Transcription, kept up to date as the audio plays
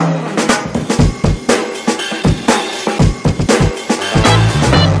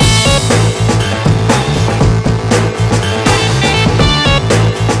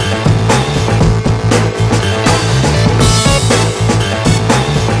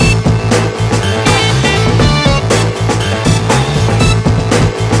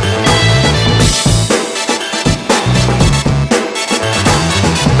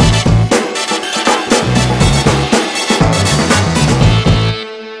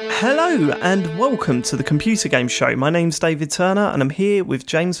Hello and welcome to the Computer Game Show. My name's David Turner and I'm here with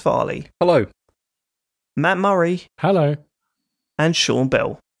James Farley. Hello. Matt Murray. Hello. And Sean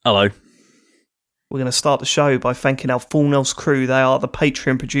Bell. Hello. We're going to start the show by thanking our Full Nels crew. They are the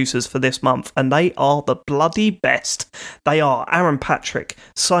Patreon producers for this month, and they are the bloody best. They are Aaron Patrick,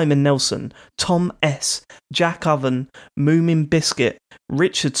 Simon Nelson, Tom S., Jack Oven, Moomin Biscuit,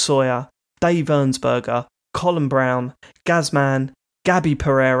 Richard Sawyer, Dave Ernsberger, Colin Brown, Gazman, Gabby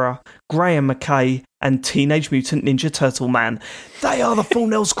Pereira, Graham McKay, and Teenage Mutant Ninja Turtle Man. They are the Full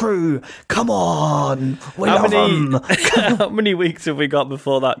Nels crew. Come on. How many weeks have we got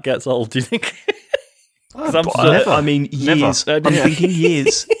before that gets old, do you think? Years. I'm thinking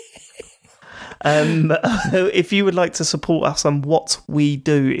years. If you would like to support us on what we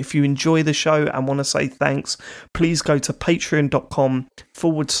do, if you enjoy the show and want to say thanks, please go to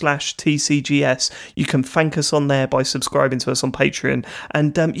patreon.com/TCGS. You can thank us on there by subscribing to us on Patreon.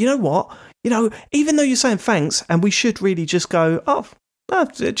 And you know what? Even though you're saying thanks, and we should really just go,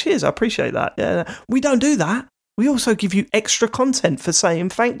 cheers, I appreciate that. Yeah, we don't do that. We also give you extra content for saying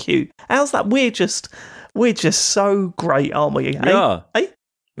thank you. How's that? We're just so great, aren't we? Yeah. Hey?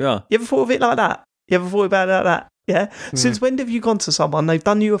 Yeah. You ever thought of it like that? You ever thought about it like that? Yeah? Since when have you gone to someone, they've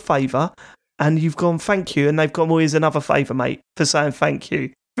done you a favour, and you've gone thank you, and they've gone, well, here's another favour, mate, for saying thank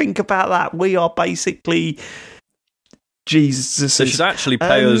you. Think about that. We are basically Jesus. They should actually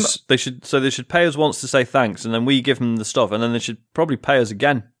pay us. They should pay us once to say thanks, and then we give them the stuff, and then they should probably pay us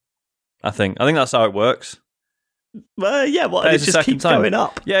again. I think that's how it works. It just keeps going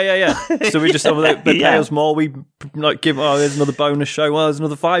up. Yeah. So we just they pay us more. We give. Oh, there's another bonus show. Well, there's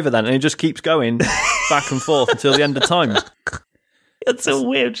another $5 then, and it just keeps going back and forth until the end of time. It's so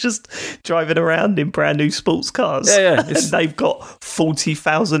weird, just driving around in brand new sports cars. Yeah. And they've got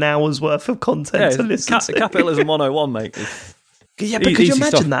 40,000 hours worth of content to listen to. Capitalism 101, mate. Yeah, but could you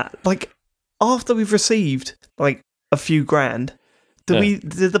imagine that? Like, after we've received like a few grand, did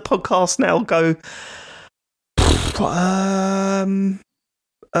the podcast now go?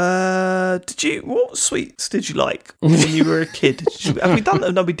 What sweets did you like when you were a kid? Have we done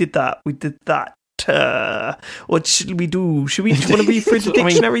that? No, we did that. We did that. What should we do? Do you want to read through the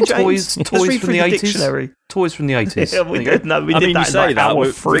dictionary, James? Toys from the 80s. Toys from the 80s. Yeah, we did. No, we did that. You say that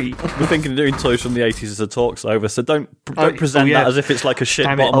we're free. We're thinking of doing toys from the 80s as a talk's over, so don't present that as if it's like a shit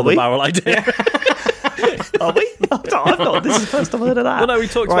bottom of the barrel idea. Are we? I've not. This is the first I've heard of that. Well, no, we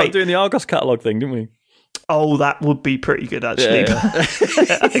talked about doing the Argos catalogue thing, didn't we? Oh, that would be pretty good, actually. Yeah.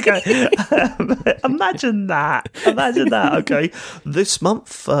 Okay. Imagine that. Okay. This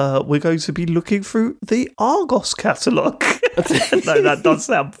month, we're going to be looking through the Argos catalogue. No, that does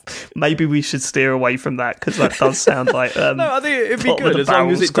sound... Maybe we should steer away from that, because that does sound like... no, I think it'd be good as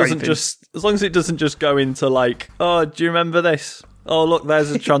long as it doesn't just go into like, oh, do you remember this? Oh, look,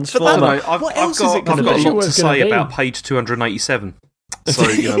 there's a Transformer. I've got a lot to say about page 287. So,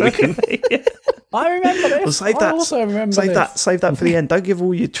 we can... I remember this. Well, save that. I also remember Save that for the end. Don't give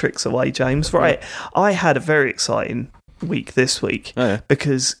all your tricks away, James. Right. I had a very exciting week this week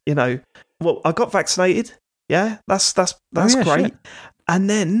because, I got vaccinated. Yeah, that's great. Shit. And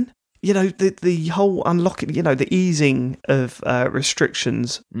then, the whole unlocking, the easing of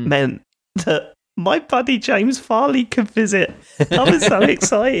restrictions meant that my buddy James Farley could visit. I was so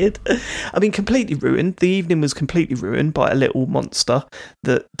excited. I mean, completely ruined. The evening was completely ruined by a little monster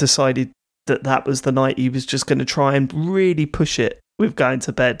that decided that was the night he was just going to try and really push it with going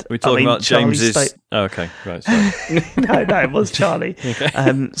to bed. We're talking about James's... Oh, okay, right, sorry. No, it was Charlie. Okay.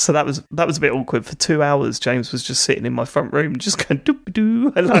 So that was a bit awkward. For 2 hours, James was just sitting in my front room, just going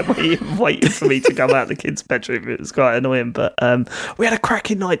doo-doo, and like waiting for me to come out of the kids' bedroom. It was quite annoying, but we had a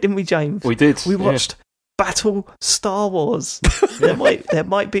cracking night, didn't we, James? We did. We watched Battle Star Wars. There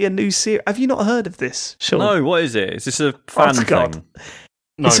might be a new series. Have you not heard of this, Sean? No, what is it? Is this a fan thing?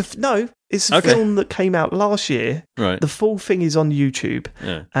 No. It's a film that came out last year. Right. The full thing is on YouTube.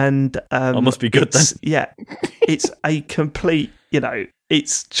 Yeah. And it must be good then. Yeah. It's a complete,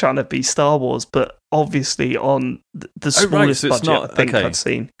 it's trying to be Star Wars, but obviously on the smallest budget I think I've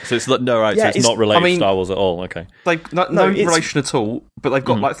seen. So it's not related to Star Wars at all. Okay. No relation at all, but they've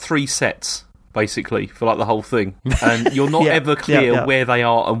got like 3 sets basically for like the whole thing. And you're not ever clear where they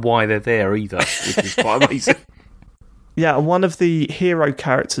are and why they're there either, which is quite amazing. Yeah, and one of the hero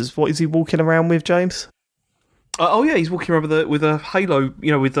characters, what is he walking around with, James? He's walking around with a halo,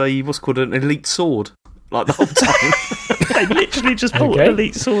 with what's called an elite sword, like the whole time. They literally just bought an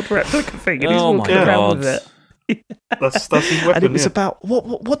elite sword replica thing, and he's walking around with it. That's his weapon. And it was about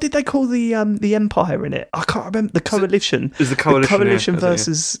what did they call the Empire in it? I can't remember. The Coalition. It was the Coalition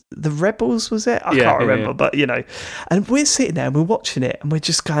versus the Rebels, was it? I can't remember, but and we're sitting there and we're watching it and we're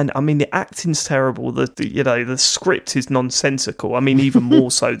just going. I mean, the acting's terrible. The script is nonsensical. I mean, even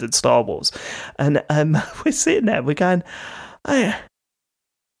more so than Star Wars. And we're sitting there, we're going, oh,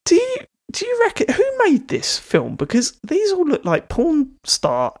 do you reckon who made this film? Because these all look like porn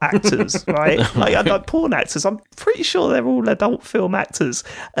star actors, right? like porn actors. I'm pretty sure they're all adult film actors.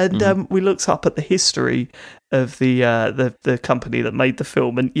 And we looked up at the history of the company that made the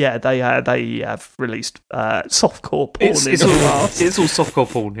film, and they have released softcore porn. It's all softcore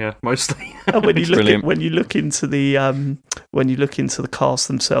porn, mostly. And when you look into the cast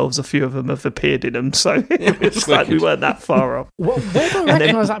themselves, a few of them have appeared in them. So it's like we weren't that far off. Where do I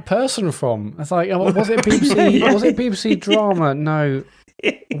recognise that person from? It's like, was it BBC? Was it BBC drama? No.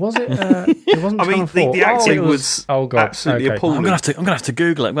 Was it? It wasn't. I mean, the acting was absolutely appalling. I'm gonna have to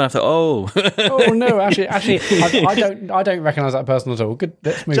Google it. I'm gonna have to. Oh no! Actually, I don't recognise that person at all. Good.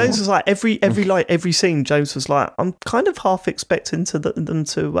 Let's move James on. was like every scene. James was like, I'm kind of half expecting them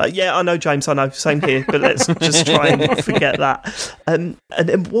to. Yeah, I know, James. I know. Same here. But let's just try and forget that. And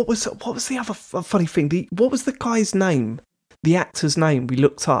then what was the other funny thing? What was the guy's name? The actor's name we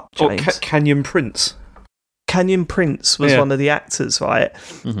looked up. James. Canyon Prince. Canyon Prince was one of the actors, right?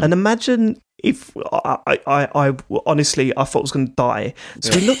 Mm-hmm. And imagine if I honestly I thought I was going to die.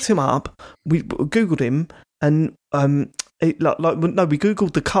 So we looked him up, we Googled him, and we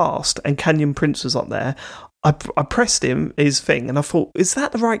Googled the cast, and Canyon Prince was up there. I pressed his thing, and I thought, is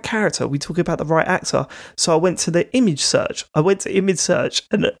that the right character? Are we talking about the right actor? So I went to the image search.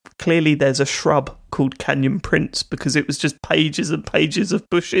 And clearly there's a shrub called Canyon Prince because it was just pages and pages of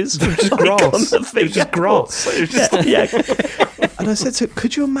bushes. It was just grass. It was just grass. And I said to him,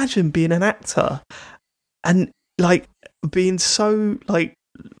 could you imagine being an actor and like being so like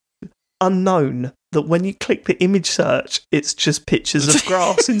unknown that when you click the image search, it's just pictures of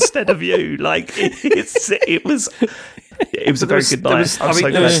grass instead of you. Like it was a very good night. I'm so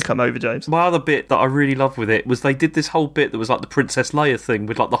glad to come over, James. My other bit that I really loved with it was they did this whole bit that was like the Princess Leia thing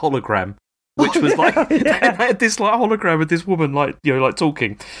with like the hologram, which was like they had this like hologram with this woman like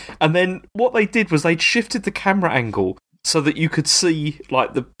talking, and then what they did was they'd shifted the camera angle so that you could see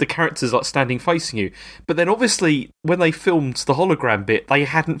like the characters like standing facing you. But then obviously when they filmed the hologram bit, they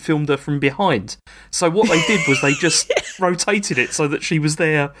hadn't filmed her from behind. So what they did was they just rotated it so that she was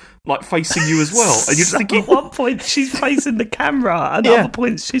there like facing you as well. And you're just thinking, at one point she's facing the camera, and at other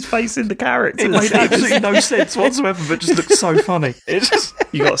points she's facing the characters. It made absolutely no sense whatsoever, but just looked so funny. It's just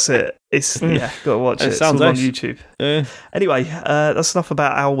you got to see it. It's got to watch it. It's all on YouTube. Anyway, that's enough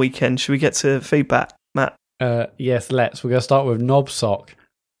about our weekend. Should we get to feedback, Matt? Yes, let's. We're going to start with Knobsock,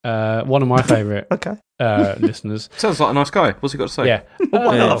 one of my favourite listeners. Sounds like a nice guy. What's he got to say? Yeah.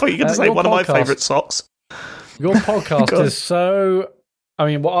 I thought you were going to say one of my favourite socks. Your podcast is so... I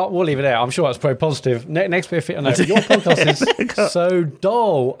mean, we'll leave it there. I'm sure that's very positive. Next bit of fit. No, your podcast is so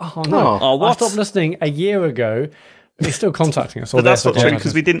dull. Oh, no. Oh, what? I stopped listening a year ago. He's still contacting us. But that's not true,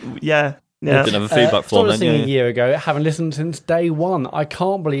 because we didn't... Yeah. Didn't have a feedback form then. A year ago, haven't listened since day one. I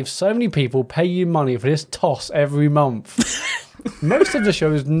can't believe so many people pay you money for this toss every month. Most of the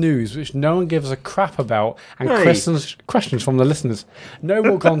show is news, which no one gives a crap about, and questions from the listeners. No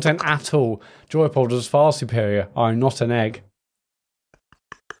more content at all. Joypod is far superior. I'm not an egg.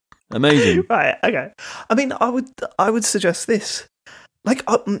 Amazing. Right, okay. I mean, I would suggest this. Like,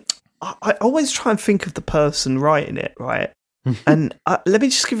 I always try and think of the person writing it, right? And let me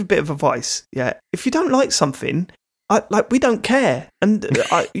just give a bit of advice. Yeah, if you don't like something, we don't care, and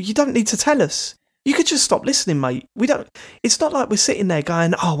you don't need to tell us. You could just stop listening, mate. We don't. It's not like we're sitting there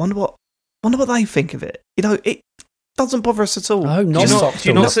going, "Oh, wonder what they think of it." You know, it doesn't bother us at all. Oh, do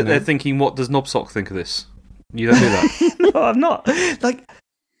you not sit there thinking, "What does Knobsock think of this?" You don't do that. No, I'm not. Like,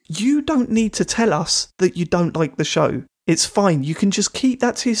 you don't need to tell us that you don't like the show. It's fine. You can just keep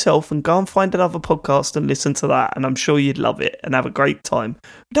that to yourself and go and find another podcast and listen to that, and I'm sure you'd love it and have a great time.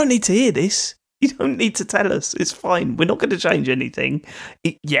 You don't need to hear this. You don't need to tell us. It's fine. We're not going to change anything.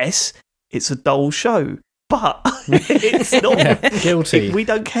 Yes, it's a dull show, but it's not. Guilty. We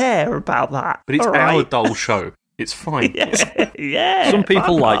don't care about that. But it's our dull show. It's fine. Yeah. Some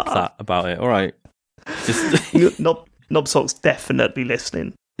people like that about it. All right. Knobsock's definitely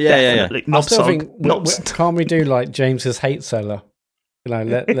listening. Yeah. I still think, can't we do like James's hate seller? You know,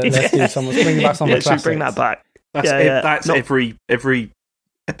 let's do some. Bring back some of the classics. Bring that back. That's every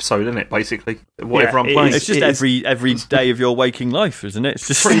episode, isn't it? Basically, whatever I'm playing. It's just every day of your waking life, isn't it? It's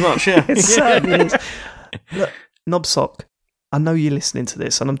just pretty much, yeah. It certainly is. Look, Knobsock, I know you're listening to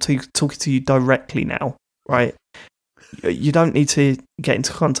this, and I'm talking to you directly now, right? you don't need to get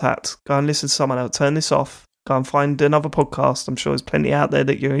into contact. Go and listen to someone else. Turn this off. Go and find another podcast. I'm sure there's plenty out there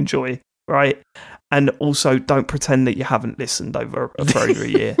that you enjoy, right? And also, don't pretend that you haven't listened for over a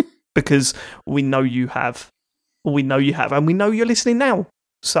year, because we know you have. We know you have, and we know you're listening now.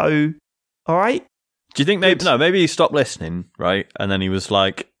 So, all right? Do you think maybe he stopped listening, right? And then he was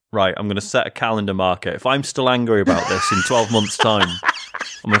like, right, I'm going to set a calendar marker. If I'm still angry about this in 12 months' time,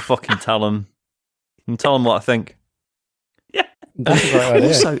 I'm going to fucking tell him. And tell him what I think. Yeah. That's a great idea.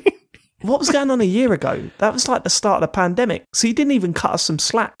 Also, what was going on a year ago? That was like the start of the pandemic. So he didn't even cut us some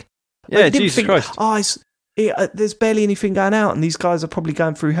slack. Yeah, Jesus Christ. There's barely anything going out, and these guys are probably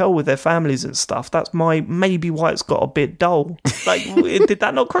going through hell with their families and stuff. That's maybe why it's got a bit dull. Like, did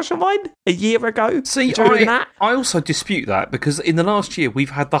that not cross your mind a year ago? See, I also dispute that, because in the last year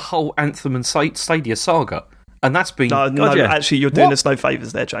we've had the whole Anthem and Stadia saga, and that's been... Actually, you're doing us no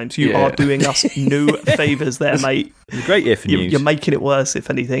favours there, James. You are doing us no favours there, mate. It's a great year for news. You're making it worse, if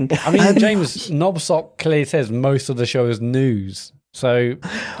anything. I mean, James, Knobsock clearly says most of the show is news, so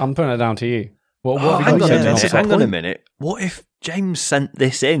I'm putting it down to you. Hang on a minute. What if James sent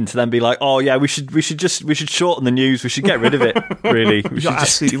this in to then be like, "Oh yeah, we should shorten the news. We should get rid of it." Really, you're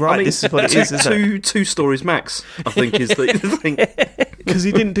absolutely right. I mean, this is what it is. Two stories max, I think, is the thing. Because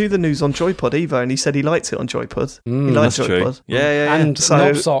he didn't do the news on Joypod either, and he said he liked it on Joypod. He liked Joypod. True. Yeah. And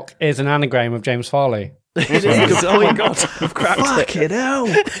Knobsock is an anagram of James Farley. It is. Oh my god, I've cracked it. Fucking hell,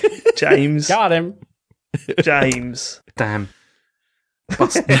 James. Got him, James. Damn.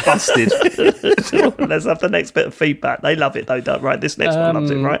 Busted. Let's have the next bit of feedback. They love it though, right? This next one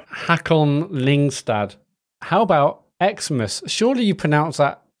loves it, right? Hakon Lingstad. How about Xmas? Surely you pronounce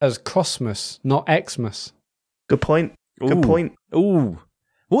that as Crossmas, not Xmas. Good point. Good point. Ooh.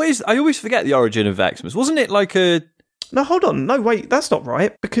 I always forget the origin of Xmas. Wasn't it like a... No, hold on. No, wait, that's not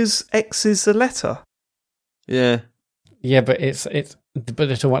right, because X is a letter. Yeah. Yeah, but it's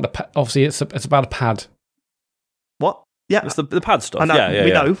obviously it's about a pad. What? Yeah, it's the pad stuff. I know,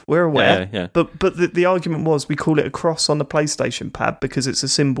 we know, we're aware. Yeah. But the argument was we call it a cross on the PlayStation pad because it's a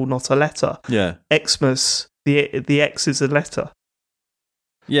symbol, not a letter. Yeah. Xmas, the X is a letter.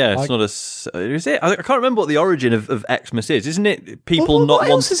 Yeah, it's not a... Is it? I can't remember what the origin of Xmas is. Isn't it people what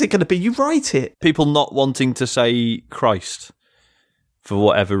else is it going to be? You write it. People not wanting to say Christ for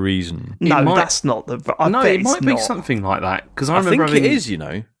whatever reason. No, that's not the... it might be something like that. Because I think it is, you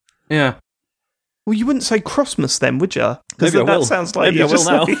know. Yeah. Well, you wouldn't say Crossmas then, would you? Because that sounds like maybe I will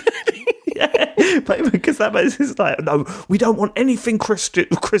now. Yeah, because that makes it like, no, we don't want anything Christian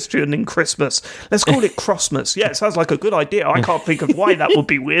in Christmas. Let's call it Crossmas. Yeah, it sounds like a good idea. I can't think of why that would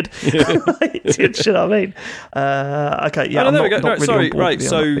be weird. Do you know what I mean? Okay, yeah.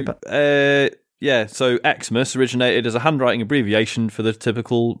 I'm So Xmas originated as a handwriting abbreviation for the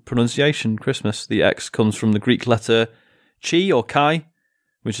typical pronunciation Christmas. The X comes from the Greek letter chi or chi,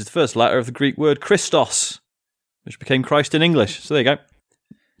 which is the first letter of the Greek word Christos, which became Christ in English. So there you go.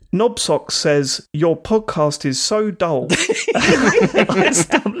 Knobsock says, your podcast is so dull.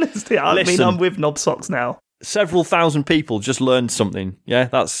 Stop listening. I mean, I'm with Knobsocks now. Several thousand people just learned something. Yeah,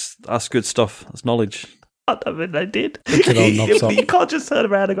 that's good stuff. That's knowledge. I don't think they did. You can't just turn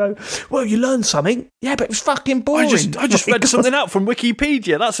around and go, well, you learned something. Yeah, but it was fucking boring. I just read something out from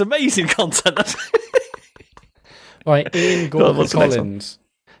Wikipedia. That's amazing content. Right, Ian Gordon Collins.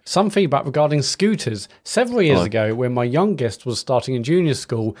 Some feedback regarding scooters. Several years ago, when my youngest was starting in junior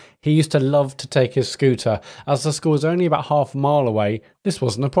school, he used to love to take his scooter. As the school was only about half a mile away, this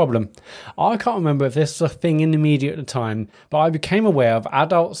wasn't a problem. I can't remember if this was a thing in the media at the time, but I became aware of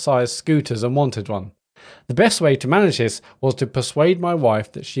adult-sized scooters and wanted one. The best way to manage this was to persuade my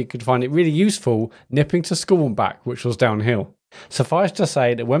wife that she could find it really useful nipping to school and back, which was downhill. Suffice to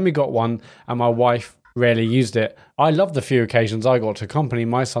say that when we got one and my wife rarely used it, I loved the few occasions I got to accompany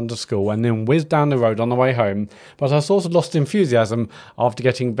my son to school and then whiz down the road on the way home, but I sort of lost enthusiasm after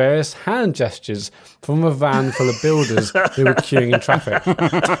getting various hand gestures from a van full of builders who were queuing in traffic.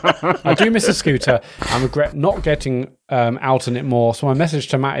 I do miss a scooter and regret not getting out on it more, so my message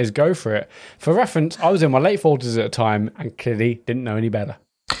to Matt is go for it. For reference, I was in my late 40s at the time and clearly didn't know any better.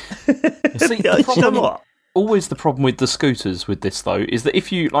 See, always the problem with the scooters with this though is that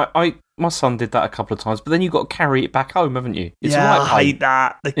if you my son did that a couple of times, but then you've got to carry it back home, haven't you? It's I hate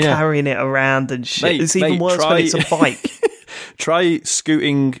that. They're carrying it around and shit. It's even worse when it's a bike. Try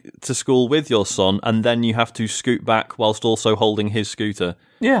scooting to school with your son, and then you have to scoot back whilst also holding his scooter.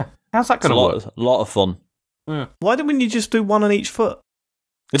 Yeah, how's that going to work? A lot of fun. Yeah. Why don't you just do one on each foot?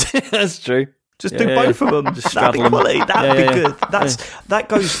 That's true. Just do both of them. That'd be quality. That'd be good. That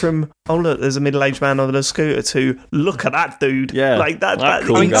goes from, oh look, there's a middle-aged man on a scooter to look at that dude. Yeah, like that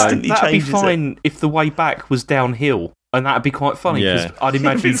cool instantly that'd changes be fine if the way back was downhill. And that'd be quite funny because I'd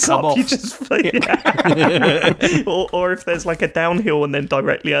imagine you'd come off. You just, or if there's like a downhill and then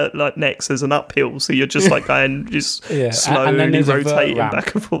directly like next there's an uphill, so you're just like going slowly and then rotating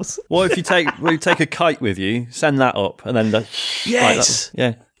back and forth. Well, if you take a kite with you, send that up, and then yes,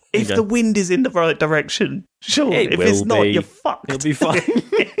 like if the wind is in the right direction, sure. If it's not, you're fucked. It'll be fine.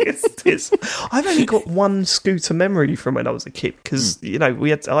 I've only got one scooter memory from when I was a kid because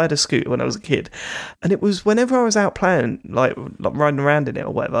I had a scooter when I was a kid, and it was whenever I was out playing, like riding around in it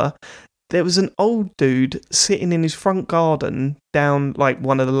or whatever. There was an old dude sitting in his front garden down like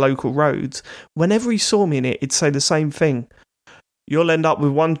one of the local roads. Whenever he saw me in it, he'd say the same thing: "You'll end up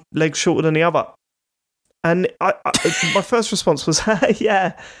with one leg shorter than the other." And my first response was,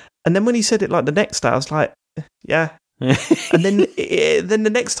 "Yeah." And then when he said it like the next day, I was like, "Yeah." And then the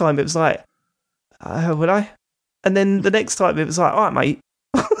next time it was like, "Would I?" And then the next time it was like, "All right, mate."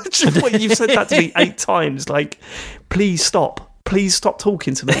 You've said that to me 8 times. Like, please stop. Please stop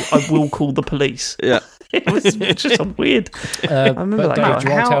talking to me. I will call the police. Yeah. It was just a weird. I remember that. Do you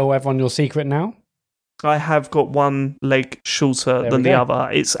want to tell everyone your secret now? I have got one leg shorter than the other.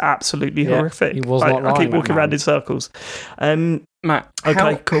 It's absolutely horrific. He was not lying, I keep walking around in circles. Matt,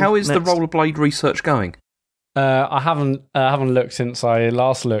 okay, cool. How is Next. the rollerblade research going? I haven't looked since I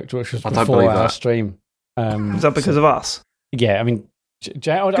last looked, which was before our stream. Is that because of us? Yeah, I mean,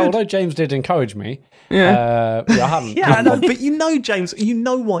 although James did encourage me, I haven't. Yeah, I know, but James, you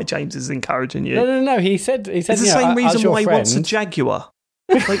know why James is encouraging you. No. He said it's the same reason why he wants a Jaguar.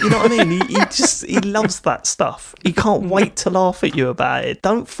 Like, you know what I mean? He loves that stuff. He can't wait to laugh at you about it.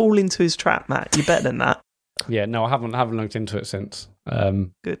 Don't fall into his trap, Matt. You're better than that. Yeah, no, I haven't looked into it since.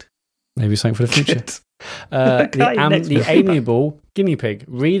 Good. Maybe something for the future. Okay, the amiable guinea pig.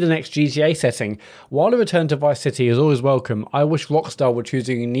 Read the next GTA setting. While a return to Vice City is always welcome, I wish Rockstar would choose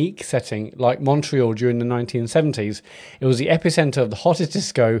a unique setting like Montreal during the 1970s. It was the epicenter of the hottest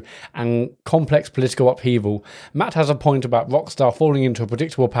disco and complex political upheaval. Matt has a point about Rockstar falling into a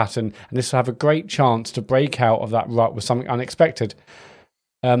predictable pattern, and this will have a great chance to break out of that rut with something unexpected.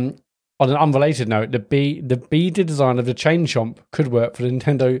 On an unrelated note, the beaded design of the chain chomp could work for the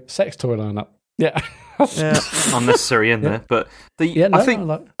Nintendo sex toy lineup. Yeah. Unnecessary in there, but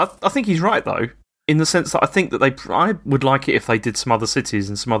I think he's right though, in the sense that I think that I would like it if they did some other cities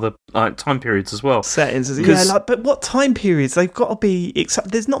and some other time periods as well. Settings, but what time periods? They've got to be.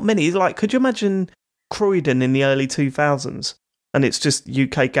 There's not many. Like, could you imagine Croydon in the early 2000s, and it's just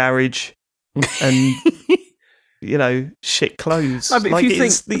UK garage and shit clothes. No, but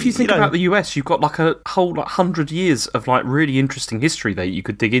if you think about the US, you've got like a whole 100 years of like really interesting history there you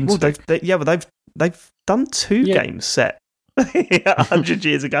could dig into. Well, they've done 2 games set 100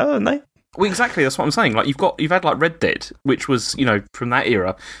 years ago, haven't they? Well, exactly. That's what I'm saying. Like you've had like Red Dead, which was from that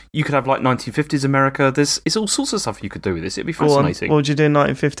era. You could have like 1950s America. It's all sorts of stuff you could do with this. It'd be fascinating. What would you do in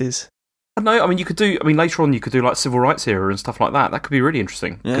 1950s? No, I mean later on you could do like civil rights era and stuff like that. That could be really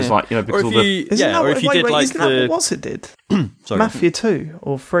interesting because because or if you did like what was it did? Sorry. Mafia 2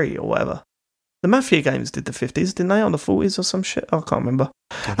 or 3 or whatever. The Mafia games did the 50s, didn't they? On the 40s or some shit? I can't remember.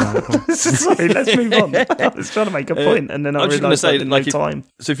 Sorry, let's move on. I was trying to make a point, and then I realised I didn't have time.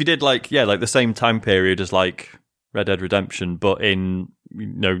 So if you did like the same time period as like Red Dead Redemption, but in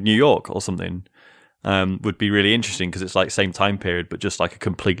New York or something, would be really interesting because it's like same time period, but just like a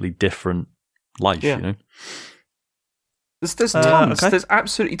completely different life. Yeah. There's tons. Okay. There's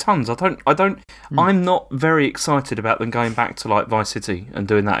absolutely tons. I'm not very excited about them going back to like Vice City and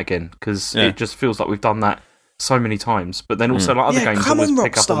doing that again because it just feels like we've done that so many times. But then also like other games always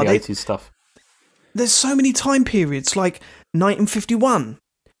pick up on the 80s stuff. There's so many time periods like 1951,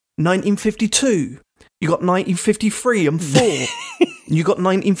 1952. You got 1953 and 4. You got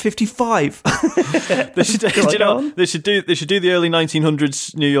 1955. They should do the early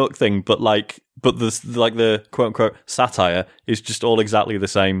 1900s New York thing, but the quote unquote satire is just all exactly the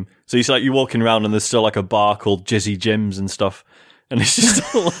same. So you're walking around and there's still like a bar called Jizzy Jim's and stuff. And it's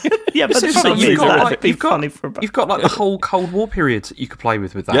just all you've got like the whole Cold War period that you could play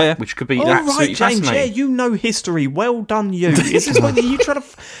with that, which could be absolutely James, fascinating. You know history. Well done, you. Is this what you try to?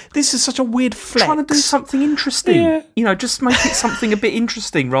 This is such a weird flex. Trying to do something interesting. Yeah. Just make it something a bit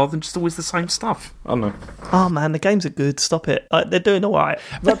interesting rather than just always the same stuff. I don't know. Oh man, the games are good. Stop it. They're doing all right.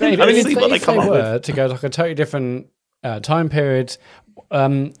 But if they were to go like a totally different time period,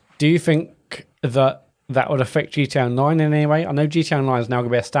 do you think that would affect GTA Online in any way? I know GTA Online is now going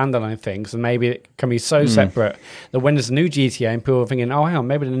to be a standalone thing, so maybe it can be so separate that when there's a new GTA and people are thinking, oh, hang on,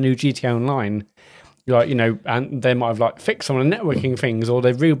 maybe the new GTA Online Like, and they might have like fixed some of the networking things, or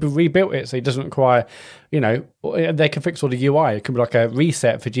they've rebuilt it so it doesn't require, they can fix all the UI. It could be like a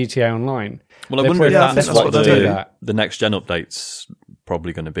reset for GTA Online. Well, I wonder if that's what the next gen update's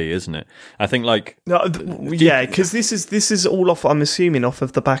probably going to be, isn't it? I think because this is all off. I'm assuming off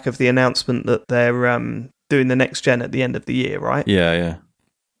of the back of the announcement that they're doing the next gen at the end of the year, right? Yeah.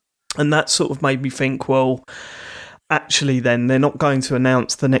 And that sort of made me think, well, actually, then they're not going to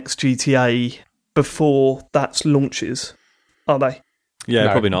announce the next GTA before that launches, are they? Yeah,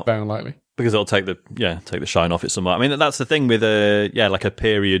 no, probably not. Very unlikely. Because it'll take the shine off it somewhat. I mean, that's the thing with like a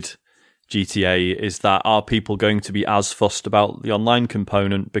period GTA, is that are people going to be as fussed about the online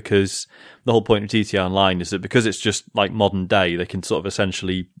component? Because the whole point of GTA Online is that because it's just like modern day, they can sort of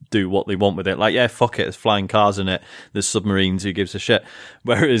essentially do what they want with it. Like, yeah, fuck it, there's flying cars in it, there's submarines, who gives a shit?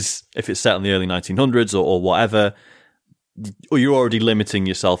 Whereas if it's set in the early 1900s or whatever, you're already limiting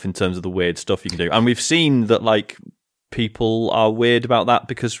yourself in terms of the weird stuff you can do. And we've seen that like people are weird about that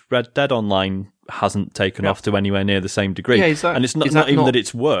because Red Dead Online hasn't taken off to anywhere near the same degree. Yeah, and it's not even that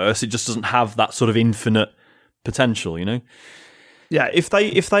it's worse, it just doesn't have that sort of infinite potential, Yeah, if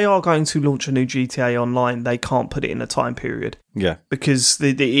they are going to launch a new GTA Online, they can't put it in a time period. Yeah. Because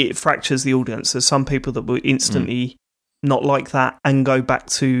it fractures the audience. There's some people that will instantly not like that and go back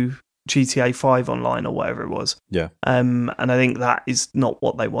to GTA 5 Online or whatever it was. Yeah. And I think that is not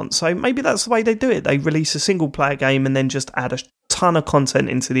what they want. So maybe that's the way they do it. They release a single player game and then just add a ton of content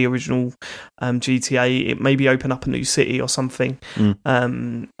into the original GTA. It maybe open up a new city or something. I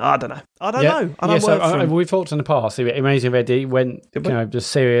don't know. I don't know. We've talked in the past. Amazing Red Dead went,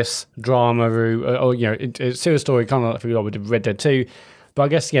 just serious drama route, or a serious story, kind of like we did Red Dead 2. But I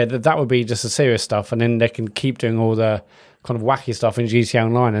guess that would be just the serious stuff, and then they can keep doing all the kind of wacky stuff in GTA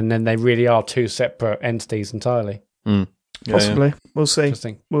Online, and then they really are two separate entities entirely. Possibly. Yeah. We'll see.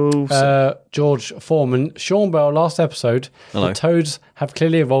 Interesting. We'll see. George Foreman, Sean Bell, last episode, the toads have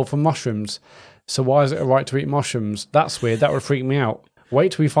clearly evolved from mushrooms. So why is it a right to eat mushrooms? That's weird. That would freak me out.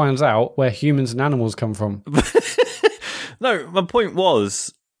 Wait till he finds out where humans and animals come from. No, my point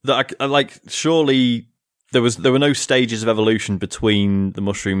was that surely there were no stages of evolution between the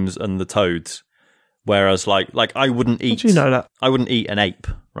mushrooms and the toads. Whereas, like I wouldn't eat. How do you know that? I wouldn't eat an ape,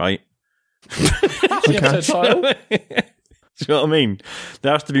 right? Okay. Do you know what I mean?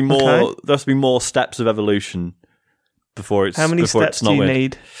 There has to be more. Okay. There has to be more steps of evolution before it's. How many steps do you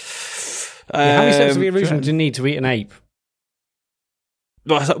need? How many steps of evolution do you need to eat an ape?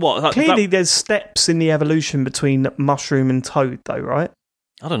 Clearly, there's steps in the evolution between mushroom and toad, though, right?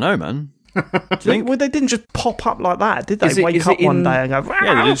 I don't know, man. Well, they didn't just pop up like that, did they? Wake up one day and go, "Rah!"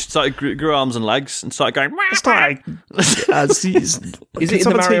 Yeah, they just started grew arms and legs and started going. Is it in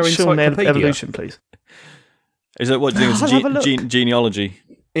the Mario Encyclopedia? Evolution, please? Is it what do you think? It's genealogy.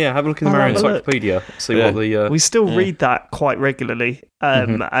 Yeah, have a look in the Mario Encyclopedia. See what the we still read that quite regularly,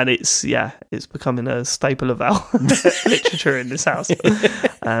 and it's becoming a staple of our literature in this house.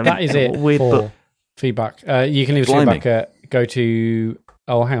 That is it. Weird for feedback. You can leave feedback. Go to.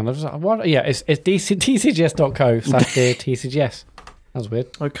 Oh, hang on. What? Yeah, it's tcgs.co/dear TCGS. That was weird.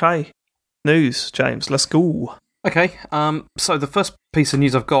 Okay. News, James. Let's go. Okay. So the first piece of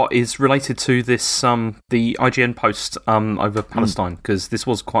news I've got is related to this the IGN post over Palestine, because this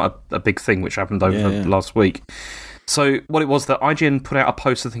was quite a big thing which happened over last week. So what it was that IGN put out a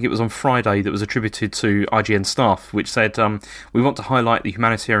post, I think it was on Friday, that was attributed to IGN staff, which said, we want to highlight the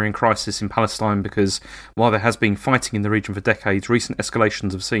humanitarian crisis in Palestine because while there has been fighting in the region for decades, recent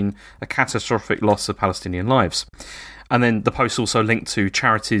escalations have seen a catastrophic loss of Palestinian lives. And then the post also linked to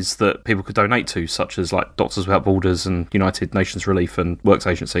charities that people could donate to, such as like Doctors Without Borders and United Nations Relief and Works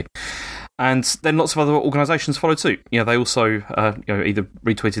Agency. And then lots of other organisations followed suit. They also either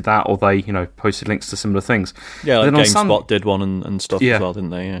retweeted that or they posted links to similar things. Yeah, like GameSpot did one and stuff as well,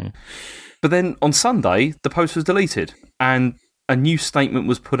 didn't they? Yeah. But then on Sunday, the post was deleted and a new statement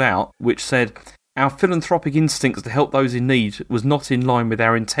was put out which said, our philanthropic instincts to help those in need was not in line with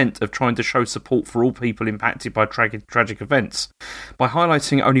our intent of trying to show support for all people impacted by tragic events. By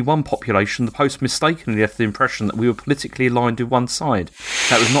highlighting only one population, the post mistakenly left the impression that we were politically aligned with one side.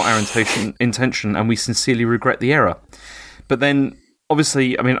 That was not our intention, and we sincerely regret the error. But then,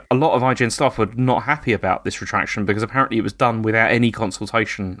 obviously, I mean, a lot of IGN staff were not happy about this retraction because apparently it was done without any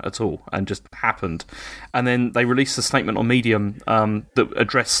consultation at all and just happened. And then they released a statement on Medium that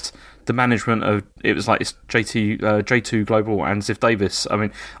addressed the management of it was like it's J2 Global and Ziff Davis. I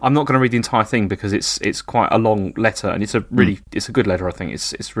mean, I'm not going to read the entire thing because it's quite a long letter, and it's a good letter. I think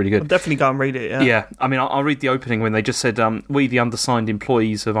it's really good. I'll definitely go and read it. Yeah. I mean, I'll read the opening when they just said, "We, the undersigned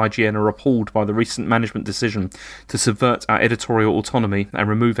employees of IGN, are appalled by the recent management decision to subvert our editorial autonomy and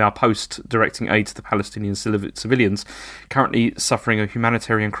remove our post directing aid to the Palestinian civilians currently suffering a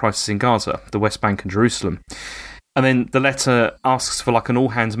humanitarian crisis in Gaza, the West Bank, and Jerusalem." And then the letter asks for like an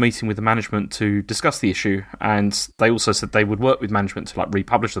all-hands meeting with the management to discuss the issue, and they also said they would work with management to like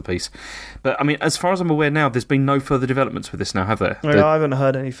republish the piece. But I mean, as far as I'm aware now, there's been no further developments with this now, have there? No, I haven't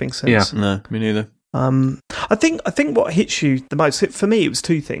heard anything since. Yeah. No, me neither. I think what hits you the most, for me, it was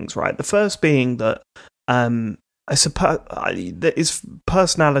two things, right? The first being that it's a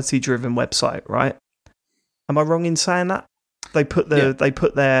personality-driven website, right? Am I wrong in saying that? They put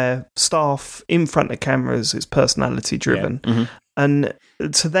their staff in front of cameras. It's personality driven, and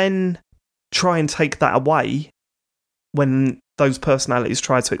to then try and take that away when those personalities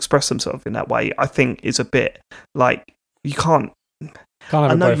try to express themselves in that way, I think is a bit like you can't.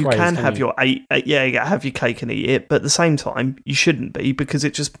 I know you can have your have your cake and eat it, but at the same time, you shouldn't be, because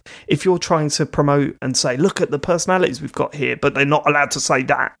it just, if you're trying to promote and say, look at the personalities we've got here, but they're not allowed to say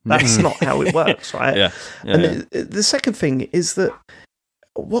that. That's not how it works, right? The second thing is that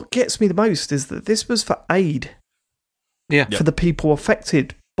what gets me the most is that this was for aid for the people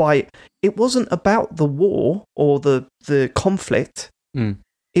affected by, it wasn't about the war or the conflict.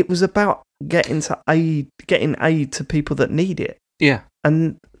 It was about getting aid to people that need it. Yeah.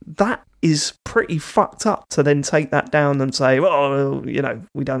 And that is pretty fucked up to then take that down and say, well, you know,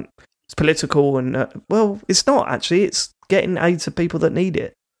 we don't, it's political. And, well, it's not actually. It's getting aid to people that need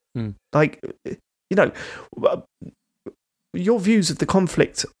it. Like, you know, your views of the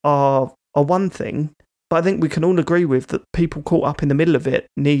conflict are one thing, but I think we can all agree with that people caught up in the middle of it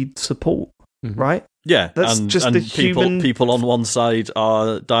need support, right? Yeah, that's just the human... people on one side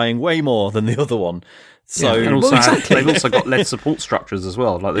are dying way more than the other one. So and also, they've also got less support structures as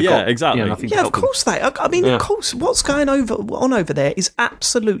well. Like they've got, exactly. Of course they. I mean, of course, what's going on over there is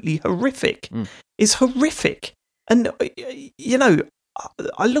absolutely horrific. It's horrific, and you know,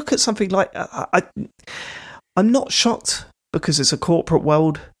 I look at something like I'm not shocked because it's a corporate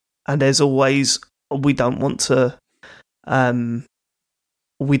world, and there's always we don't want to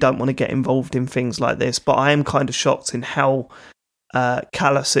get involved in things like this. But I am kind of shocked in how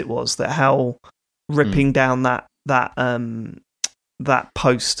callous it was, that how ripping down that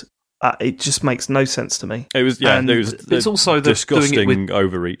post. It just makes no sense to me. It was, it's also disgusting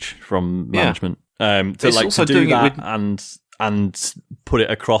overreach from management to do that and put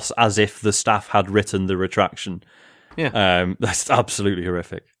it across as if the staff had written the retraction. Yeah, that's absolutely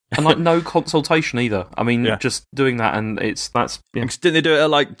horrific. And like no consultation either. I mean, just doing that, and that's. Yeah. Didn't they do it at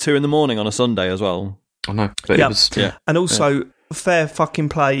like 2 a.m. on a Sunday as well? I know, but it was. Yeah, and also. Fair fucking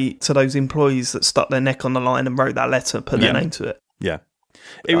play to those employees that stuck their neck on the line and wrote that letter, put their name to it. Yeah.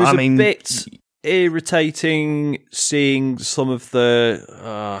 It was a bit irritating seeing some of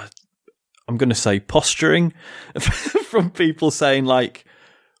the, I'm going to say posturing from people saying like,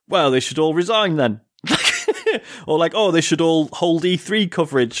 well, they should all resign then. Or like, oh, they should all hold E3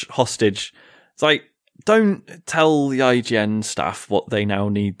 coverage hostage. It's like, don't tell the IGN staff what they now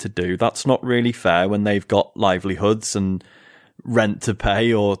need to do. That's not really fair when they've got livelihoods and rent to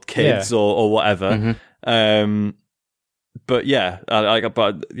pay or kids or whatever. But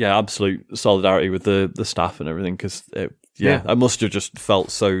absolute solidarity with the staff and everything, because I must have just felt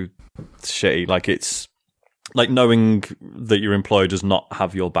so shitty. Like it's like knowing that your employer does not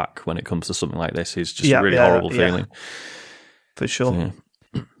have your back when it comes to something like this is just a really horrible feeling. For sure. So,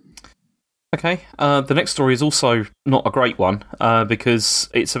 Okay, the next story is also not a great one because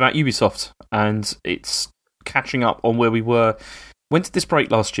it's about Ubisoft, and it's catching up on where we were. When did this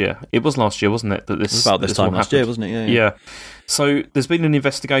break last year? It was last year, wasn't it? That this it was about this time last year, wasn't it? Yeah. So there's been an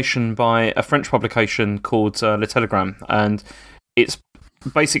investigation by a French publication called Le Telegram, and it's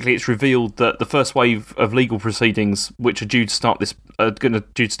revealed that the first wave of legal proceedings, which are due to start this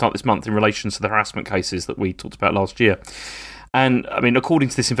month in relation to the harassment cases that we talked about last year. And, I mean, according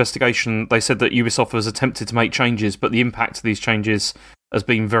to this investigation, they said that Ubisoft has attempted to make changes, but the impact of these changes has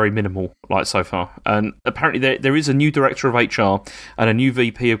been very minimal, like, so far. And apparently there is a new director of HR and a new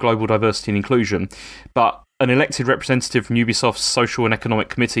VP of Global Diversity and Inclusion, but an elected representative from Ubisoft's Social and Economic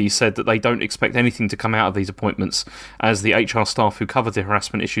Committee said that they don't expect anything to come out of these appointments, as the HR staff who covered the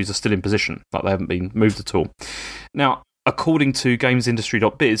harassment issues are still in position, like they haven't been moved at all. Now, according to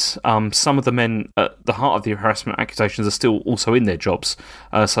gamesindustry.biz, some of the men at the heart of the harassment accusations are still also in their jobs,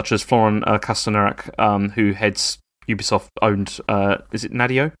 such as Florent Castanerak, who heads Ubisoft owned, is it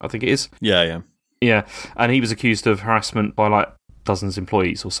Nadio? I think it is. Yeah. Yeah, and he was accused of harassment by like dozens of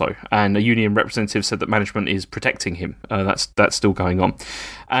employees or so, and a union representative said that management is protecting him. That's still going on,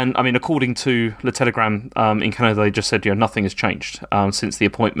 and I mean, according to Le Telegram in Canada, they just said nothing has changed since the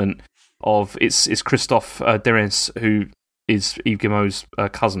appointment of it's Christophe Derens, who is Yves Guillemot's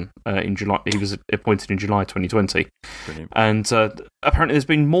cousin. In July, he was appointed in July 2020. Brilliant. And apparently, there's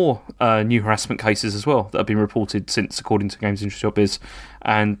been more new harassment cases as well that have been reported since, according to Games Industry Biz,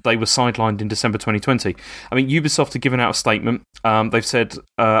 and they were sidelined in December 2020. I mean, Ubisoft have given out a statement. They've said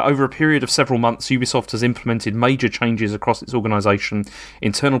over a period of several months, Ubisoft has implemented major changes across its organisation,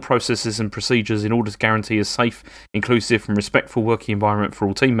 internal processes and procedures in order to guarantee a safe, inclusive, and respectful working environment for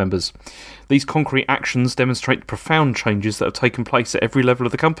all team members. These concrete actions demonstrate profound changes that have taken place at every level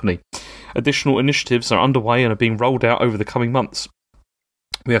of the company. Additional initiatives are underway and are being rolled out over the coming months.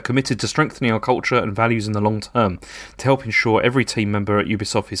 We are committed to strengthening our culture and values in the long term to help ensure every team member at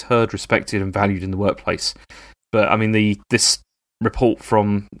Ubisoft is heard, respected, and valued in the workplace. But I mean, this report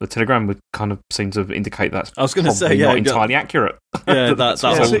from the Telegram would kind of seem to indicate that's I was going to say, not entirely accurate. Yeah, that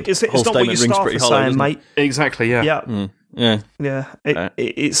whole it's not what your staff are saying, mate. Exactly. Yeah. Yeah.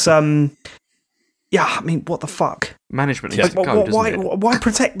 It's yeah. I mean, what the fuck? Management needs to go, doesn't it? Why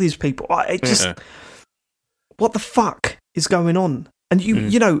protect these people? It just what the fuck is going on? And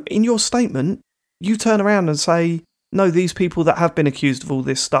you know, in your statement, you turn around and say, no, these people that have been accused of all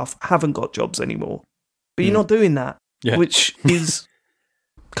this stuff haven't got jobs anymore. But you're not doing that, which is,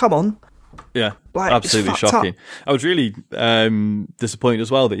 come on. Yeah, like, absolutely shocking. I was really disappointed as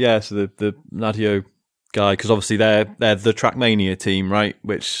well that, so the Nadio guy, because obviously they're the Trackmania team, right?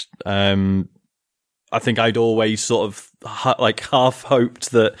 Which I think I'd always sort of half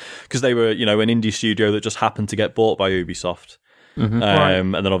hoped that, because they were, an indie studio that just happened to get bought by Ubisoft. Mm-hmm.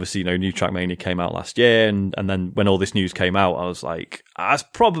 And then obviously, new Trackmania came out last year, and then when all this news came out, I was like, that's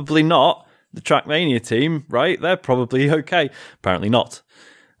probably not the Trackmania team, right? They're probably okay. Apparently not.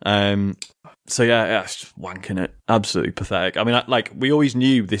 So it's just wanking it. Absolutely pathetic. I mean, we always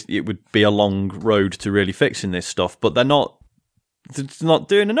knew it would be a long road to really fixing this stuff, but they're not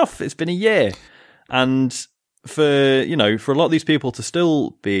doing enough. It's been a year, and for a lot of these people to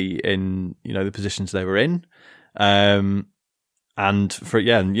still be in the positions they were in, and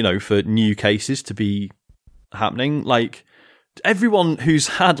for for new cases to be happening, like everyone who's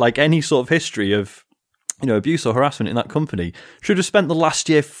had any sort of history of abuse or harassment in that company should have spent the last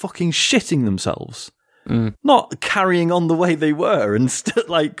year fucking shitting themselves, not carrying on the way they were and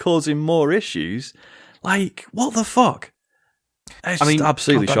still causing more issues. Like, what the fuck? It's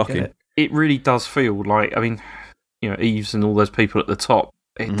absolutely shocking. It really does feel like, Eves and all those people at the top,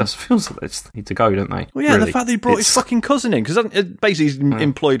 it does feel like they just need to go, don't they? Well, yeah, really. The fact that he brought his fucking cousin in, because basically he's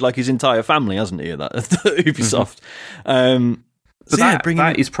employed his entire family, hasn't he, at Ubisoft? But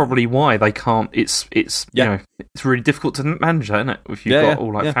that is probably why they can't. It's really difficult to manage that, isn't it? If you've got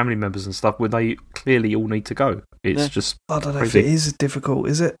all family members and stuff, where they clearly all need to go. It's just I don't know crazy. If it is difficult,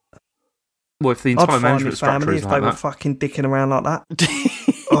 is it? Well, if the entire management structure is if they were fucking dicking around like that.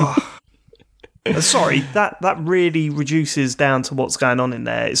 Sorry, that really reduces down to what's going on in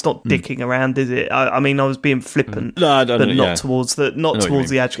there. It's not dicking around, is it? I was being flippant, no, but not towards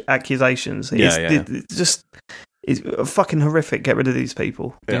the accusations. It's fucking horrific. Get rid of these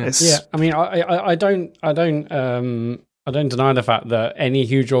people. I don't deny the fact that any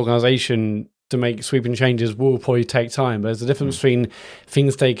huge organisation to make sweeping changes will probably take time. But there's a difference between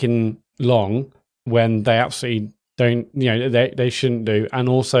things taking long when they absolutely don't, they shouldn't do, and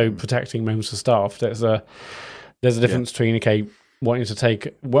also protecting members of staff. There's a difference between wanting to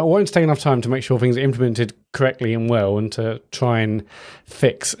take enough time to make sure things are implemented correctly and well, and to try and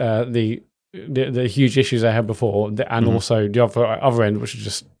fix the huge issues they had before, and also the other end, which is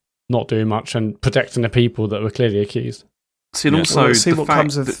just not doing much and protecting the people that were clearly accused. See, and also see what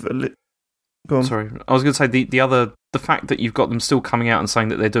comes of. Go on. Sorry, I was going to say the fact that you've got them still coming out and saying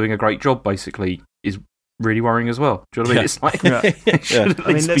that they're doing a great job, basically, is really worrying as well. Do you know what I mean? It's like,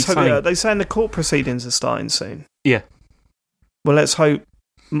 let's hope. They're saying the court proceedings are starting soon. Yeah. Well, let's hope.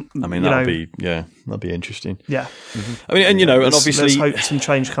 That'd be interesting. Yeah. Mm-hmm. And obviously, let's hope some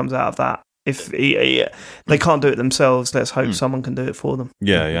change comes out of that. If they can't do it themselves, let's hope someone can do it for them.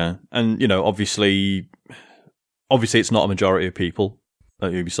 Yeah, and obviously, it's not a majority of people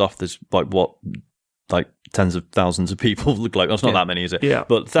at Ubisoft. There's tens of thousands of people. Look like that's not that many, is it? Yeah,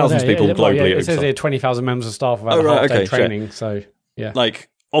 but thousands of people globally. It says here 20,000 members of staff have had half-day training. So yeah,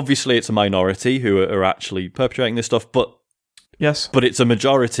 obviously, it's a minority who are actually perpetrating this stuff, but. Yes. But it's a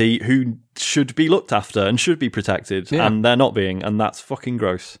majority who should be looked after and should be protected, and they're not being, and that's fucking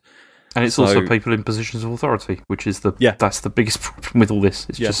gross. And it's also people in positions of authority, which is that's the biggest problem with all this.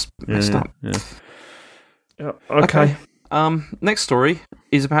 It's just messed up. Yeah. Okay. Next story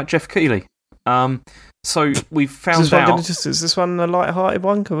is about Jeff Keighley. So we've found out. Is this one a light-hearted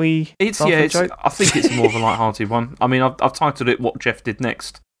one? Can we? I think it's more of a light-hearted one. I mean, I've titled it "What Jeff Did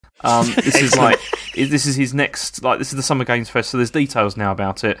Next." This is his next. Like, this is the Summer Games Fest, so there's details now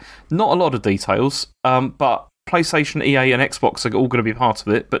about it. Not a lot of details, but PlayStation, EA, and Xbox are all going to be part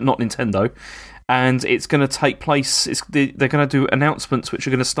of it, but not Nintendo. And it's going to take place. They're going to do announcements, which are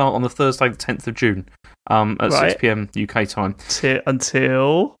going to start on the Thursday, the 10th of June, at 6 PM UK time.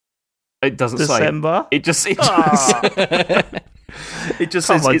 Until it doesn't December. It just says.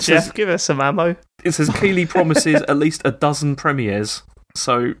 Come on, Jeff, give us some ammo. It says Keighley promises at least a dozen premieres.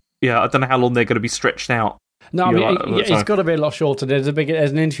 So I don't know how long they're going to be stretched out. No, I mean, it's got to be a lot shorter. There's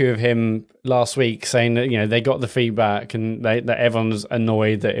an interview of him last week saying that they got the feedback and that everyone's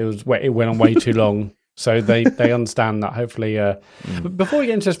annoyed that it went on way too long. So they understand that. Hopefully, but before we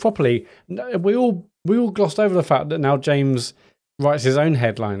get into this properly, we all glossed over the fact that now James writes his own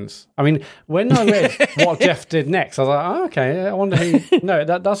headlines. I mean, when I read what Jeff did next, I was like, oh, okay, I wonder who. No,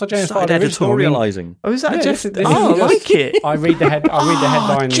 that's what James started editorialising. Oh, is that Jeff? I like it. I read the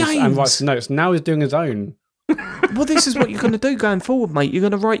headlines and write the notes. Now he's doing his own. Well, this is what you're going to do going forward, mate. You're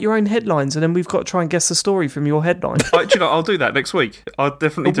going to write your own headlines, and then we've got to try and guess the story from your headline. I'll do that next week. I'll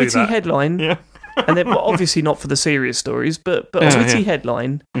definitely do that. A witty headline, and then obviously not for the serious stories, but a witty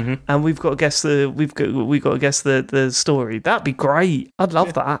headline, and we've got to guess the story. That'd be great. I'd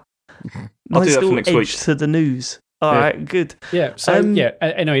love that. I'll do that nice for next edge week to the news. All right, good. Yeah. So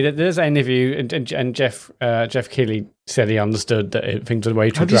anyway, there's an interview, and Jeff Keighley said he understood that things were way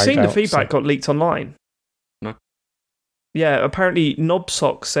too dragged out. Have you seen the feedback got leaked online? No. Yeah, apparently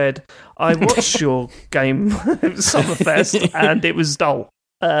Knobsock said, I watched your game Summerfest and it was dull.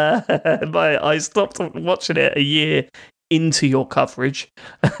 I stopped watching it a year into your coverage.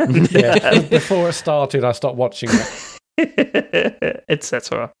 Before it started, I stopped watching it.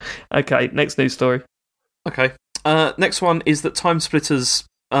 Etc. Okay, next news story. Okay. Next one is that Time Splitters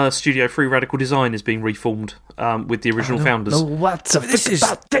Studio Free Radical Design is being reformed with the original founders. No, what's about this?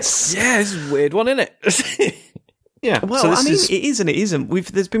 Yeah, this is a weird one, isn't it? Yeah, well, so it is and it isn't.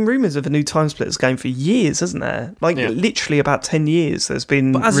 There's been rumours of a new Time Splitters game for years, hasn't there? Literally about 10 years. There's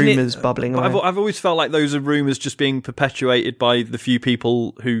been rumours bubbling around. I've always felt like those are rumours just being perpetuated by the few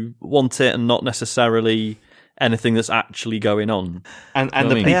people who want it and not necessarily anything that's actually going on. And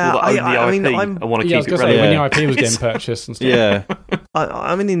the people that own the IP and want to keep it relevant. When the IP was getting purchased and stuff. Yeah.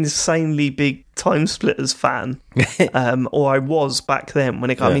 I'm an insanely big Time Splitters fan, or I was back then.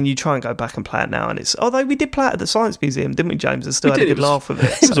 I mean, you try and go back and play it now, and it's... Although we did play it at the Science Museum, didn't we, James? I still had a good laugh with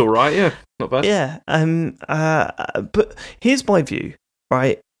it. It was all right, yeah. Not bad. Yeah. But here's my view,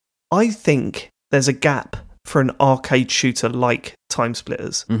 right? I think there's a gap for an arcade shooter like Time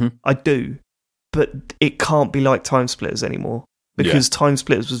Splitters. Mm-hmm. I do. But it can't be like Time Splitters anymore, because Time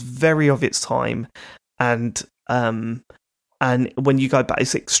Splitters was very of its time, and when you go back,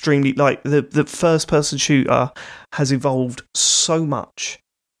 it's extremely like the first person shooter has evolved so much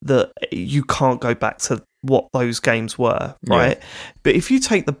that you can't go back to what those games were, right? Yeah. But if you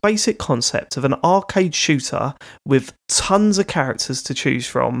take the basic concept of an arcade shooter with tons of characters to choose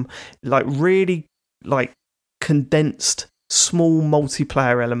from, like really like condensed small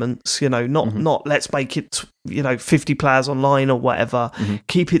multiplayer elements, not let's make it 50 players online or whatever.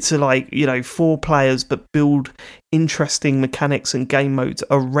 Keep it to 4 players, but build interesting mechanics and game modes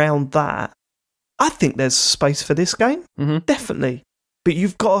around that. I think there's space for this game, definitely. But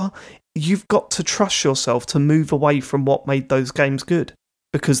you've got to trust yourself to move away from what made those games good,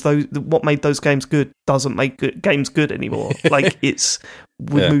 because what made those games good doesn't make games good anymore.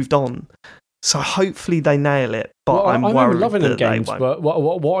 We've moved on. So hopefully they nail it, but I'm worried. I'm loving them games, but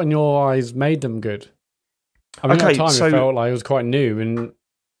what in your eyes made them good? I mean, at the time it felt like it was quite new and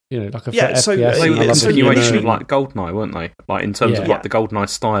like a FPS. They were continuation of like GoldenEye, weren't they? Like in terms of like the GoldenEye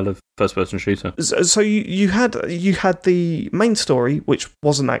style of first-person shooter. So you had the main story, which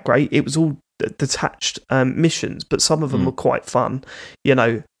wasn't that great. It was all detached missions, but some of them were quite fun.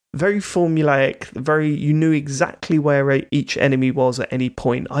 Very formulaic, you knew exactly where each enemy was at any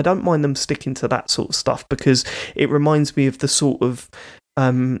point. I don't mind them sticking to that sort of stuff, because it reminds me of the sort of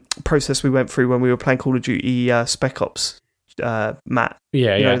process we went through when we were playing Call of Duty Spec Ops, Matt.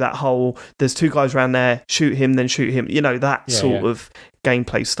 That whole, there's 2 guys around there, shoot him, then shoot him. That sort of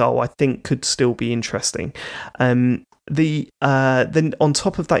gameplay style I think could still be interesting. then on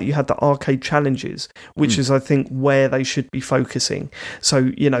top of that, you had the arcade challenges, which is, I think, where they should be focusing.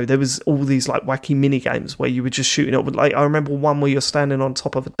 So, there was all these like wacky mini games where you were just shooting up. Like, I remember one where you're standing on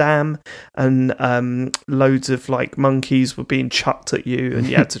top of a dam and loads of like monkeys were being chucked at you, and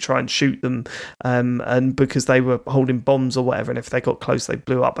you had to try and shoot them, and because they were holding bombs or whatever, and if they got close, they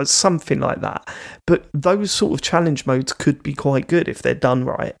blew up. Or something like that. But those sort of challenge modes could be quite good if they're done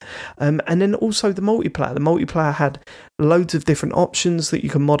right. And then also the multiplayer. The multiplayer had loads of different options that you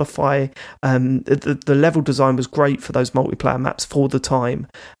can modify. The level design was great for those multiplayer maps for the time,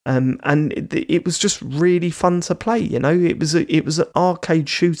 and it was just really fun to play. It was an arcade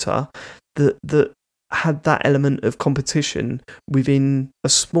shooter that had that element of competition within a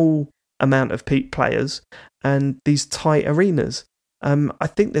small amount of peak players and these tight arenas. I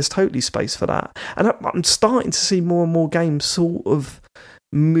think there's totally space for that, and I'm starting to see more and more games sort of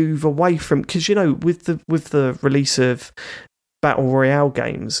move away from, because with the release of battle royale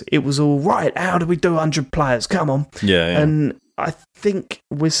games, it was all right. How do we do 100 players? Come on, yeah. And I think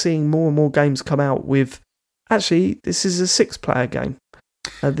we're seeing more and more games come out with, actually, this is a 6-player game.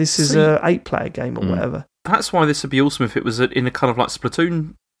 This is a 8-player game or whatever. That's why this would be awesome if it was in a kind of like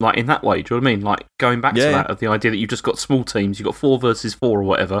Splatoon. Like in that way, do you know what I mean? Like going back to that, of the idea that you've just got small teams, you've got 4 versus 4 or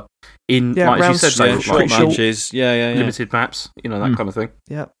whatever, in like as you said, short matches, limited maps, that kind of thing.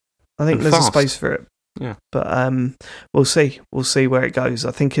 Yeah, I think there's a space for it. Yeah, but we'll see where it goes.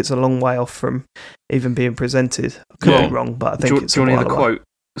 I think it's a long way off from even being presented. I could be wrong, but I think it's a while away. The quote.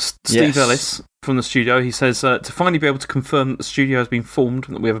 Steve Ellis from the studio, he says, to finally be able to confirm that the studio has been formed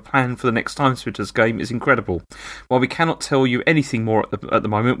and that we have a plan for the next Time Splitters game is incredible. While we cannot tell you anything more at the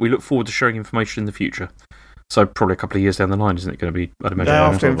moment, we look forward to sharing information in the future. So probably a couple of years down the line, isn't it going to be, I'd imagine? They're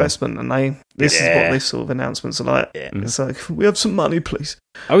after investment, and this is what this sort of announcements are like. Yeah. It's like, we have some money, please.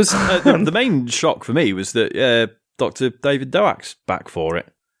 I was the main shock for me was that Dr. David Doak's back for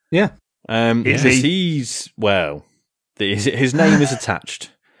it. Yeah. Because his name is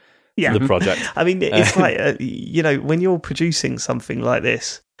attached. To the project. I mean, it's like, when you're producing something like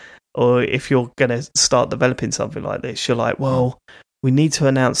this, or if you're going to start developing something like this, you're like, well, we need to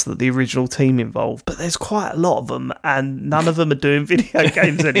announce that the original team involved, but there's quite a lot of them, and none of them are doing video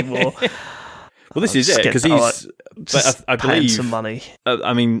games anymore. Well, this is it, because I believe, some money.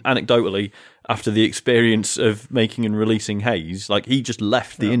 I mean, anecdotally, after the experience of making and releasing Haze, like, he just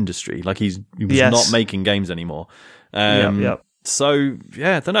left the industry. Like, he was not making games anymore. So,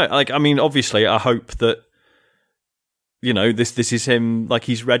 I don't know. Like, I mean, obviously, I hope that, this is him, like,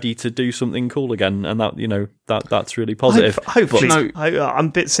 he's ready to do something cool again, and that, that's really positive. Hopefully. I'm a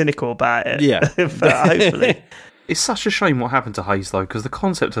bit cynical about it. Yeah. But hopefully. It's such a shame what happened to Haze, though, because the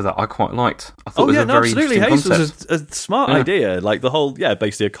concept of that I quite liked. I thought it was a very absolutely. interesting Haze concept. was a smart idea. Like, the whole,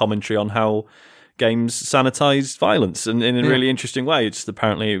 basically a commentary on how games sanitize violence in a really interesting way. It's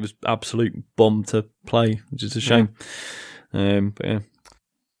apparently it was absolute bomb to play, which is a shame. But yeah.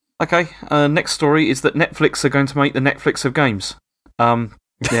 Okay, next story is that Netflix are going to make the Netflix of games.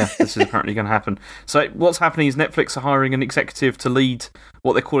 This is apparently going to happen. So what's happening is Netflix are hiring an executive to lead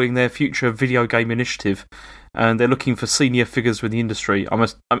what they're calling their future video game initiative, and they're looking for senior figures with the industry.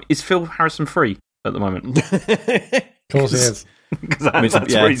 Is Phil Harrison free at the moment? Of course he is.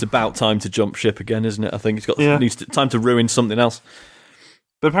 It's about time to jump ship again, isn't it? I think needs time to ruin something else.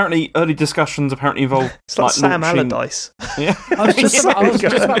 But apparently, early discussions involve. It's like Sam Allardyce. Yeah. I was just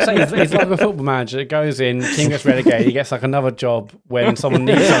about to say, he's like a football manager that goes in, team gets relegated, he gets like another job when someone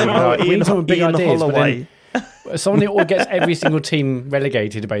needs something. Like, someone big ideas, but then someone who gets every single team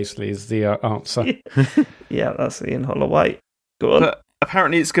relegated, basically, is the answer. Yeah, that's Ian Holloway. Go on. But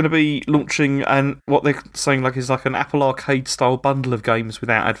apparently, it's going to be launching, and what they're saying is like an Apple Arcade style bundle of games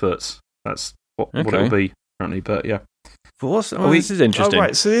without adverts. That's what it will be, apparently. But yeah. This is interesting. Oh,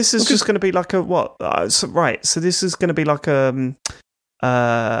 right, so this is just going to be like a what? So this is going to be like a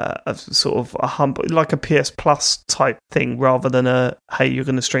sort of a humble, like a PS Plus type thing, rather than you're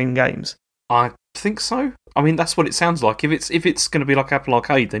going to stream games. I think so. I mean, that's what it sounds like. If it's going to be like Apple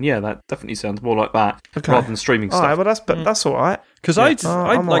Arcade, then that definitely sounds more like that rather than streaming stuff. All right, well that's all right. Because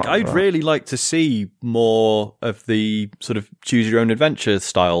I'd really like to see more of the sort of choose your own adventure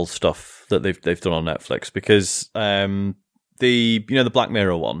style stuff that they've done on Netflix, because the Black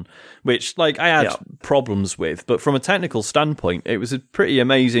Mirror one, which I had problems with, but from a technical standpoint, it was a pretty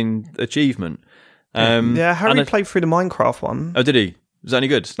amazing achievement. Harry played through the Minecraft one. Oh, did he? Was that any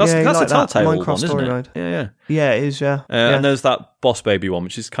good? That's a Telltale one, isn't it? Mode. Yeah. Yeah, it is. Yeah. And there's that Boss Baby one,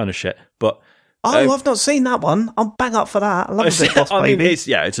 which is kind of shit, but. I've not seen that one. I'm bang up for that. I love a bit Boss Baby.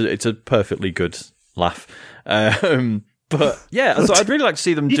 It's a perfectly good laugh. But yeah, so I'd really like to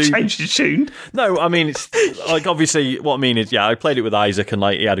see them You changed your tune. No, I mean, it's like, obviously what I mean is, I played it with Isaac and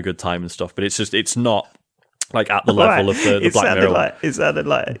like he had a good time and stuff, but it's not like at the level of the Black Mirror one. It sounded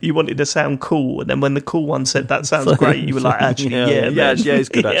like you wanted to sound cool, and then when the cool one said that sounds great, you were like, actually, yeah, it's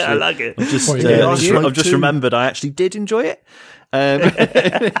good actually. Yeah, I like it. I've just remembered I actually did enjoy it. But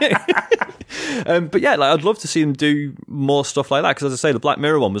yeah, like I'd love to see them do more stuff like that, because as I say, the Black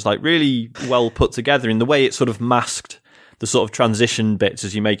Mirror one was like really well put together in the way it sort of masked the sort of transition bits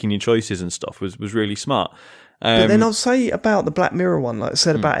as you're making your choices and stuff was really smart. But then I'll say about the Black Mirror one, like I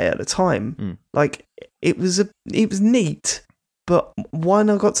said about it at the time, like it was neat, but when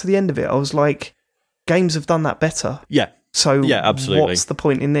I got to the end of it, I was like, games have done that better. Yeah. So yeah, absolutely. What's the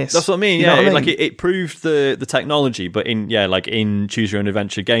point in this? That's what I mean. You know what I mean? Like it proved the technology, but in choose your own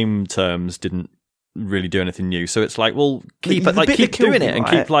adventure game terms, didn't really do anything new. So it's like, well, keep doing it and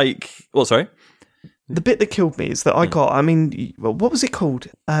keep like. Well, sorry. The bit that killed me is that I got. I mean, what was it called?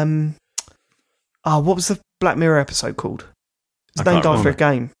 What was the Black Mirror episode called? It's named after a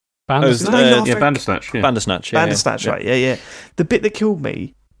game. Bandersnatch. Bandersnatch, right? Yeah. The bit that killed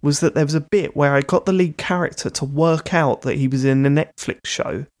me was that there was a bit where I got the lead character to work out that he was in a Netflix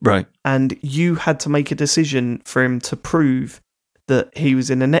show, right? And you had to make a decision for him to prove that he was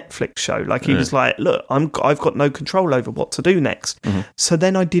in a Netflix show. Like he was like, "Look, I've got no control over what to do next." Mm-hmm. So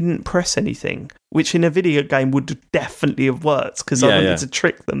then I didn't press anything, which in a video game would definitely have worked because I wanted to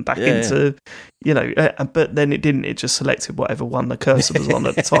trick them back into, but then it didn't. It just selected whatever one the cursor was on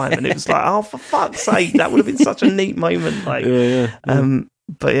at the time, and it was like, "Oh, for fuck's sake, that would have been such a neat moment!" Like,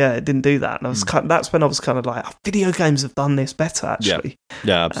 but yeah, it didn't do that, and I was that's when I was kind of like, video games have done this better, actually.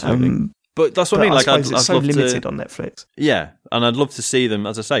 Yeah, absolutely. But that's what I mean. Like, I'd so love limited on Netflix. Yeah, and I'd love to see them,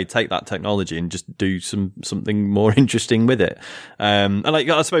 as I say, take that technology and just do something more interesting with it. And like,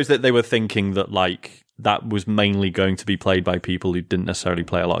 I suppose that they were thinking that like that was mainly going to be played by people who didn't necessarily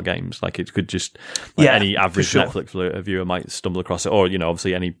play a lot of games. Like it could just any average Netflix viewer might stumble across it, or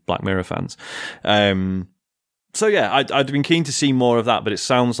obviously any Black Mirror fans. So yeah, I'd been keen to see more of that, but it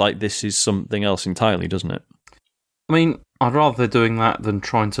sounds like this is something else entirely, doesn't it? I mean, I'd rather they're doing that than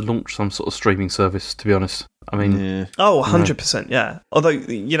trying to launch some sort of streaming service, to be honest. I mean... 100%, yeah. Although,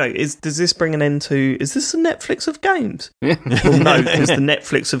 does this bring an end to... Is this the Netflix of games? Well, no, because the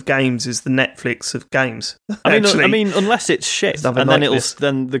Netflix of games is the Netflix of games. I mean, unless it's shit, and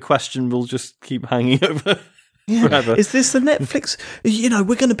then the question will just keep hanging over forever. Is this the Netflix...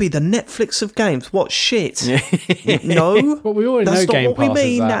 we're going to be the Netflix of games. What, shit? No. Well, we already know Game Pass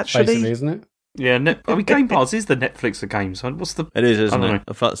is that, actually. Basically, isn't it? Yeah, Game Pass is the Netflix of games. What's the? It is, isn't it?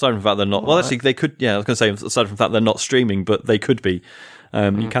 Aside from the fact they're not. Well, actually, they could. Yeah, I was going to say, aside from the fact they're not streaming, but they could be.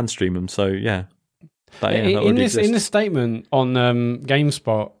 You can stream them, so yeah. In this statement on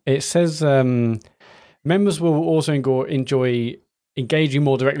GameSpot, it says members will also enjoy engaging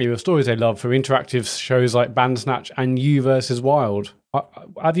more directly with stories they love through interactive shows like Bandersnatch and You vs. Wild.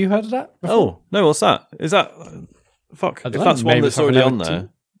 Have you heard of that before? Oh no, what's that? Is that fuck? If that's one that's already on there.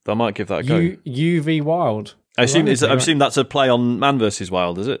 I might give that a go. UV Wild. I assume that's a play on Man vs.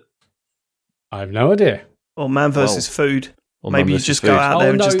 Wild, is it? I have no idea. Or Man vs. Food. Or maybe you just go out there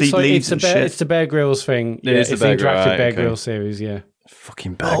and just eat leaves and shit. It's the Bear Grylls thing. It's the interactive Bear Grylls series, yeah.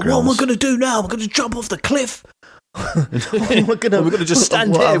 Fucking Bear Grylls. What am I going to do now? I'm going to jump off the cliff. We're going to just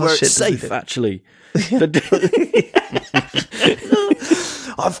stand here where it's safe, actually.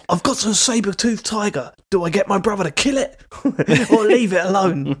 I've got some saber-toothed tiger. Do I get my brother to kill it? Or leave it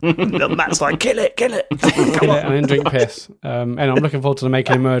alone? Matt's like, kill it. Kill it and then drink piss. And I'm looking forward to the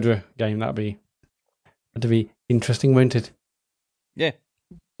Making a Murderer game. That'd be interesting, won't it? Yeah.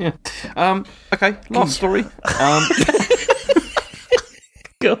 Okay, last story.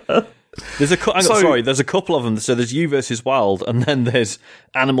 There's a couple of them. So there's You vs. Wild, and then there's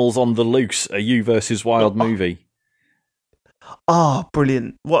Animals on the Loose, a You vs. Wild movie.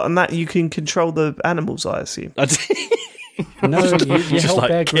 Brilliant. What, and that you can control the animals, I assume? No, you just help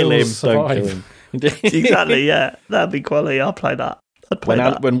Bear Grylls survive. Don't kill him. Exactly, yeah. That'd be quality. I'll play that.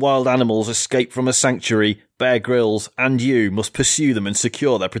 When wild animals escape from a sanctuary, Bear Grylls and you must pursue them and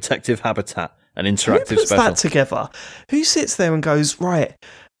secure their protective habitat. An interactive Who puts special. that together? Who sits there and goes, right,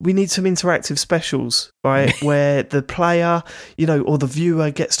 we need some interactive specials, right, where the player, or the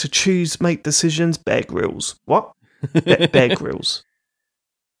viewer gets to make decisions? Bear Grylls. What? Bear Grylls.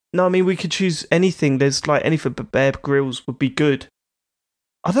 No, I mean, we could choose anything. There's anything, but Bear Grylls would be good.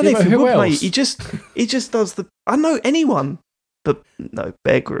 I don't know if he would, mate. He just does the... I know anyone, but no,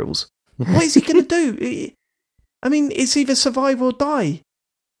 Bear Grylls. What is he going to do? I mean, it's either survive or die.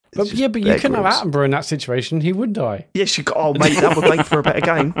 But you couldn't have Attenborough in that situation. He would die. Yes, you could. Oh, mate, that would make for a better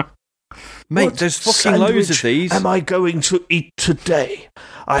game. Mate, there's fucking loads of these. Am I going to eat today?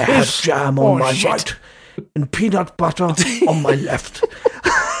 I have jam on my right and peanut butter on my left.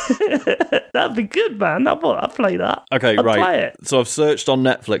 That'd be good, man. I'll play that. Okay, I'll right. Play it. So I've searched on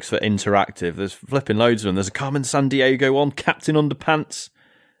Netflix for interactive. There's flipping loads of them. There's a Carmen Sandiego one, Captain Underpants.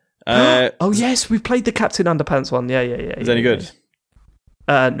 Oh yes, we've played the Captain Underpants one. Yeah. Is it any good?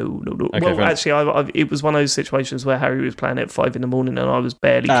 No. Okay, well, actually, it was one of those situations where Harry was playing at 5 a.m. and I was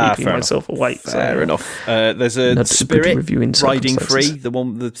barely keeping myself awake. Fair enough. There's a Spirit Riding Free, the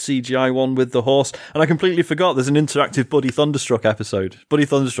CGI one with the horse, and I completely forgot there's an interactive Buddy Thunderstruck episode. Buddy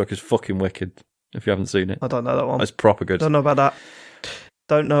Thunderstruck is fucking wicked. If you haven't seen it, I don't know that one. It's proper good. Don't know about that.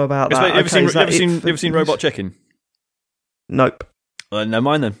 You ever seen Robot Chicken? Nope. Never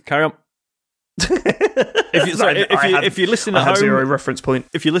mind then. Carry on. If you listen at home, zero reference point.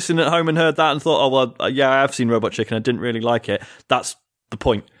 If you listen at home and heard that and thought, oh well, yeah, I have seen Robot Chicken, I didn't really like it. That's the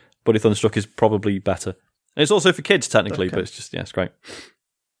point. Buddy Thunderstruck is probably better. And it's also for kids technically, but it's just it's great.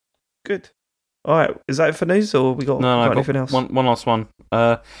 Good. All right, is that it for news, or we got anything else? One last one.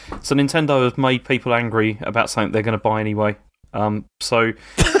 So Nintendo has made people angry about something they're going to buy anyway. So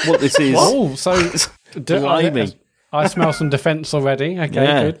what this is? I smell some defence already.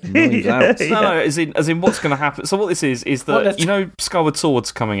 Okay, good. No, as in what's going to happen. So what this is that Skyward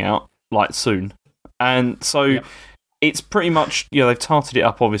Sword's coming out like soon, and so it's pretty much they've tarted it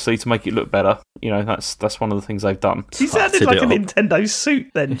up obviously to make it look better. That's one of the things they've done. You sounded like a Nintendo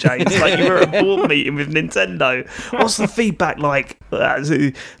suit then, James. Like you were at a board meeting with Nintendo. What's the feedback like?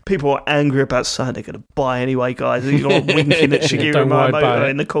 People are angry about something they're going to buy anyway, guys. You're not winking at Shigeru Miyamoto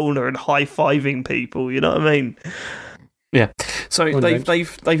in the corner and high-fiving people. You know what I mean? Yeah, so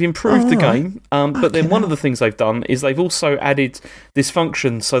they've improved the game, but then one of the things they've done is they've also added this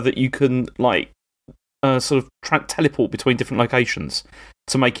function so that you can sort of teleport between different locations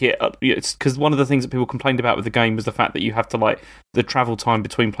to make it. Because one of the things that people complained about with the game was the fact that you have to the travel time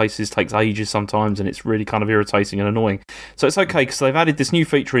between places takes ages sometimes, and it's really kind of irritating and annoying. So it's okay because they've added this new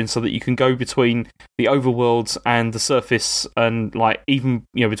feature in so that you can go between the overworlds and the surface, and even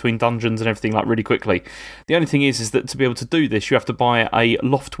between dungeons and everything really quickly. The only thing is that to be able to do this, you have to buy a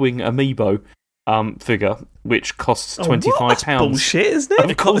Loftwing amiibo figure, which costs £25. That's bullshit, isn't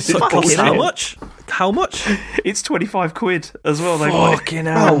it? Of course, it costs how much? How much? It's £25 as well. Fucking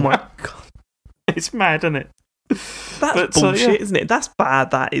hell! Oh my god, it's mad, isn't it? That's bullshit, isn't it? That's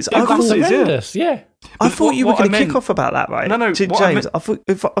bad. That is. Of course it is. Yeah. I thought you were going to kick off about that, right? No, James. I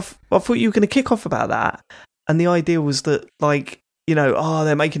thought you were going to kick off about that, and the idea was that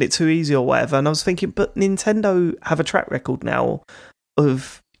they're making it too easy or whatever. And I was thinking, but Nintendo have a track record now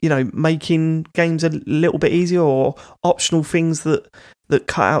of making games a little bit easier or optional things that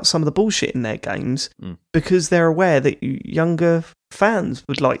cut out some of the bullshit in their games because they're aware that younger fans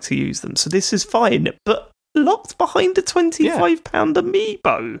would like to use them. So this is fine, but locked behind a £25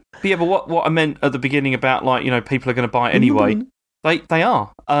 amiibo. Yeah, but what I meant at the beginning about people are going to buy it anyway. They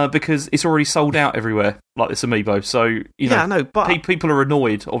are because it's already sold out everywhere this amiibo. So I know, but people are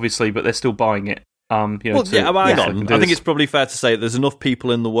annoyed obviously, but they're still buying it. I think it's probably fair to say there's enough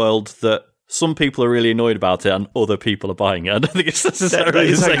people in the world that some people are really annoyed about it and other people are buying it. I don't think it's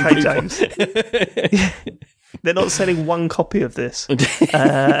necessarily the same people. James. They're not selling one copy of this.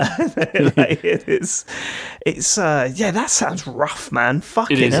 That sounds rough, man.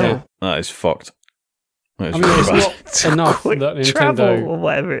 Fucking hell. Yeah. That is fucked. It's not enough that Nintendo or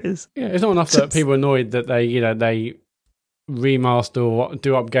whatever it is. Yeah, it's not enough that people are annoyed that they remaster or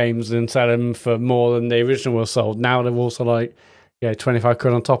do up games and sell them for more than the original was sold. Now they're also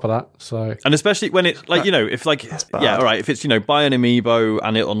 £25 on top of that. So, and especially when it's if if it's buy an amiibo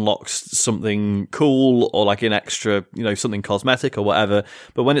and it unlocks something cool or an extra something cosmetic or whatever.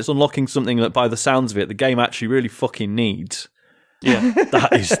 But when it's unlocking something that by the sounds of it the game actually really fucking needs, that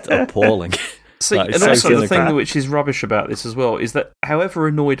is appalling. See, and also the thing which is rubbish about this as well is that however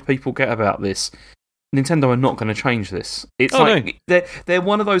annoyed people get about this, Nintendo are not going to change this. It's they're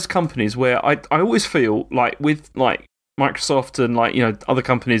one of those companies where I always feel with Microsoft and other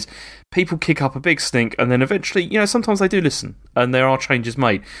companies, people kick up a big stink and then eventually sometimes they do listen and there are changes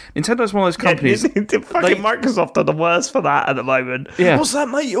made. Nintendo's one of those companies. Microsoft are the worst for that at the moment. Yeah. What's that,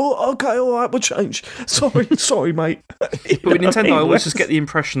 mate? Okay, all right, we'll change. Sorry, mate. But with Nintendo, I always just get the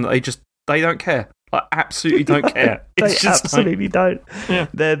impression that they don't care. I absolutely don't care. They absolutely don't. Yeah.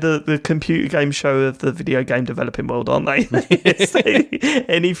 They're the computer game show of the video game developing world, aren't they?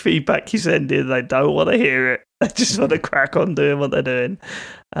 Any feedback you send in, they don't want to hear it. They just want to crack on doing what they're doing.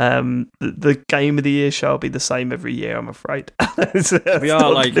 The game of the year shall be the same every year, I'm afraid. We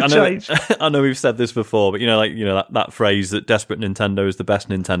are like, I know we've said this before, but that phrase that desperate Nintendo is the best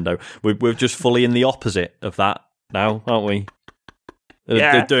Nintendo. We're just fully in the opposite of that now, aren't we?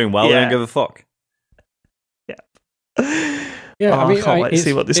 They're doing well. They don't give a fuck. Yeah, I can't wait to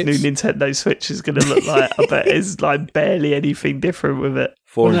see what this new Nintendo Switch is going to look like. I bet it's like barely anything different with it.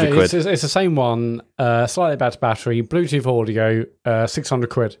 400 quid. It's the same one, slightly better battery, Bluetooth audio, 600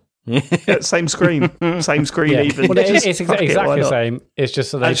 quid. Yeah, same screen. Even. Well, it's exactly the same. It's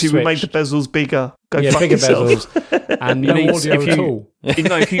just that they actually we made the bezels bigger. Bigger bezels and no audio at all.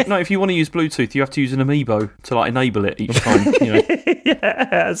 If you want to use Bluetooth, you have to use an amiibo to like enable it each time.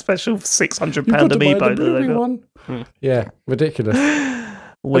 Yeah, a special £600 amiibo. The one. Yeah, ridiculous.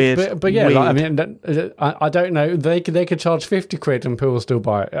 Weird, but yeah, weird. Like, I mean, I don't know. They could charge 50 quid and people will still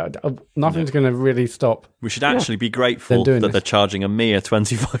buy it. Nothing's going to really stop. We should actually be grateful that they're charging a mere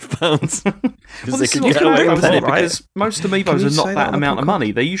 £25 because they could get away with it. Because most amiibos are not that amount of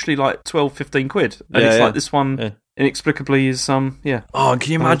money. They're usually like 12-15 quid, and it's like this one inexplicably is Oh, and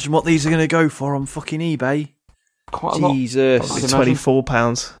can you imagine what these are going to go for on fucking eBay? Quite a lot. Jesus,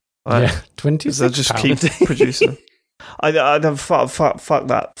 £24. Yeah, 26. They'll just keep producing. I don't fuck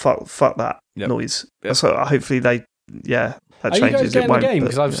that noise. Yep. So hopefully that Are changes. you guys getting the game?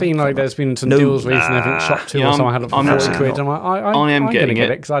 Because I've seen there's been some deals recently. I think Shop 2 or someone had it for 40 quid. I am getting it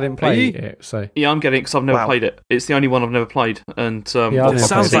because I didn't play it. So I'm getting it because I've never played it. It's the only one I've never played, and it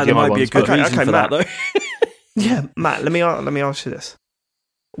sounds like there might be a good reason for Matt. that, though. Yeah, Matt. Let me ask you this: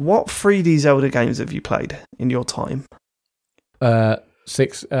 what 3D Zelda games have you played in your time?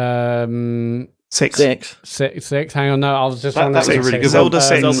 6. Six. Hang on, no, I was just that was a really good Zelda one.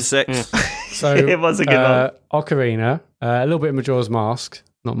 6. Zelda 6. Yeah. So it was a good one. Ocarina, a little bit of Majora's Mask,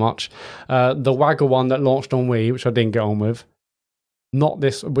 not much. The Waggle one that launched on Wii, which I didn't get on with. Not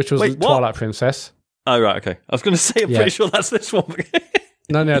this, which was Twilight Princess. Oh, right, okay. I was going to say, I'm pretty sure that's this one.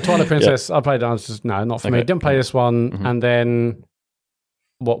 No, Twilight Princess, I played it, I was just, no, not for me. Didn't play this one, and then,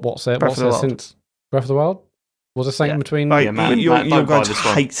 what's there since Breath of the Wild? Was there something between... Matt, you're going to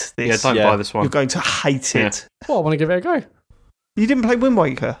hate this. Yeah, don't buy this one. You're going to hate it. Well, I want to give it a go. You didn't play Wind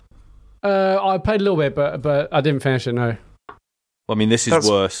Waker? I played a little bit, but I didn't finish it, no. Well, I mean, this is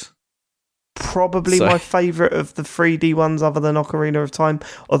worse. Probably my favourite of the 3D ones other than Ocarina of Time,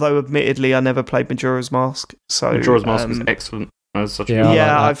 although admittedly I never played Majora's Mask. So Majora's Mask is excellent.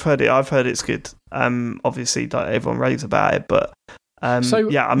 I've heard it's good. Obviously, everyone raves about it, but... I loved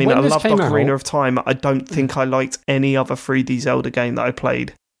Ocarina of Time. I don't think I liked any other 3D Zelda game that I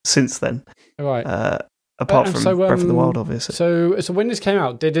played since then. Right. Apart from Breath of the Wild, obviously. So when this came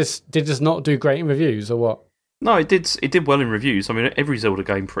out, did this not do great in reviews or what? No, it did well in reviews. I mean, every Zelda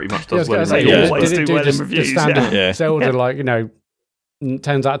game pretty much does well in reviews. They always do well in reviews. The standard Zelda,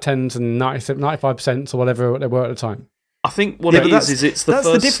 10s out of 10s and 95% or whatever they were at the time. I think what it is it's the that's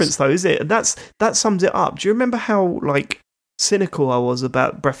first... the difference, though, is it? That sums it up. Do you remember how cynical I was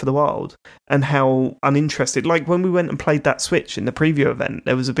about Breath of the Wild and how uninterested? Like when we went and played that Switch in the preview event,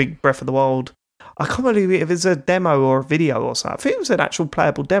 there was a big Breath of the Wild. I can't believe if it's a demo or a video or something. I think it was an actual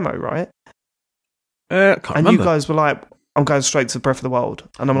playable demo, right? I can't remember. You guys were like, "I'm going straight to Breath of the Wild,"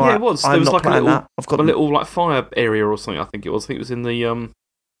 and I'm like, it was. I'm there was not like playing that. I've got a little fire area or something. I think it was in the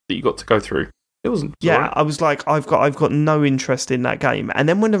that you got to go through. It wasn't. Yeah, I was like, I've got no interest in that game. And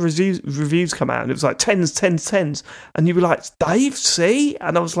then when the reviews come out, and it was like 10s, and you were like, Dave, see?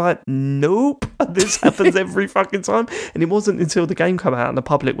 And I was like, nope, this happens every fucking time. And it wasn't until the game came out and the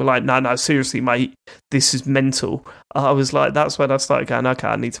public were like, no, seriously, mate, this is mental. I was like, that's when I started going, okay,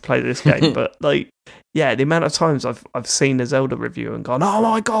 I need to play this game. But the amount of times I've seen a Zelda review and gone, oh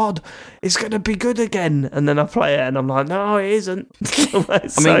my god, it's going to be good again. And then I play it and I'm like, no, it isn't. I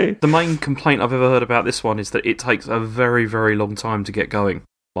mean, the main complaint I've ever heard about this one is that it takes a very, very long time to get going.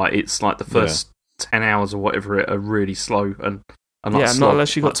 Like, it's like the first 10 hours or whatever are really slow and not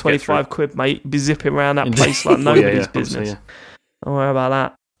unless you've got 25 quid, mate. Be zipping around that place like nobody's business. Don't worry about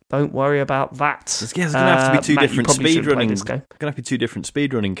that. Don't worry about that. There's going to have to be two different speedrunning. There's going to have to be two different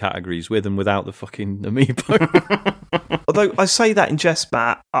speedrunning categories with and without the fucking amiibo. Although I say that in jest,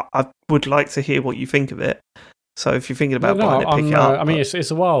 Matt, I would like to hear what you think of it. So if you're thinking about buying it, pick it up. I mean,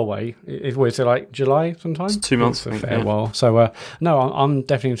 it's a while away. It's like July sometime. It's 2 months. It's a fair while. So I'm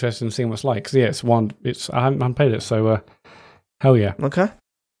definitely interested in seeing what it's like. Because I haven't played it. So hell yeah. Okay.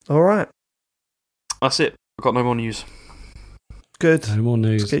 All right. That's it. I've got no more news. Good. No more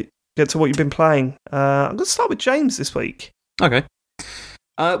news. get to what you've been playing. I'm going to start with James this week. Okay.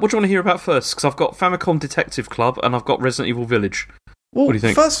 What do you want to hear about first? Because I've got Famicom Detective Club and I've got Resident Evil Village. Well, what do you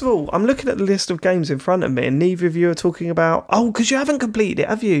think? First of all, I'm looking at the list of games in front of me, and neither of you are talking about... Oh, because you haven't completed it,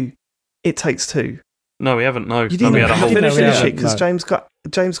 have you? It Takes Two. No, we haven't. No, you didn't finish it because no.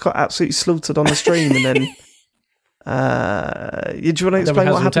 James got absolutely slaughtered on the stream, and then. Do you want to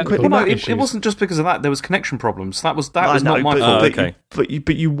explain what happened quickly? Well, no, it wasn't just because of that. There was connection problems. That was not my fault. Okay.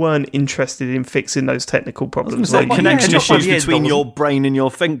 But you weren't interested in fixing those technical problems. Connection issues between your brain and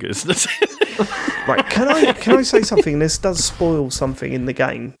your fingers. Right, can I say something? This does spoil something in the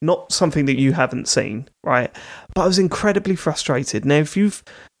game, not something that you haven't seen, right? But I was incredibly frustrated. Now, if you've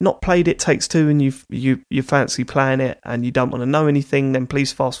not played It Takes Two and you fancy playing it and you don't want to know anything, then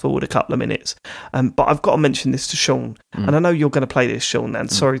please fast forward a couple of minutes. But I've got to mention this to Sean, and I know you're going to play this, Sean.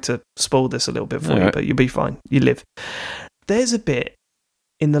 And sorry to spoil this a little bit for you, but you'll be fine. You live. There's a bit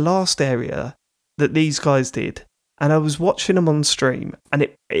in the last area that these guys did, and I was watching them on stream, and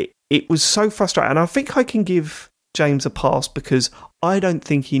it was so frustrating. And I think I can give James a pass because I don't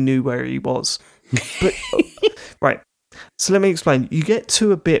think he knew where he was. But right, so let me explain. You get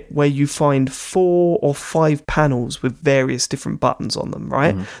to a bit where you find 4 or 5 panels with various different buttons on them,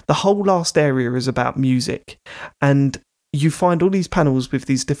 right? The whole last area is about music, and you find all these panels with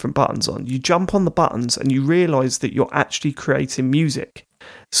these different buttons on. You jump on the buttons and you realise that you're actually creating music.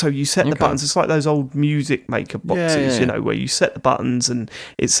 So you set the buttons. It's like those old music maker boxes, you know, where you set the buttons and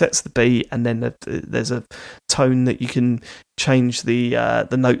it sets the beat, and then there's a tone that you can change the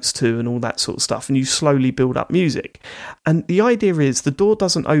notes to and all that sort of stuff, and you slowly build up music. And the idea is the door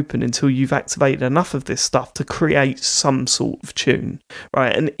doesn't open until you've activated enough of this stuff to create some sort of tune,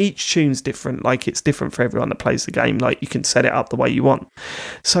 right? And each tune's different. Like, it's different for everyone that plays the game. Like, you can set it up the way you want.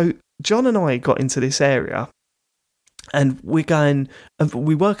 So John and I got into this area, and we're going, and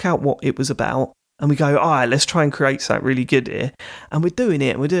we work out what it was about, and we go, all right, let's try and create something really good here. And we're doing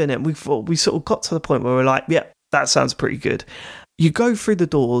it, and we sort of got to the point where we're like, yeah, that sounds pretty good. You go through the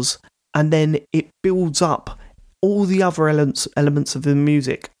doors, and then it builds up all the other elements of the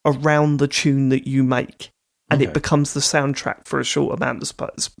music around the tune that you make. And it becomes the soundtrack for a short amount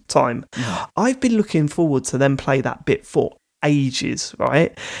of time. I've been looking forward to them play that bit for ages,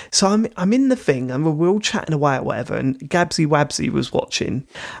 right? So I'm in the thing, and we're all chatting away or whatever, and Gabsy Wabsy was watching,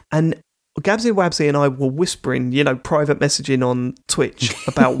 and Gabsy Wabsy and I were whispering, you know, private messaging on Twitch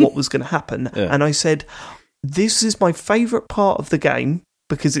about what was going to happen. And I said, this is my favourite part of the game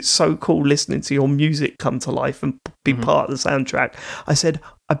because it's so cool listening to your music come to life and be part of the soundtrack. I said,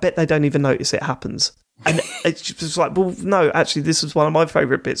 I bet they don't even notice it happens. And it's just like, well, no, actually, this is one of my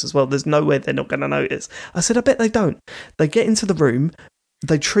favourite bits as well. There's no way they're not going to notice. I said, I bet they don't. They get into the room,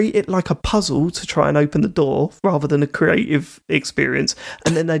 they treat it like a puzzle to try and open the door rather than a creative experience,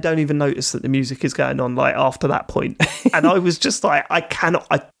 and then they don't even notice that the music is going on, like, after that point. And I was just like, I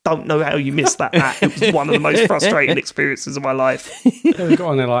don't know how you missed that. It was one of the most frustrating experiences of my life. They got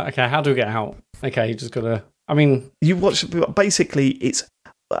on there like, okay, how do we get out? Okay, you just got to... I mean... You watch... Basically, it's...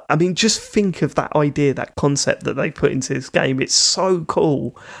 I mean, just think of that idea, that concept that they put into this game. It's so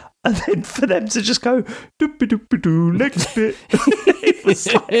cool. And then for them to just go, doop-a-doop-a-doo, next bit. It was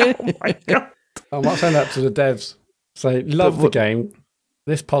like, oh my God. I might send that to the devs. Say, love the game.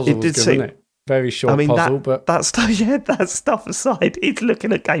 This puzzle was good, wasn't it? Very short puzzle, but... That stuff aside, it's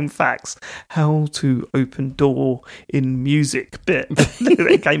looking at game facts. How to open door in music bit.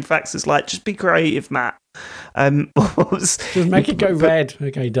 Game facts is like, just be creative, Matt. Just make it go red.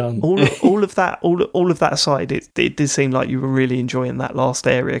 Okay, done. All of that aside, it did seem like you were really enjoying that last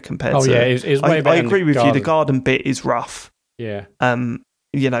area compared to... Oh, yeah, it was way better. I agree with you, the garden bit is rough. Yeah.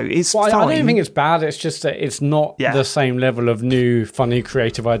 You know, it's fine. I don't think it's bad. It's just that it's not the same level of new, funny,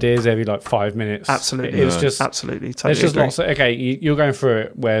 creative ideas every 5 minutes. Absolutely, it's just absolutely. Totally it's just agree. lots of, okay, you're going through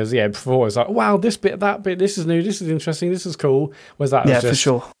it. Whereas before it's like, wow, this bit, that bit, this is new, this is interesting, this is cool. Whereas that was just for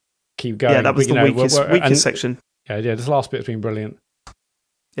sure. Keep going. Yeah, that was the weakest section. Yeah, this last bit's been brilliant.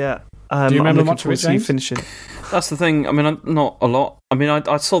 Yeah. Do you remember much of it, James? Finishing. That's the thing. I mean, not a lot. I mean,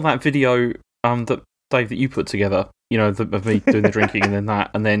 I saw that video that Dave that you put together. You know, of me doing the drinking and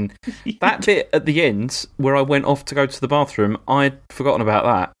then that bit at the end where I went off to go to the bathroom, I'd forgotten about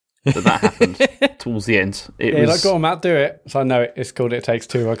that happened towards the end. It was like, go on, Matt, do it. So I know it's called It Takes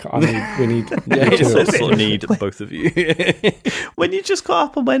Two. We need I need both of you. When you just got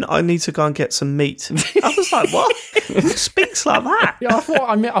up and went, I need to go and get some meat. I was like, what? Who speaks like that? Yeah, I thought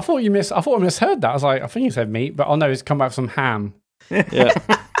I misheard that. I was like, I think you said meat, but no, it's come back with some ham. Yeah.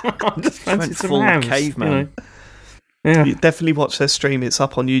 I just fancied some full hams, caveman. You know. Yeah. You definitely watch their stream. It's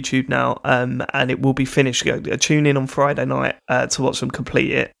up on YouTube now, and it will be finished. Tune in on Friday night to watch them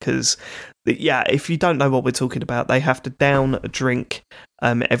complete it, because, if you don't know what we're talking about, they have to down a drink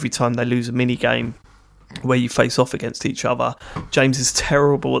every time they lose a mini game where you face off against each other. James is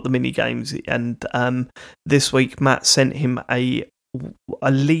terrible at the mini games, and this week Matt sent him a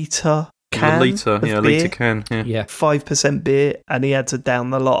litre can. A litre can. Yeah. 5% beer, and he had to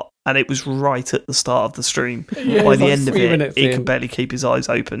down the lot. And it was right at the start of the stream. By the end of it, he could barely keep his eyes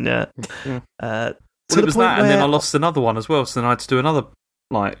open. Yeah. It was that, and then I lost another one as well. So then I had to do another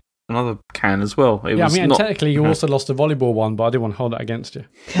can as well. Technically, you also lost a volleyball one, but I didn't want to hold that against you.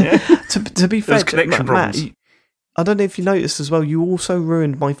 To be fair, connection problems. Matt, I don't know if you noticed as well. You also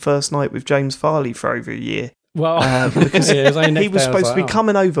ruined my first night with James Farley for over a year. Well, because he was supposed to be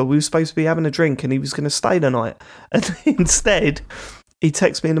coming over. We were supposed to be having a drink, and he was going to stay the night. And instead, he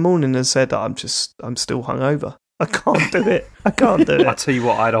texted me in the morning and said, I'm still hungover. I can't do it. I tell you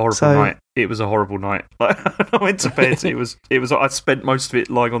what, I had a horrible night. It was a horrible night. Like, I went to bed. It was. I spent most of it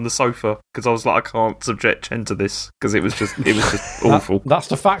lying on the sofa because I was like, I can't subject Chen to this, because it was just awful. That's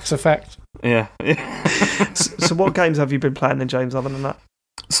the facts effect. Yeah. So what games have you been playing then, James, other than that?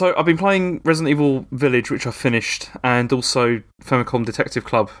 So I've been playing Resident Evil Village, which I finished, and also Famicom Detective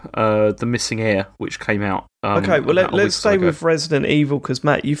Club, The Missing Heir, which came out. Okay, well, let's stay with Resident Evil, because,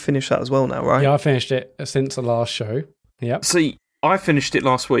 Matt, you finished that as well now, right? Yeah, I finished it since the last show. Yep. See, I finished it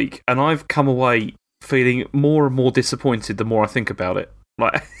last week, and I've come away feeling more and more disappointed the more I think about it.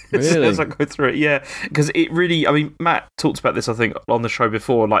 Like, really? As I go through it, yeah. Because it really, I mean, Matt talked about this, I think, on the show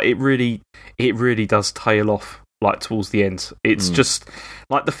before. Like, it really does tail off, like, towards the end. It's just,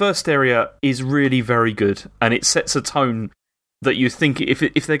 like, the first area is really very good, and it sets a tone that you think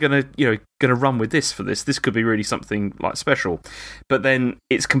if they're gonna run with this could be really something like special. But then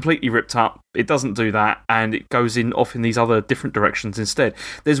it's completely ripped up. It doesn't do that, and it goes off in these other different directions instead.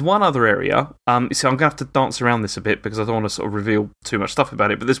 There's one other area. So I'm gonna have to dance around this a bit because I don't want to sort of reveal too much stuff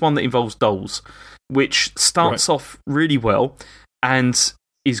about it. But there's one that involves dolls, which starts off really well and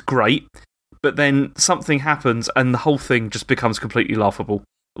is great. But then something happens, and the whole thing just becomes completely laughable.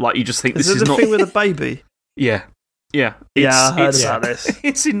 Like, you just think this is the not thing with a baby. Yeah. I heard about this.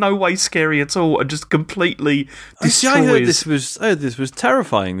 It's in no way scary at all, and just completely destroys. I heard this was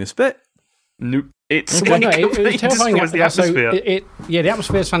terrifying. This bit. Nope. It's it completely terrifying. destroys the atmosphere. The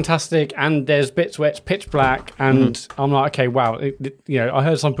atmosphere is fantastic, and there's bits where it's pitch black, and I'm like, okay, wow. I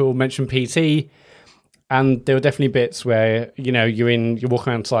heard some people mention PT, and there were definitely bits where you're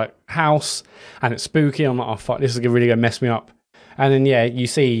walking around to like house, and it's spooky. I'm like, oh fuck, this is really gonna mess me up. And then you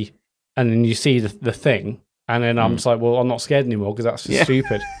see the thing. And then I'm just like, well, I'm not scared anymore because that's just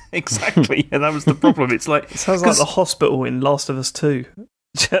stupid. Exactly. And that was the problem. It's like, it sounds like the hospital in Last of Us 2. Do you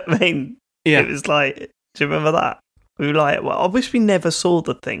know what I mean? Yeah. It was like, do you remember that? We were like, well, I wish we never saw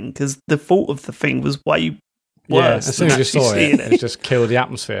the thing, because the fault of the thing was way worse. As soon as you saw it just killed the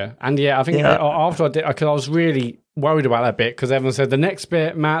atmosphere. And I think after I did, because I was really worried about that bit, because everyone said, the next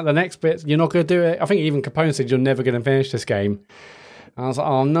bit, Matt, you're not going to do it. I think even Capone said, you're never going to finish this game. And I was like,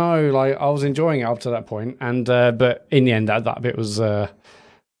 oh no, like, I was enjoying it up to that point, and but in the end, that bit was that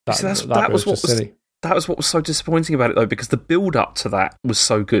was silly. That was what was so disappointing about it, though, because the build up to that was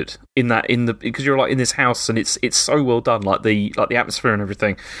so good. Because you're like in this house, and it's so well done, like the atmosphere and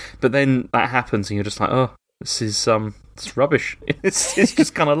everything. But then that happens, and you're just like, oh, this is it's rubbish. It's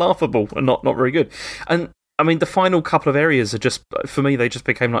just kind of laughable and not very good. And I mean, the final couple of areas are just, for me, they just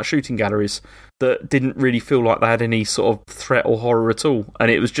became like shooting galleries that didn't really feel like they had any sort of threat or horror at all.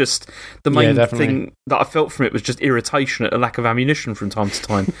 And it was just, the main thing that I felt from it was just irritation at a lack of ammunition from time to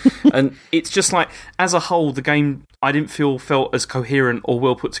time. And it's just like, as a whole, the game, I didn't felt as coherent or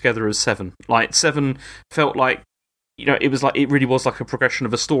well put together as 7. Like, 7 felt like, it was like, it really was like a progression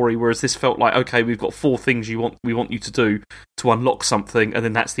of a story, whereas this felt like, okay, we've got 4 things we want you to do to unlock something, and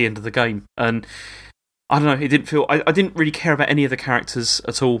then that's the end of the game. And I don't know, it didn't feel... I didn't really care about any of the characters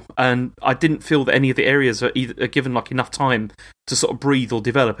at all, and I didn't feel that any of the areas are given like enough time to sort of breathe or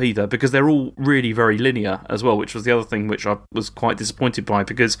develop either, because they're all really very linear as well, which was the other thing which I was quite disappointed by,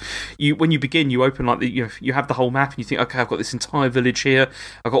 because when you begin, you open like you have the whole map, and you think, okay, I've got this entire village here,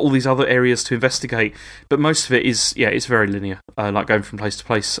 I've got all these other areas to investigate, but most of it is, it's very linear, like going from place to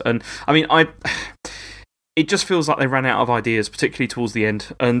place. And I mean, it just feels like they ran out of ideas, particularly towards the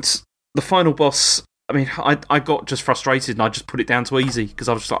end, and the final boss... I mean, I got just frustrated, and I just put it down to easy, because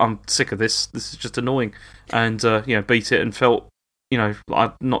I was just like, I'm sick of this. This is just annoying. And, beat it and felt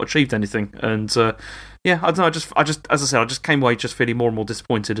I've not achieved anything. And I don't know. I just, as I said, I just came away just feeling more and more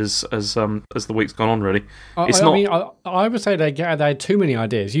disappointed as the week's gone on. Really, I would say they had too many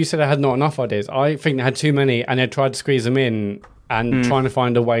ideas. You said they had not enough ideas. I think they had too many, and they tried to squeeze them in and trying to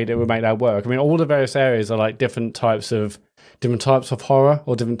find a way that would make that work. I mean, all the various areas are like different types of horror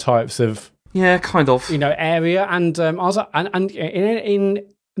or different types of kind of area. And I was like, and in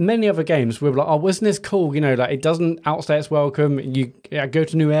many other games, we were like, oh, wasn't this cool? Like it doesn't outstay its welcome. You go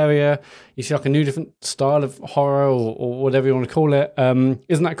to a new area, you see like a new different style of horror or whatever you want to call it.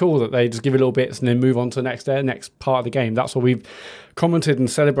 Isn't that cool that they just give you little bits and then move on to the next part of the game? That's what we've commented and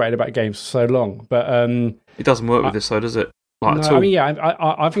celebrated about games for so long. But it doesn't work with this, though, does it? No, I mean,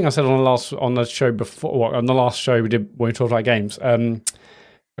 I think I said on the show before, on the last show we did when we talked about games.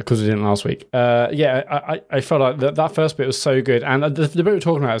 Because we didn't last week. I felt like that first bit was so good, and the bit we're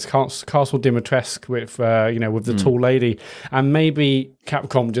talking about is Castle Dimitrescu with with the tall lady, and maybe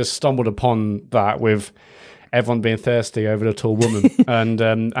Capcom just stumbled upon that with everyone being thirsty over the tall woman,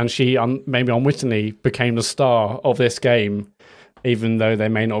 and she maybe unwittingly became the star of this game, even though they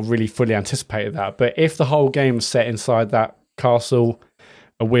may not have really fully anticipated that. But if the whole game's set inside that castle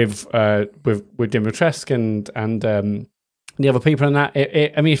with Dimitrescu and the other people in that,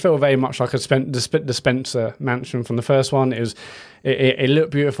 it felt very much like the Spencer mansion from the first one. It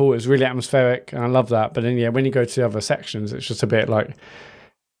looked beautiful. It was really atmospheric, and I love that. But then, when you go to the other sections, it's just a bit like,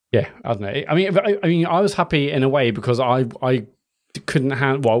 I don't know. I mean, I was happy in a way because I couldn't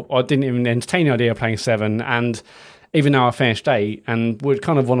I didn't even entertain the idea of playing 7, and even though I finished 8 and would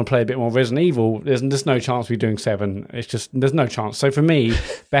kind of want to play a bit more Resident Evil, there's no chance we're doing 7. It's just, there's no chance. So for me,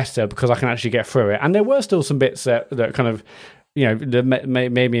 better because I can actually get through it. And there were still some bits that kind of, that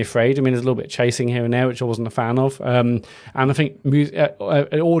made me afraid. I mean, there's a little bit of chasing here and there, which I wasn't a fan of. And I think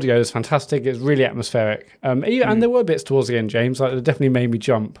audio is fantastic. It's really atmospheric. And there were bits towards the end, James, like it definitely made me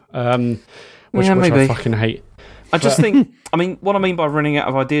jump, which I fucking hate. I just think, what I mean by running out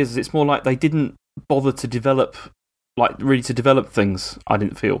of ideas is it's more like they didn't bother to develop things. I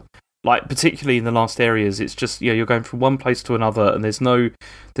didn't feel like, particularly in the last areas, it's just you're going from one place to another, and there's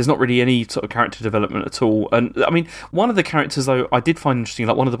not really any sort of character development at all. And I mean, one of the characters though I did find interesting,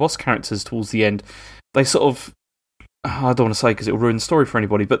 like one of the boss characters towards the end, they sort of, I don't want to say because it'll ruin the story for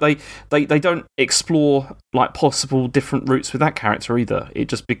anybody, but they don't explore like possible different routes with that character either. It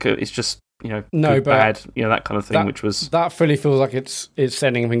just because it's just good, bad, that kind of thing, which was... That fully feels like it's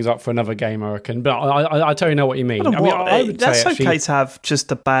setting things up for another game, I reckon. But I totally know what you mean. I would that's say, okay to have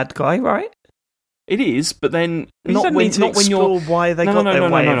just a bad guy, right? It is, but then not when you're why they got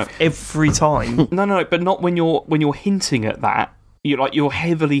their way every time. No, but not when you're hinting at that. You're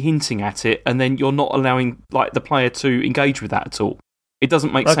heavily hinting at it, and then you're not allowing like the player to engage with that at all. It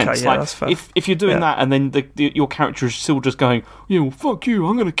doesn't make sense. Yeah, that's fair. If you're doing that and then your character is still just going, fuck you,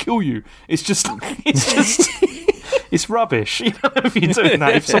 I'm going to kill you. It's rubbish. If you're doing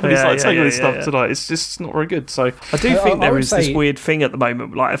that, if somebody's taking this stuff tonight, it's just not very good. So I do think there is this weird thing at the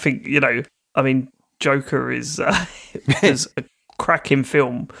moment. Like I think Joker is a cracking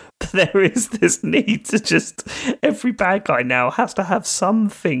film, but there is this need to just every bad guy now has to have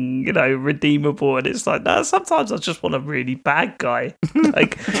something redeemable, and it's like sometimes I just want a really bad guy.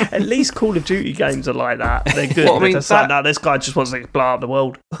 Like at least Call of Duty games are like that. They're good. Well, they're just like, this guy just wants to blow up the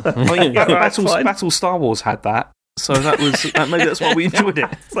world. Battle Star Wars had that. So that was maybe that's why we enjoyed it.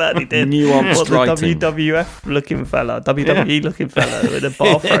 Certainly did. Nuanced writing. The WWF looking fella, WWE looking fella with a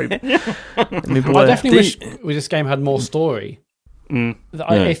bathrobe. I definitely wish this game had more story.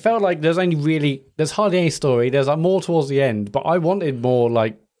 It felt like there's hardly any story. There's like more towards the end, but I wanted more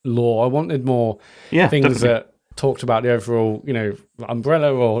like lore. I wanted more things definitely. That talked about the overall,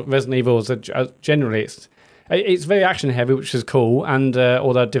 Umbrella or Resident Evil. Generally, it's very action heavy, which is cool. And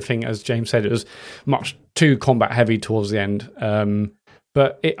although I did think, as James said, it was much too combat heavy towards the end.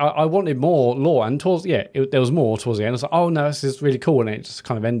 But I wanted more lore, and there was more towards the end. I was like, oh no, this is really cool, and it just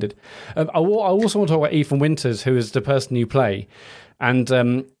kind of ended. I also want to talk about Ethan Winters, who is the person you play. And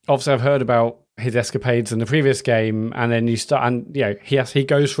obviously, I've heard about his escapades in the previous game, and then he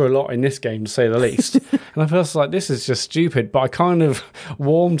goes through a lot in this game, to say the least. And I felt like this is just stupid, but I kind of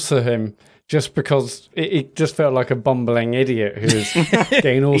warmed to him just because it just felt like a bumbling idiot who's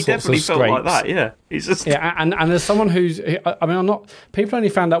getting all sorts of scrapes. He definitely felt like that, yeah. He's just... Yeah, and there's someone who's... People only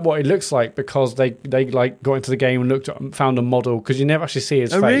found out what he looks like because they like got into the game and found a model, because you never actually see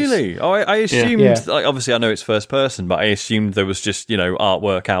his face. Oh, really? Oh, I assumed... Yeah. Like, obviously, I know it's first person, but I assumed there was just,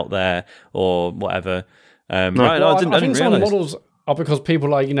 artwork out there or whatever. I didn't realise. are because people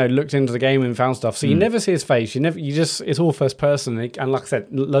looked into the game and found stuff. So you never see his face. It's all first person. And like I said,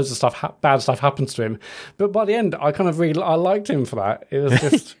 loads of stuff, bad stuff happens to him. But by the end, I liked him for that. It was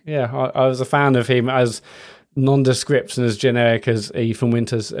just, I was a fan of him as nondescript and as generic as Ethan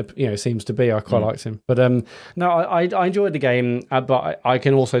Winters, seems to be. I quite liked him. But no, I enjoyed the game, but I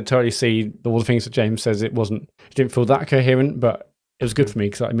can also totally see all the things that James says. It didn't feel that coherent, but it was good for me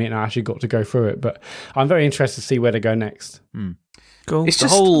because I actually got to go through it. But I'm very interested to see where they go next. Cool. It's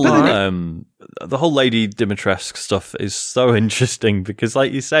just the whole Lady Dimitrescu stuff is so interesting because,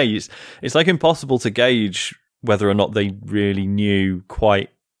 like you say, it's like impossible to gauge whether or not they really knew quite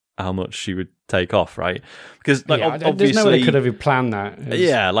how much she would take off, right? Because obviously, there's no way they could have planned that.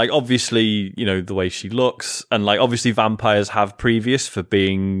 Obviously, the way she looks, and obviously vampires have previous for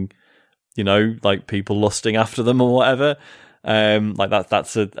being, people lusting after them or whatever.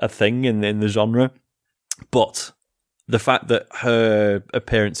 That's a thing in the genre, but the fact that her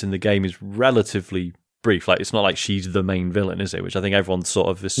appearance in the game is relatively brief, it's not like she's the main villain, is it? Which I think everyone sort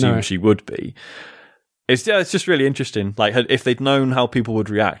of assumed she would be. It's just really interesting. If they'd known how people would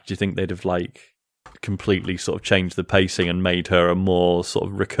react, do you think they'd have completely sort of changed the pacing and made her a more sort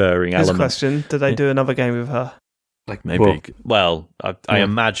of recurring element? Question: did they do another game with her? Maybe. Well, I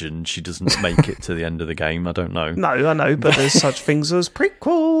imagine she doesn't make it to the end of the game. I don't know. No, I know, but there's such things as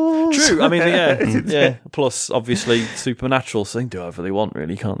prequels. True. I mean, yeah. Plus, obviously, supernatural, so they can do whatever they want,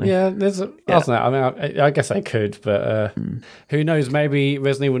 really, can't they? Yeah, I guess they could, but who knows? Maybe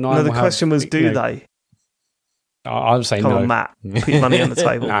Resident Evil 9 No, the question was, do they? I'm saying Come no. on, Matt. Put your money on the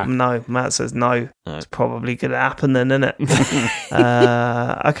table. No, Matt says no. It's probably going to happen then, isn't it?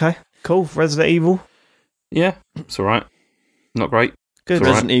 Okay, cool. Resident Evil. Yeah, it's all right. Not great. Good.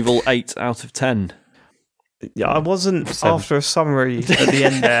 Resident Evil 8 out of 10. Yeah, I wasn't, after a summary at the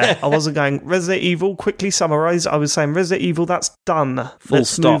end there, I wasn't going, Resident Evil, quickly summarise. I was saying, Resident Evil, that's done.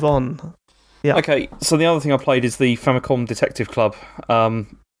 Let's move on. Yeah. Okay, so the other thing I played is the Famicom Detective Club.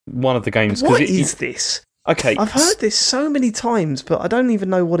 One of the games. What is this? Okay. I've heard this so many times, but I don't even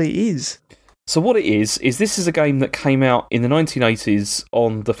know what it is. So what it is this is a game that came out in the 1980s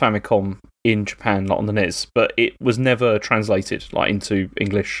on the Famicom in Japan, on the NES, but it was never translated into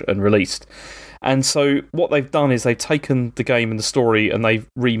English and released. And so what they've done is they've taken the game and the story and they've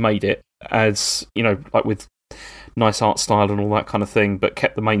remade it as, with nice art style and all that kind of thing, but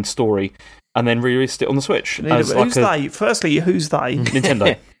kept the main story and then released it on the Switch. Who's they? Firstly, who's they?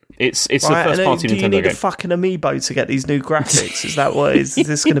 Nintendo. It's a first-party Nintendo game. Do you need a fucking amiibo to get these new graphics? Is that what is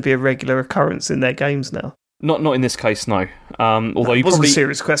this going to be a regular occurrence in their games now? Not in this case, no. Although you wasn't a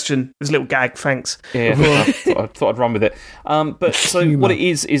serious question. It was a little gag. Thanks. Yeah, I thought I'd run with it. But so what it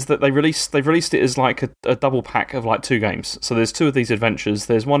is that they've released it as a double pack of 2 games. So there's 2 of these adventures.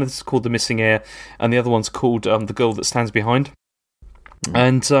 There's one that's called The Missing Heir, and the other one's called The Girl That Stands Behind.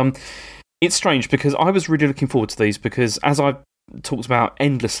 And it's strange because I was really looking forward to these because as I've talked about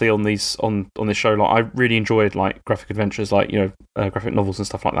endlessly on this show, I really enjoyed graphic adventures, graphic novels and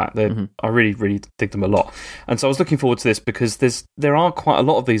stuff like that. I really, really dig them a lot, and so I was looking forward to this because there are quite a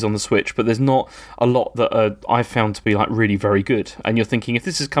lot of these on the Switch, but there's not a lot that I've found to be really very good. And you're thinking, if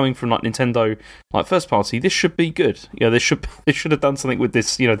this is coming from Nintendo, first party, this should be good. They should have done something with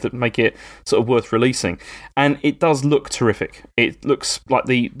this, that make it sort of worth releasing. And it does look terrific. It looks like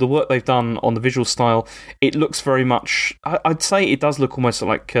the work they've done on the visual style. It looks very much. I'd say it does look almost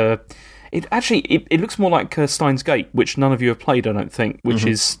like it looks more like Steins Gate, which none of you have played, I don't think, which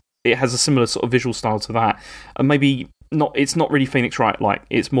is, it has a similar sort of visual style to that, and maybe not, it's not really Phoenix Wright,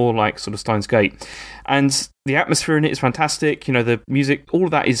 it's more like sort of Steins Gate, and the atmosphere in it is fantastic, the music, all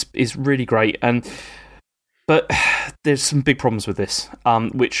of that is really great, but there's some big problems with this,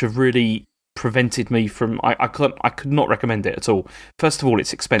 which have really prevented me from. I could not recommend it at all. First of all,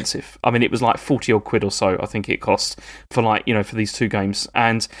 it's expensive. I mean, it was 40 odd quid or so, I think it cost for for these 2 games.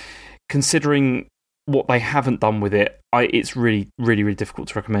 And considering what they haven't done with it, it's really, really, really difficult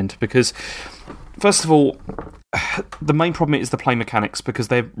to recommend because, first of all, the main problem is the play mechanics because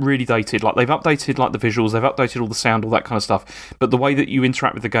they're really dated. They've updated the visuals, they've updated all the sound, all that kind of stuff. But the way that you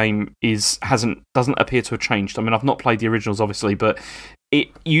interact with the game doesn't appear to have changed. I mean, I've not played the originals, obviously, but it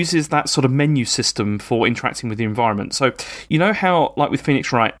uses that sort of menu system for interacting with the environment. So, how, with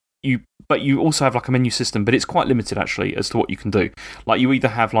Phoenix Wright, you also have a menu system, but it's quite limited actually as to what you can do. You either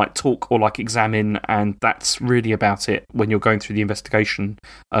have talk or examine, and that's really about it when you're going through the investigation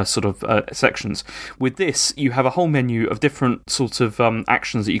sections. With this, you have a whole menu of different sorts of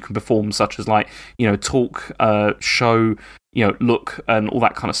actions that you can perform, such as talk, show, look, and all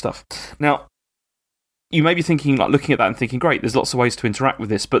that kind of stuff. Now, you may be thinking, like, looking at that and thinking, great, there's lots of ways to interact with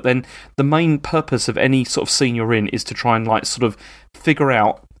this, but then the main purpose of any sort of scene you're in is to try and, like, sort of figure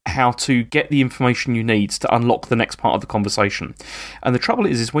out how to get the information you need to unlock the next part of the conversation. And the trouble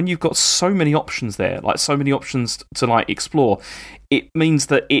is when you've got so many options there, like so many options to like explore, it means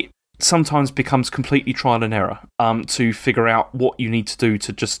that it sometimes becomes completely trial and error to figure out what you need to do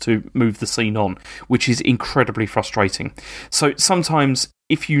to move the scene on, which is incredibly frustrating. So sometimes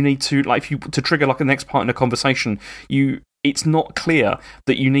if you need to, like, to trigger like the next part in a conversation, it's not clear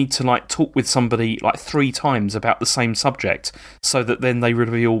that you need to like talk with somebody like 3 times about the same subject so that then they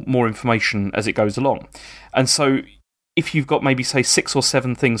reveal more information as it goes along. And so if you've got maybe, say, 6 or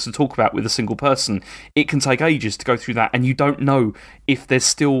 7 things to talk about with a single person, it can take ages to go through that, and you don't know if there's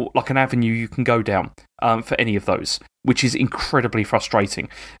still like an avenue you can go down for any of those, which is incredibly frustrating.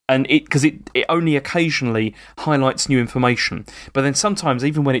 And because it only occasionally highlights new information, but then sometimes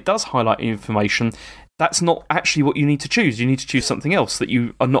even when it does highlight new information, that's not actually what you need to choose. You need to choose something else that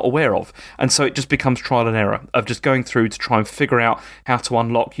you are not aware of. And so it just becomes trial and error of just going through to try and figure out how to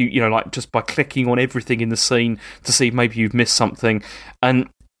unlock, you know, like just by clicking on everything in the scene to see if maybe you've missed something. And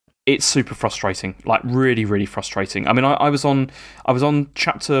it's super frustrating, like really, really frustrating. I mean, I got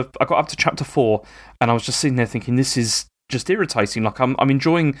up to chapter 4 and I was just sitting there thinking, this is just irritating. Like I'm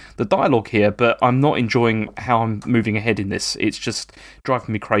enjoying the dialogue here, but I'm not enjoying how I'm moving ahead in this. It's just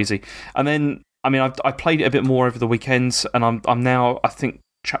driving me crazy. And then, I mean, I played it a bit more over the weekends, and I'm now, I think,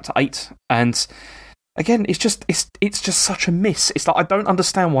 chapter 8, and again, it's just such a miss. It's like I don't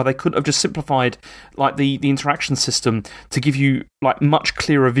understand why they couldn't have just simplified like the interaction system to give you like much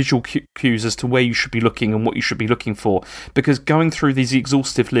clearer visual cues as to where you should be looking and what you should be looking for. Because going through these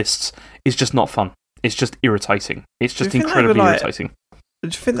exhaustive lists is just not fun. It's just irritating. It's just incredibly irritating. Do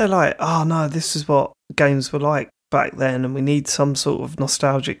you think they're like, oh no, this is what games were like back then, and we need some sort of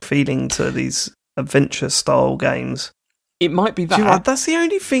nostalgic feeling to these adventure-style games? It might be that. Do you know, that's the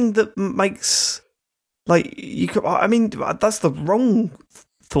only thing that makes, like, you could. I mean, that's the wrong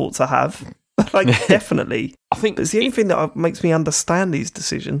thought to have. Like, definitely. I think it's the only thing that makes me understand these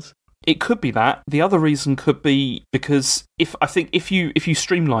decisions. It could be that. The other reason could be because if you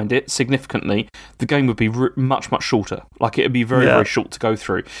streamlined it significantly, the game would be much shorter. Like it would be very short to go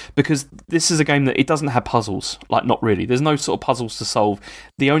through. Because this is a game that it doesn't have puzzles. Like not really. There's no sort of puzzles to solve.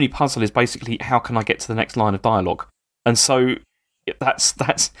 The only puzzle is basically how can I get to the next line of dialogue. And so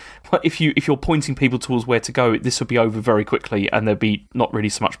that's if you're pointing people towards where to go, this would be over very quickly, and there'd be not really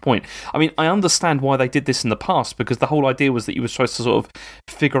so much point. I mean, I understand why they did this in the past, because the whole idea was that you were supposed to sort of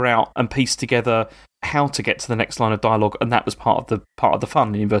figure out and piece together how to get to the next line of dialogue, and that was part of the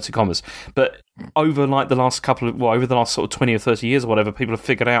fun, in inverted commas. But over like the last over the last sort of 20 or 30 years or whatever, people have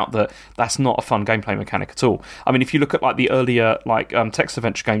figured out that that's not a fun gameplay mechanic at all. I mean, if you look at like the earlier like text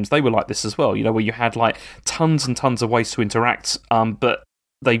adventure games, they were like this as well. You know, where you had like tons and tons of ways to interact, but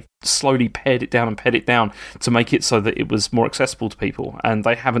they slowly pared it down to make it so that it was more accessible to people, and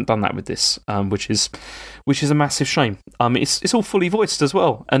they haven't done that with this, which is a massive shame. It's all fully voiced as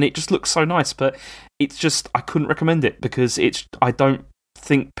well, and it just looks so nice, but it's just, I couldn't recommend it because I don't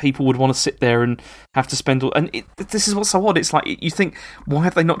think people would want to sit there and have to spend all. And this is what's so odd. It's like you think, why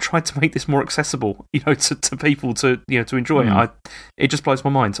have they not tried to make this more accessible? You know, to people to enjoy it. It just blows my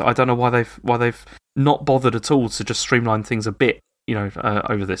mind. I don't know why they've not bothered at all to just streamline things a bit. You know,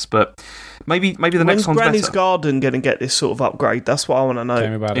 over this, but maybe the next one's Granny's better. Garden going to get this sort of upgrade? That's what I want to know. Tell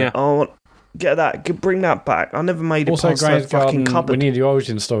me about it. I want get that. Bring that back. I never made it also, past Granny's that fucking Garden, cupboard. we need the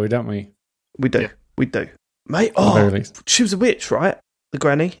origin story, don't we? We do. Mate. She was a witch, right? The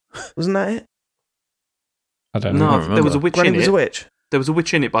granny, wasn't that it? I don't know. No, there was a witch Granny in it. was a witch. There was a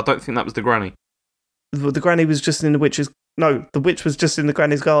witch in it, but I don't think that was the granny. The granny was just in the witch's. No, the witch was just in the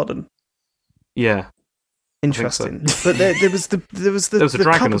granny's garden. Yeah. Interesting, so. But there was the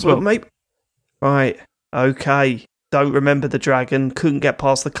dragon as well. Mate. Right, okay. Don't remember the dragon. Couldn't get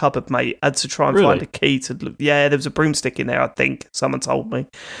past the cupboard, mate. Had to try and find a key to look. Yeah, there was a broomstick in there. I think someone told me.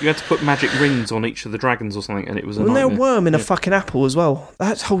 You had to put magic rings on each of the dragons or something, and it was a nightmare. nightmare. Wasn't there a worm in a fucking apple as well?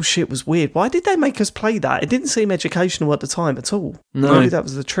 That whole shit was weird. Why did they make us play that? It didn't seem educational at the time at all. No, maybe that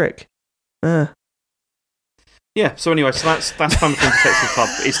was the trick. Yeah, so anyway, so that's Famicom Detective Club.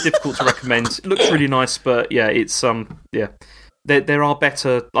 It's difficult to recommend. It looks really nice, but yeah, it's There are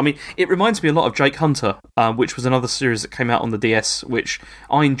better. I mean, it reminds me a lot of Jake Hunter, which was another series that came out on the DS, which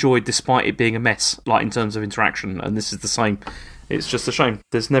I enjoyed despite it being a mess, like in terms of interaction, and this is the same. It's just a shame.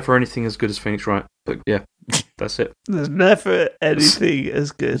 There's never anything as good as Phoenix Wright. But yeah, that's it. There's never anything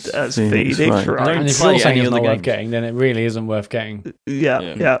as good as Phoenix Wright. And if you're saying it's not worth getting, then it really isn't worth getting.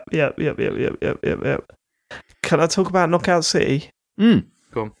 Yeah. Can I talk about Knockout City? Go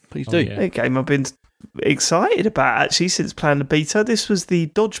on, please do. A game I've been excited about actually since playing the beta. This was the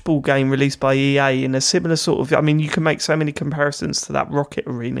dodgeball game released by EA in a similar sort of. I mean, you can make so many comparisons to that Rocket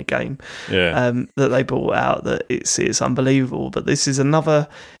Arena game that they brought out that it's unbelievable. But this is another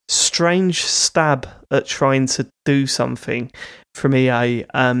strange stab at trying to do something from EA.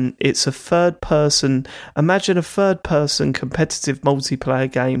 It's a third person. Imagine a third person competitive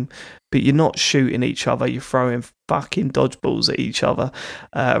multiplayer game, but you're not shooting each other, you're throwing fucking dodgeballs at each other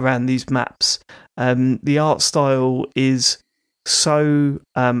around these maps. The art style is so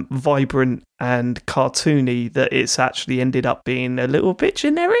vibrant and cartoony that it's actually ended up being a little bit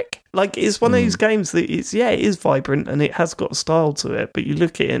generic. Like, it's one of these games that it is vibrant and it has got a style to it, but you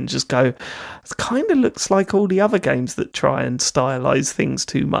look at it and just go, it kind of looks like all the other games that try and stylize things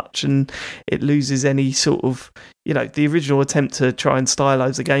too much, and it loses any sort of, the original attempt to try and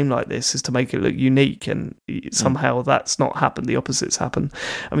stylize a game like this is to make it look unique, and somehow that's not happened. The opposite's happened.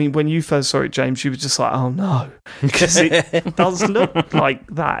 I mean, when you first saw it, James, you were just like, oh no, because it does look like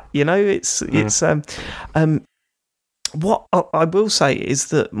that. What I will say is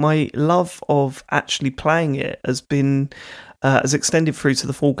that my love of actually playing it has been has extended through to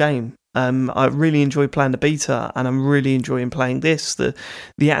the full game. I really enjoy playing the beta, and I'm really enjoying playing this. The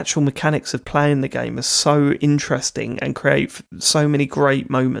actual mechanics of playing the game are so interesting and create so many great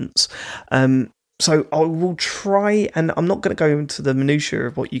moments. So I will try, and I'm not going to go into the minutiae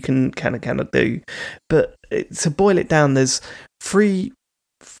of what you cannot do, but to boil it down, there's three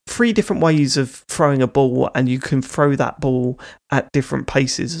different ways of throwing a ball, and you can throw that ball at different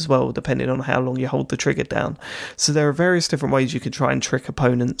paces as well, depending on how long you hold the trigger down. So there are various different ways you can try and trick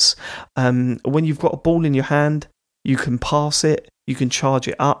opponents. When you've got a ball in your hand, you can pass it, you can charge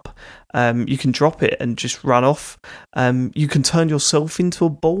it up, you can drop it and just run off. You can turn yourself into a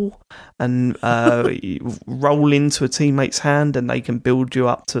ball and roll into a teammate's hand, and they can build you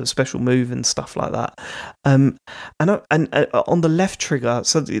up to a special move and stuff like that. And on the left trigger,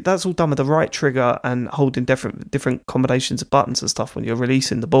 so that's all done with the right trigger and holding different combinations of buttons and stuff when you're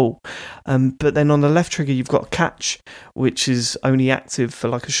releasing the ball. But then on the left trigger, you've got a catch, which is only active for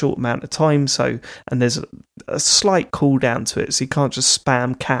like a short amount of time. And there's a slight cooldown to it, so you can't just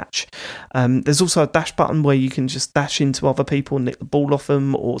spam catch. There's also a dash button where you can just dash into other people and nick the ball off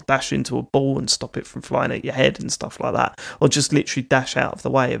them, or dash into a ball and stop it from flying at your head and stuff like that, or just literally dash out of the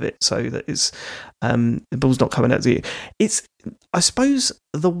way of it so that the ball's not coming at you. I suppose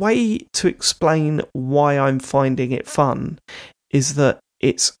the way to explain why I'm finding it fun is that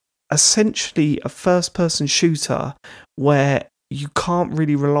it's essentially a first-person shooter where you can't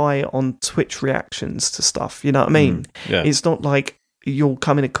really rely on Twitch reactions to stuff. You know what I mean? Yeah. It's not like you're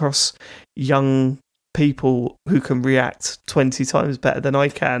coming across young people who can react 20 times better than I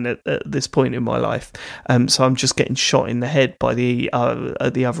can at this point in my life. So I'm just getting shot in the head by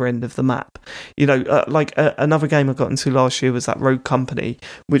at the other end of the map. Another game I got into last year was that Rogue Company,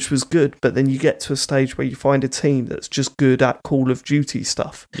 which was good, but then you get to a stage where you find a team that's just good at Call of Duty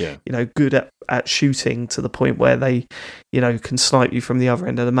stuff. Yeah. Good at shooting to the point where they, can snipe you from the other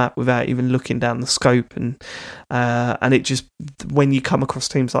end of the map without even looking down the scope. And it just, when you come across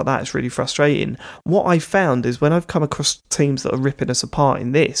teams like that, it's really frustrating. What I found is when I've come across teams that are ripping us apart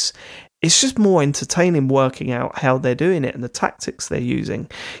in this, it's just more entertaining working out how they're doing it and the tactics they're using.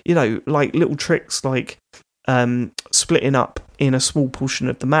 Like little tricks like splitting up in a small portion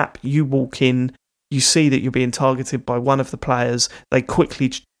of the map. You walk in, you see that you're being targeted by one of the players, they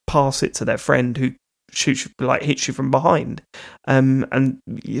quickly pass it to their friend who hits you from behind.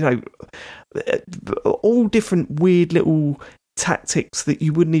 All different weird little tactics that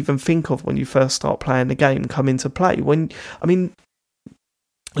you wouldn't even think of when you first start playing the game come into play.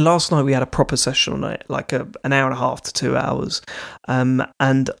 Last night we had a proper session on it, like an hour and a half to 2 hours,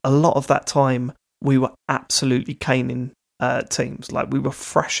 and a lot of that time we were absolutely caning teams. Like, we were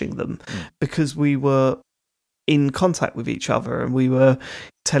thrashing them because we were in contact with each other and we were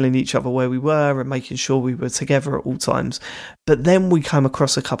telling each other where we were and making sure we were together at all times. But then we came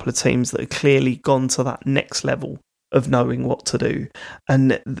across a couple of teams that had clearly gone to that next level of knowing what to do,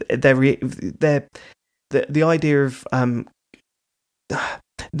 and the idea of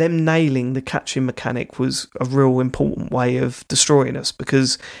them nailing the catching mechanic was a real important way of destroying us,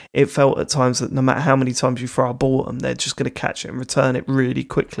 because it felt at times that no matter how many times you throw a ball at them, they're just going to catch it and return it really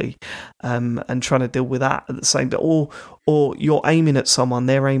quickly, and trying to deal with that at the same time. Or you're aiming at someone,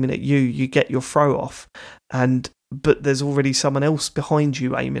 they're aiming at you, you get your throw off, but there's already someone else behind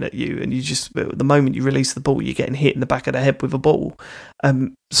you aiming at you, and you just, at the moment you release the ball, you're getting hit in the back of the head with a ball.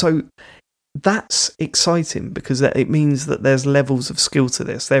 So that's exciting, because it means that there's levels of skill to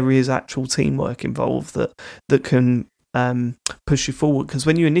this. There is actual teamwork involved that can push you forward, because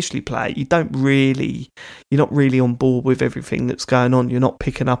when you initially play it, you're not really on board with everything that's going on. You're not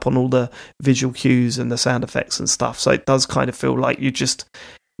picking up on all the visual cues and the sound effects and stuff, so it does kind of feel like you're just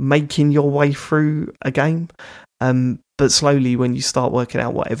making your way through a game. But slowly, when you start working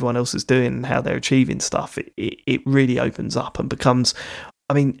out what everyone else is doing and how they're achieving stuff, it really opens up and becomes,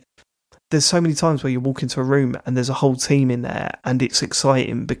 I mean, there's so many times where you walk into a room and there's a whole team in there, and it's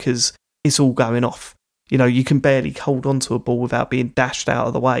exciting because it's all going off. You know, you can barely hold on to a ball without being dashed out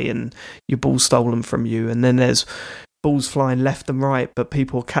of the way and your ball stolen from you. And then there's balls flying left and right, but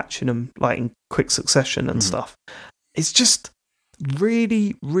people are catching them like in quick succession and stuff. It's just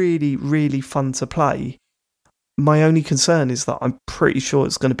really, really, really fun to play. My only concern is that I'm pretty sure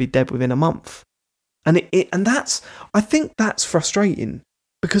it's going to be dead within a month. And I think that's frustrating,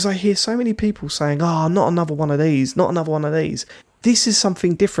 because I hear so many people saying, "Oh, not another one of these, not another one of these." This is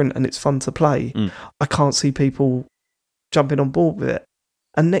something different and it's fun to play. I can't see people jumping on board with it.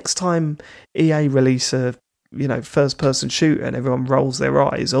 And next time EA release a, first-person shooter and everyone rolls their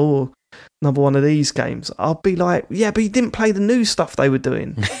eyes, "Oh, another one of these games," I'll be like, "Yeah, but you didn't play the new stuff they were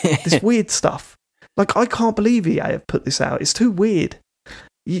doing. This weird stuff. Like, I can't believe EA have put this out. It's too weird."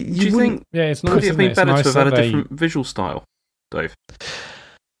 Do you think it's nice, could it have been better nice to have had a different visual style, Dave?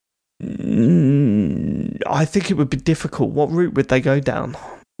 I think it would be difficult. What route would they go down?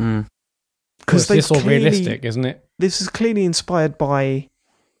 Because it's all realistic, isn't it? This is clearly inspired by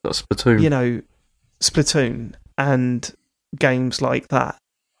Splatoon. Splatoon and games like that.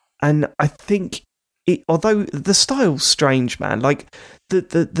 And I think although the style's strange, man, like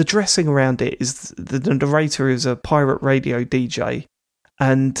the dressing around it is the narrator is a pirate radio DJ,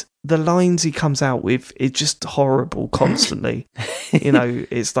 and the lines he comes out with is just horrible constantly.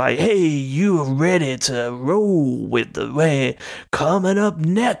 It's like, "Hey, you ready to roll with the way coming up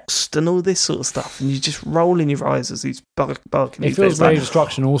next," and all this sort of stuff, and you're just rolling your eyes as he's barking. It feels very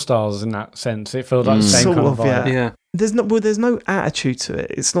Destruction All Stars in that sense. It feels like the same kind of vibe. Yeah. There's no attitude to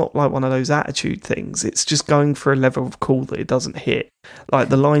it. It's not like one of those attitude things. It's just going for a level of cool that it doesn't hit. Like,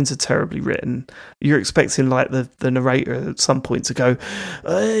 the lines are terribly written. You're expecting like the narrator at some point to go,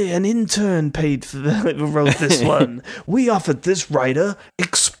 "Hey, an intern paid for wrote this one. We offered this writer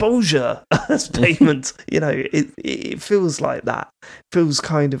exposure as payment." It feels like that. It feels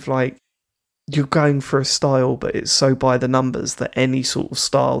kind of like you're going for a style, but it's so by the numbers that any sort of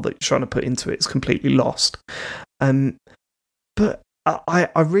style that you're trying to put into it is completely lost. But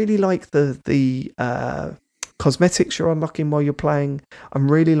I really like the cosmetics you're unlocking while you're playing.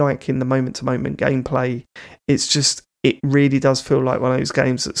 I'm really liking the moment-to-moment gameplay. It's just, it really does feel like one of those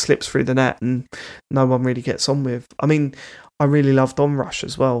games that slips through the net and no one really gets on with. I mean, I really loved Onrush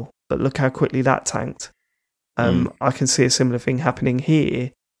as well, but look how quickly that tanked. I can see a similar thing happening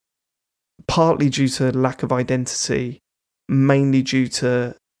here, partly due to lack of identity, mainly due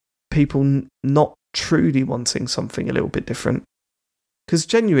to people not truly wanting something a little bit different. Because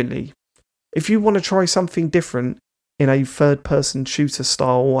genuinely, if you want to try something different in a third-person shooter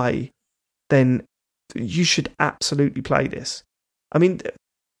style way, then you should absolutely play this. I mean,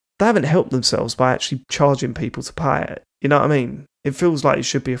 they haven't helped themselves by actually charging people to play it. You know what I mean? It feels like it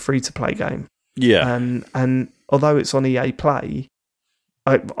should be a free-to-play game. Yeah. And although it's on EA Play,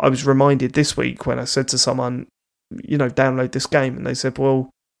 I was reminded this week when I said to someone, download this game, and they said, well,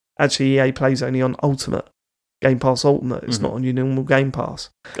 actually EA Play's only on Ultimate, Game Pass Ultimate. It's not on your normal Game Pass.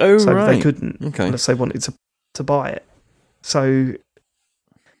 Oh, so right. they couldn't unless they wanted to buy it. So,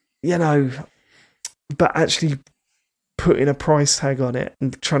 but actually putting a price tag on it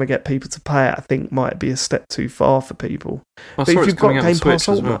and trying to get people to pay it, I think might be a step too far for people. But if you've got Game Pass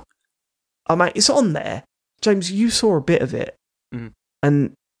Ultimate, well. It's on there. James, you saw a bit of it,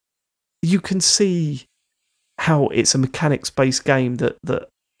 and you can see how it's a mechanics-based game that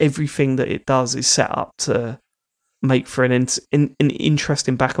everything that it does is set up to make for an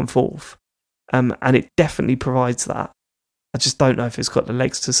interesting back and forth, and it definitely provides that. I just don't know if it's got the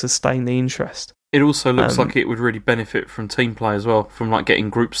legs to sustain the interest. It also looks like it would really benefit from team play as well, from like getting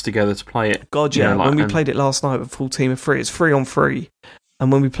groups together to play it. God, yeah. When we played it last night with a full team of 3, it's 3-on-3,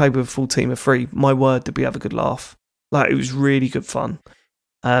 and when we played with a full team of 3, my word, did we have a good laugh. Like, it was really good fun.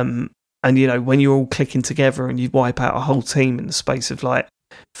 And when you're all clicking together and you wipe out a whole team in the space of like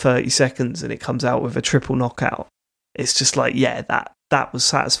 30 seconds and it comes out with a triple knockout, it's just like, yeah, that was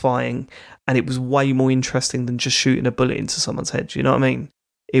satisfying, and it was way more interesting than just shooting a bullet into someone's head. Do you know what I mean?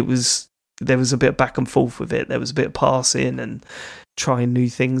 There was a bit of back and forth with it. There was a bit of passing and trying new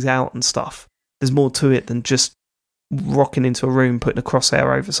things out and stuff. There's more to it than just rocking into a room, putting a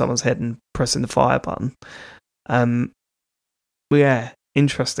crosshair over someone's head and pressing the fire button. Yeah,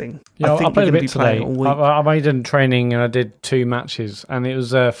 interesting. Yeah, I think I played a bit today. All week. I made in training and I did 2 matches, and it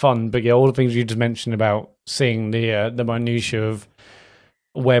was fun. But yeah, all the things you just mentioned about seeing the minutiae of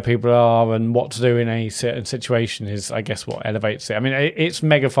where people are and what to do in a certain situation is, I guess, what elevates it. I mean, it's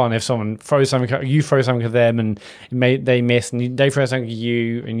mega fun if someone throws something, you throw something at them, and they miss, and they throw something at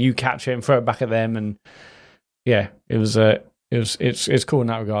you, and you catch it and throw it back at them, and yeah, it's cool in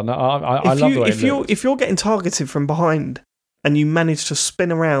that regard. I love the way if you're getting targeted from behind and you manage to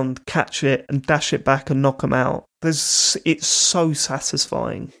spin around, catch it, and dash it back and knock them out, it's so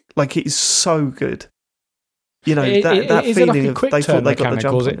satisfying. Like, it is so good. You know, that feeling of they thought they got the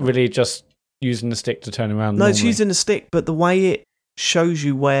jump. Or is it really just using the stick to turn around? No, it's using the stick, but the way it shows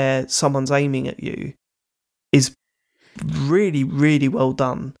you where someone's aiming at you is really, really well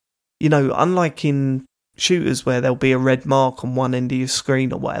done. You know, unlike in shooters where there'll be a red mark on one end of your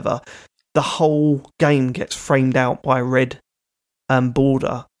screen or whatever, the whole game gets framed out by a red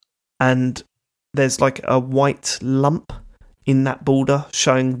border, and there's like a white lump in that border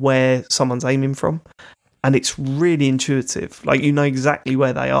showing where someone's aiming from. And it's really intuitive. Like, you know exactly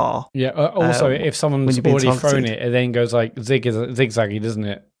where they are. Yeah, also, if someone's already thrown it, it then goes like zigzaggy, doesn't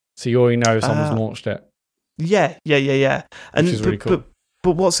it? So you already know someone's launched it. Yeah. And, which is really cool.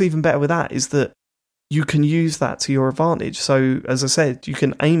 But what's even better with that is that you can use that to your advantage. So, as I said, you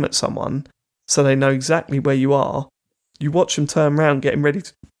can aim at someone so they know exactly where you are. You watch them turn around, getting ready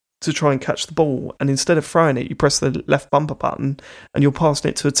to try and catch the ball. And instead of throwing it, you press the left bumper button and you're passing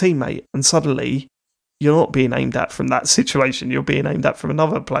it to a teammate. And suddenly, you're not being aimed at from that situation. You're being aimed at from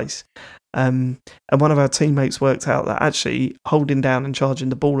another place. And one of our teammates worked out that actually holding down and charging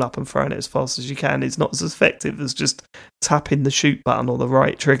the ball up and throwing it as fast as you can is not as effective as just tapping the shoot button or the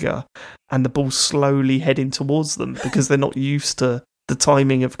right trigger and the ball slowly heading towards them, because they're not used to the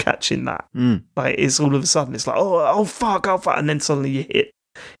timing of catching that. Like, it's all of a sudden, it's like, oh fuck, and then suddenly you hit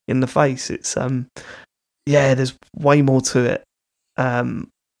in the face. It's there's way more to it.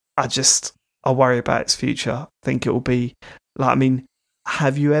 I worry about its future. I think it will be like, I mean,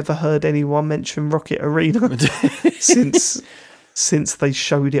 have you ever heard anyone mention Rocket Arena since they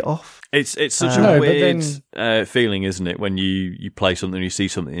showed it off? It's such a weird feeling, isn't it? When you play something, you see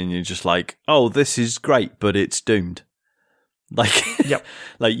something, and you're just like, oh, this is great, but it's doomed. Like, yep.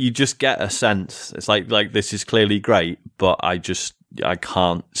 Like, you just get a sense. It's like this is clearly great, but I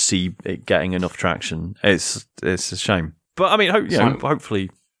can't see it getting enough traction. It's a shame. But I mean,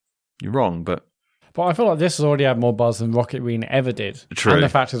 hopefully you're wrong, but I feel like this has already had more buzz than Rocket Arena ever did. True. And the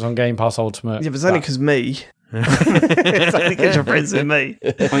fact it's on Game Pass Ultimate. Yeah, but it's only because me. It's only because you're friends with me.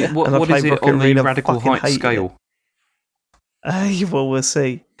 I mean, what is it on the radical height scale? We'll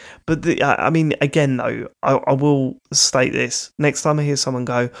see. But I mean, again, though, I will state this. Next time I hear someone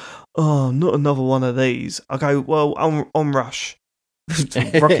go, oh, not another one of these, I go, well, on Rush.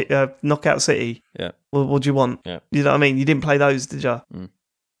 Rocket, Knockout City. Yeah. Well, what do you want? Yeah. You know what I mean? You didn't play those, did you?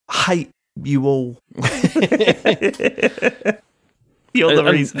 I hate you all. You're the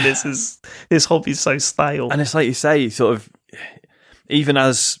reason this hobby's so stale. And it's like you say, sort of, even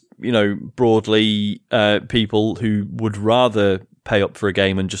as, you know, broadly people who would rather pay up for a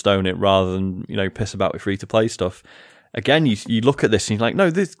game and just own it rather than, you know, piss about with free-to-play stuff. Again, you look at this and you're like, no,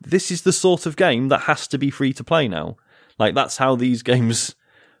 this is the sort of game that has to be free-to-play now. Like, that's how these games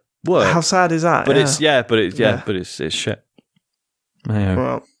work. How sad is that? But it's shit. Yeah.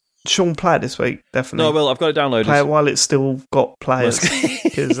 Well, Sean, play it this week, definitely. No, well, I've got it downloaded. Play it while it's still got players.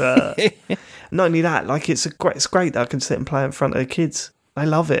 Because not only that, like, it's great that I can sit and play in front of the kids. They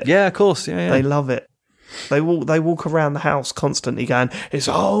love it. Yeah, of course. Yeah. They love it. They walk around the house constantly going, it's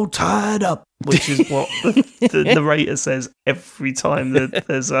all tied up, which is what the narrator says every time that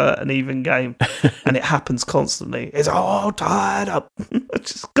there's an even game. And it happens constantly. It's all tied up.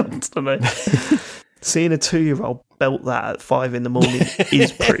 Just constantly. Seeing a 2-year-old belt that at 5 a.m.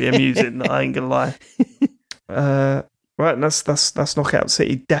 is pretty amusing, I ain't gonna lie. Right, that's Knockout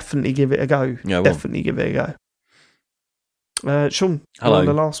City. Definitely give it a go. Yeah, definitely give it a go. Sean, hello. On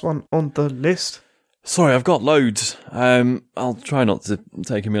the last one on the list. Sorry, I've got loads. I'll try not to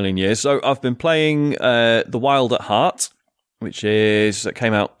take a million years. So I've been playing The Wild at Heart, which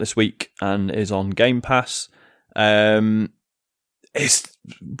came out this week and is on Game Pass. It's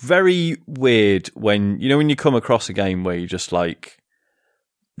very weird when you come across a game where you just like,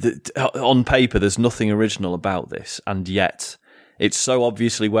 on paper there's nothing original about this, and yet it's so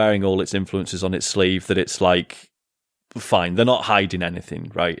obviously wearing all its influences on its sleeve that it's like, fine, they're not hiding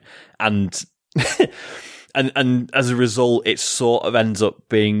anything, right? And and as a result, it sort of ends up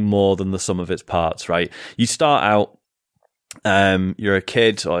being more than the sum of its parts, right? You start out, you're a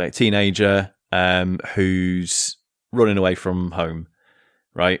kid or a teenager who's running away from home.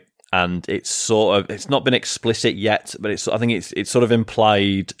 right? And it's not been explicit yet, but I think it's sort of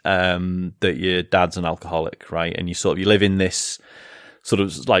implied that your dad's an alcoholic, right? And you live in this sort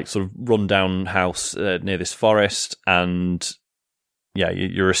of rundown house near this forest, and yeah,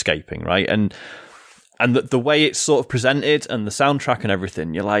 you're escaping, right? And the way it's sort of presented and the soundtrack and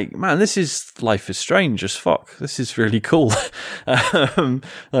everything, you're like, man, life is strange as fuck. This is really cool. I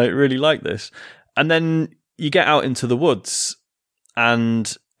really like this. And then you get out into the woods,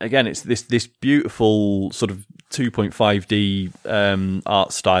 and again, it's this beautiful sort of 2.5D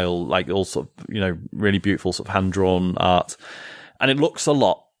art style, like all sort of, really beautiful sort of hand-drawn art. And it looks a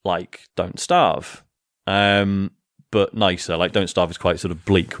lot like Don't Starve, but nicer. Like Don't Starve is quite sort of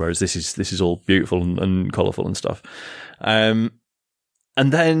bleak, whereas this is all beautiful and colourful and stuff. And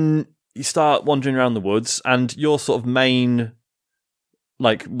then you start wandering around the woods, and your sort of main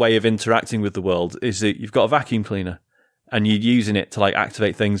like way of interacting with the world is that you've got a vacuum cleaner, and you're using it to like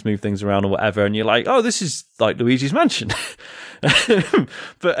activate things, move things around or whatever, and you're like, oh, this is like Luigi's Mansion.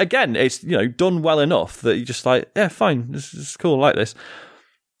 But again, it's done well enough that you're just like, yeah, fine, this is cool, I like this.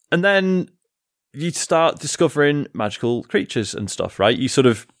 And then you start discovering magical creatures and stuff, right?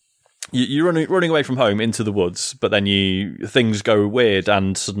 You're running away from home into the woods, but then things go weird,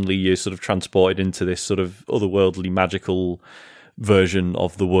 and suddenly you're sort of transported into this sort of otherworldly magical version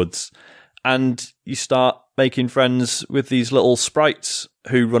of the woods. And you start making friends with these little sprites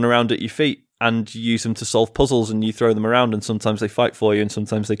who run around at your feet, and you use them to solve puzzles, and you throw them around, and sometimes they fight for you, and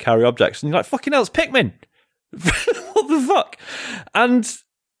sometimes they carry objects. And you're like, fucking hell, it's Pikmin! What the fuck? And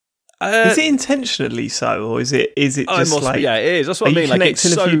is it intentionally so, or is it just like... Yeah, it is. That's what I mean. Like, it's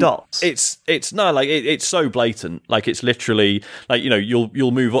so, a few dots? It's no, like it's so blatant. Like it's literally like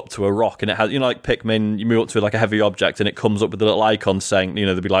you'll move up to a rock, and it has like Pikmin. You move up to like a heavy object, and it comes up with a little icon saying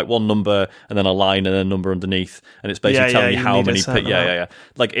there'll be like one number and then a line and then a number underneath, and it's basically telling you how many. Yeah.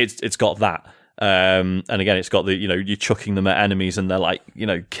 Like it's got that. And again, it's got the you're chucking them at enemies, and they're like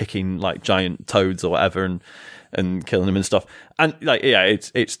kicking like giant toads or whatever, and killing them and stuff. And like, yeah,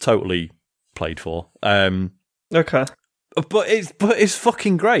 it's totally played for. Okay. But it's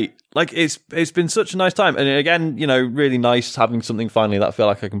fucking great. Like it's been such a nice time. And again, really nice having something finally that I feel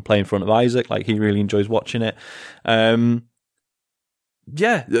like I can play in front of Isaac. Like he really enjoys watching it.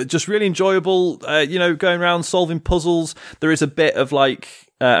 Yeah, just really enjoyable, going around solving puzzles. There is a bit of like,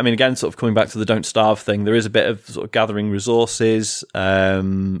 again, sort of coming back to the Don't Starve thing, there is a bit of sort of gathering resources,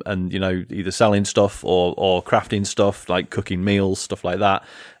 and, either selling stuff or crafting stuff, like cooking meals, stuff like that.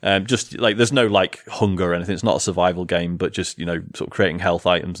 Just like, there's no like hunger or anything. It's not a survival game, but just, sort of creating health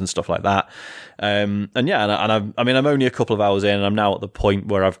items and stuff like that. I'm only a couple of hours in, and I'm now at the point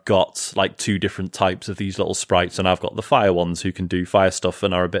where I've got like 2 different types of these little sprites, and I've got the fire ones who can do fire stuff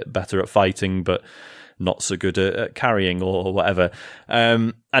and are a bit better at fighting, but not so good at carrying or whatever.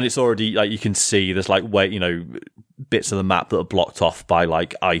 And it's already like, you can see there's like bits of the map that are blocked off by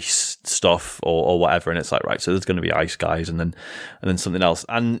like ice stuff or whatever, and it's like, right, so there's going to be ice guys and then something else.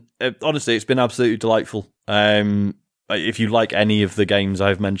 And honestly, it's been absolutely delightful. If you like any of the games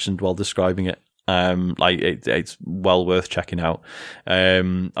I've mentioned while describing it, it's well worth checking out.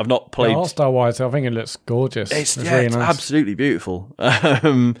 I've not played art style wise. I think it looks gorgeous. It's really nice. Absolutely beautiful.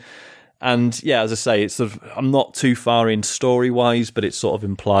 And yeah, as I say, it's sort of, I'm not too far in story wise, but it's sort of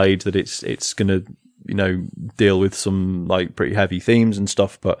implied that it's going to deal with some like pretty heavy themes and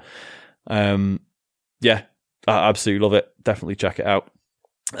stuff. But yeah, I absolutely love it. Definitely check it out.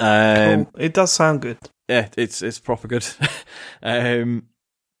 Cool. It does sound good. Yeah, it's proper good.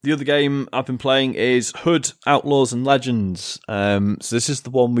 The other game I've been playing is Hood, Outlaws and Legends. So this is the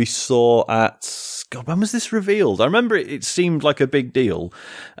one we saw at... God, when was this revealed? I remember it seemed like a big deal.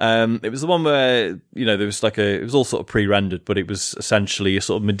 It was the one where, there was like it was all sort of pre-rendered, but it was essentially a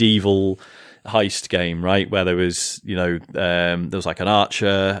sort of medieval heist game, right? Where there was, there was like an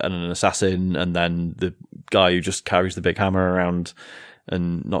archer and an assassin, and then the guy who just carries the big hammer around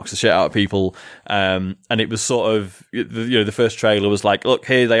and knocks the shit out of people. And it was sort of, the first trailer was like, look,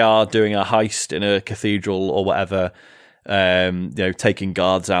 here they are doing a heist in a cathedral or whatever, taking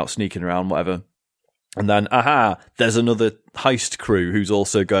guards out, sneaking around, whatever. And then, there's another heist crew who's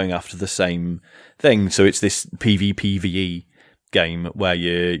also going after the same thing. So it's this PvPvE game where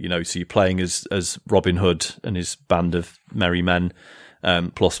so you're playing as Robin Hood and his band of merry men,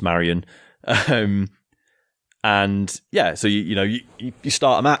 plus Marion. And yeah, so you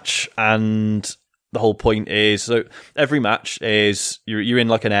start a match, and the whole point is, so every match is you're in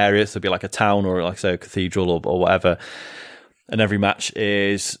like an area, so it'll be like a town or like say a cathedral or whatever. And every match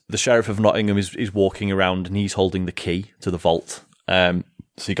is the Sheriff of Nottingham is walking around, and he's holding the key to the vault. So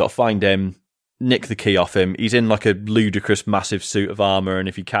you got to find him, nick the key off him. He's in like a ludicrous, massive suit of armor, and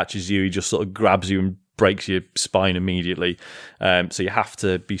if he catches you, he just sort of grabs you and breaks your spine immediately. So you have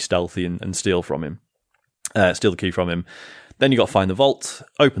to be stealthy and steal from him, steal the key from him. Then you got to find the vault,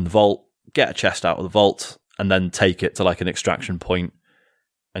 open the vault, get a chest out of the vault, and then take it to like an extraction point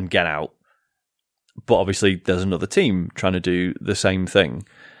and get out. But obviously, there's another team trying to do the same thing,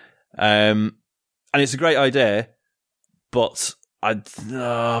 and it's a great idea, but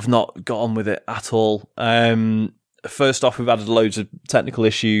I've not got on with it at all. First off, we've added loads of technical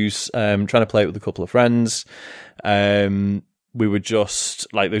issues. Trying to play it with a couple of friends. We were just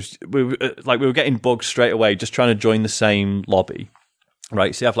we were getting bugs straight away just trying to join the same lobby.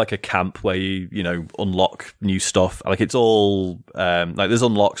 Right, so you have like a camp where you unlock new stuff. Like it's all like there's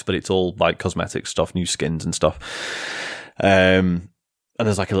unlocks, but it's all like cosmetic stuff, new skins and stuff. And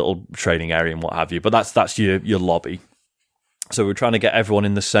there's like a little trading area and what have you. But that's your lobby. So we're trying to get everyone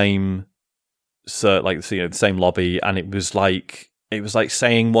in the same, the same lobby, and it was like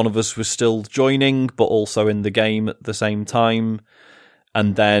saying one of us was still joining, but also in the game at the same time,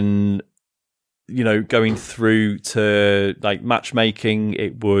 and then going through to like matchmaking,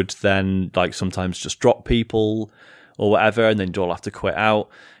 it would then like sometimes just drop people or whatever, and then you'd all have to quit out.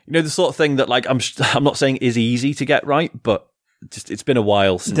 The sort of thing that like I'm not saying is easy to get right, but just it's been a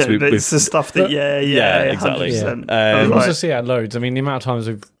while since it's the stuff that exactly. We also see it loads. I mean, the amount of times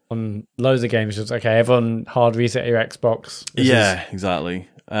we've on loads of games, just okay, everyone hard reset your Xbox. Exactly.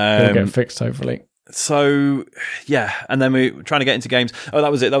 It'll get fixed hopefully. So yeah, and then we were trying to get into games. Oh,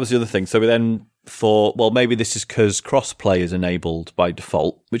 that was it. That was the other thing. So we then thought, well, maybe this is because cross-play is enabled by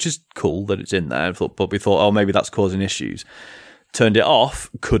default, which is cool that it's in there. But we thought, oh, maybe that's causing issues. Turned it off.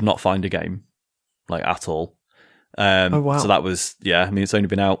 Could not find a game, like at all. Oh wow! So that was I mean, it's only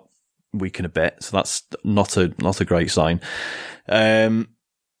been out a week and a bit, so that's not a great sign.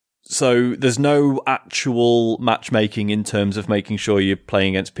 So there's no actual matchmaking in terms of making sure you're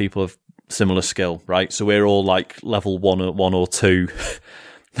playing against people of similar skill, right? So we're all like level one or two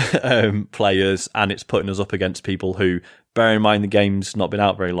players, and it's putting us up against people who, bear in mind the game's not been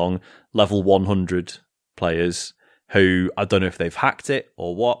out very long, level 100 players who I don't know if they've hacked it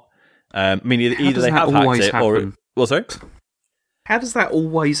or what. I mean, either they have hacked it or... Well, sorry? How does that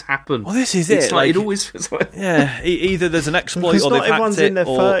always happen? Well, this is it's it. Like it always... either there's an exploit because or they've hacked it. Not everyone's in their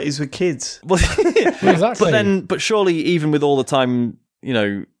 30s with kids. Well, exactly. But surely, even with all the time,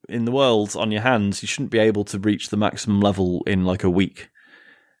 in the world on your hands, you shouldn't be able to reach the maximum level in like a week.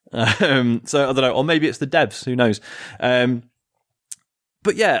 So I don't know, or maybe it's the devs, who knows.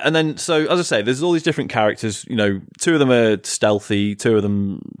 But yeah, and then, so as I say, there's all these different characters, two of them are stealthy, two of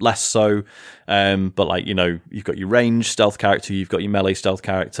them less so, but like, you've got your range stealth character, you've got your melee stealth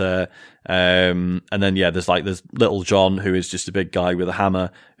character, and then, there's Little John, who is just a big guy with a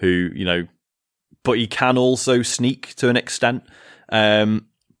hammer, who, but he can also sneak to an extent,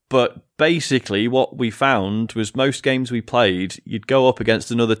 but basically what we found was most games we played, you'd go up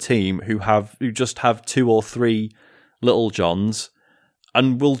against another team who just have 2 or 3 Little Johns,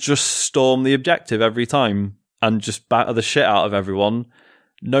 and will just storm the objective every time and just batter the shit out of everyone.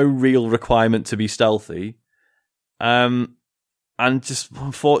 No real requirement to be stealthy. And just,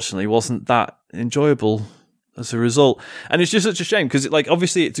 unfortunately, wasn't that enjoyable as a result. And it's just such a shame, because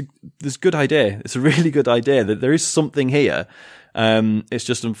obviously there's a good idea. It's a really good idea that there is something here. It's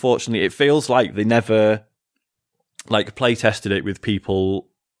just, unfortunately, it feels like they never play tested it with people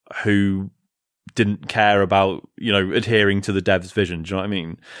who didn't care about adhering to the dev's vision. Do you know what I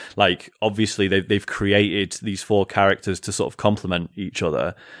mean? Like, obviously they've created these 4 characters to sort of complement each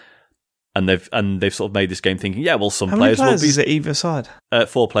other, and they've sort of made this game thinking, some How players many players will be is it either side.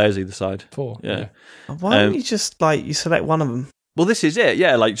 4 players either side. 4. Yeah. Why don't you just you select one of them? Well, this is it.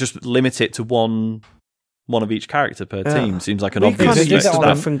 Yeah, just limit it to one of each character per team. Seems like an obvious. They did that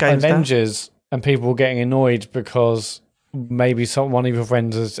on from games Avengers, and people were getting annoyed because maybe one of your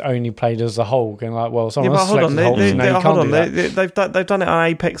friends has only played as the Hulk, and someone else selected the Hulk, so now you can't do that. They've done it on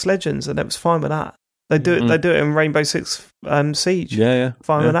Apex Legends, and it was fine with that. They do it. They do it in Rainbow Six Siege.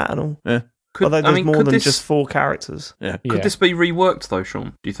 Fine with that and all. Yeah. Although there's more than just 4 characters. Yeah. Could this be reworked though,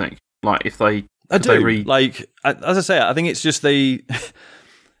 Sean? Do you think? If they, as I say, I think it's just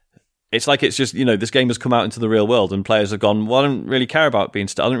it's just this game has come out into the real world, and players have gone, well, I don't really care about I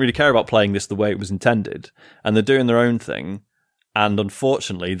don't really care about playing this the way it was intended, and they're doing their own thing, and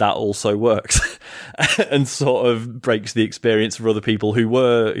unfortunately that also works and sort of breaks the experience for other people who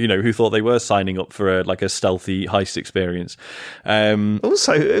were who thought they were signing up for a stealthy heist experience.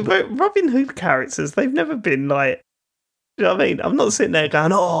 Also, Robin Hood characters, they've never been you know what I mean? I'm not sitting there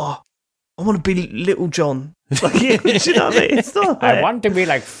going, I want to be Little John. Like, do you know what I mean? It's not I want to be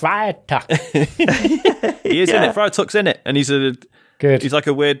like Friar Tuck. He is in it. Friar Tuck's in it, and he's like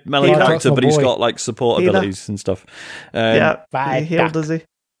a weird melee Friar character, Tuck's but my he's boy. got like support abilities and stuff. He heals, does he?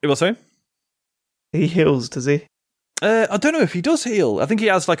 What, sorry? He heals, does he? I don't know if he does heal. I think he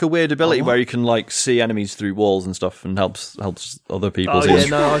has like a weird ability where he can like see enemies through walls and stuff, and helps other people. I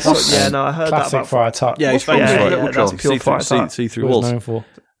heard that Classic about Friar Tuck. Yeah, he's famous for it. that's pure Friar Tuck. See through What walls. he's known for.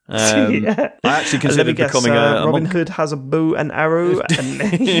 I actually considered becoming a Robin monk. Hood has a bow and arrow,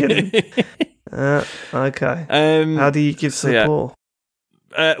 and okay. How do you give support?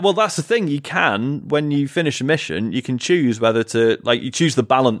 Well, that's the thing. You can, when you finish a mission, you can choose whether to you choose the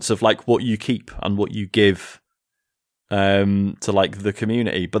balance of like what you keep and what you give to like the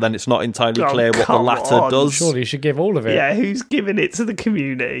community, but then it's not entirely clear what the latter does. Surely you should give all of it. Yeah, who's giving it to the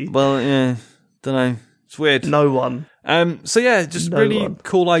community? Well, yeah, don't know. It's weird. No one. So yeah, just really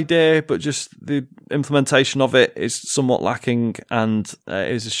cool idea, but just the implementation of it is somewhat lacking, and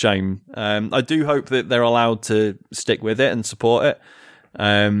it is a shame. I do hope that they're allowed to stick with it and support it,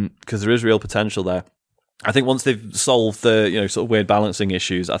 because there is real potential there. I think once they've solved the sort of weird balancing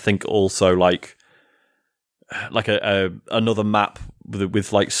issues, I think also like another map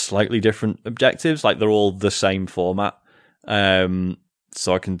with like slightly different objectives, like they're all the same format.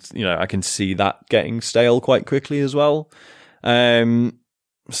 So I can see that getting stale quite quickly as well. So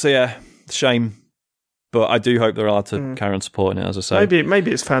yeah, shame, but I do hope they're allowed to carry on supporting it. As I say,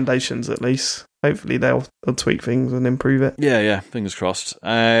 maybe it's Foundations at least. Hopefully they'll tweak things and improve it. Yeah, fingers crossed.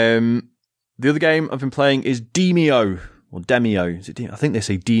 The other game I've been playing is Demio. Or Demio. Is it I think they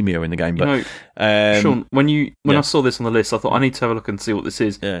say Demio in the game, but Sean, when I saw this on the list, I thought I need to have a look and see what this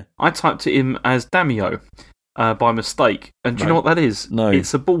is. Yeah. I typed it in as Damio by mistake, and do you know what that is? No.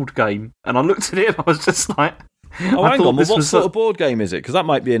 It's a board game, and I looked at it and I was just like, hang on. Well, what sort of board game is it? Because that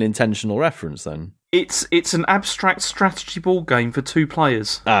might be an intentional reference then. It's an abstract strategy board game for 2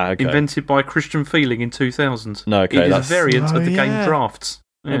 players. Okay. Invented by Christian Feeling in 2000. No, okay, it is a variant of the game Drafts.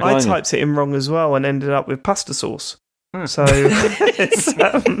 Yeah. I typed it in wrong as well and ended up with pasta sauce. So I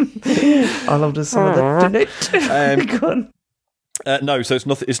love the sound of that. No, so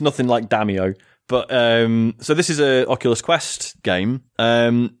it's nothing like Damio, but so this is a Oculus Quest game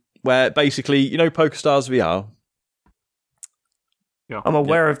where basically PokerStars VR. Yeah. I'm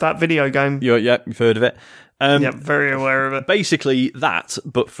aware of that video game. You've heard of it. Very aware of it. Basically that,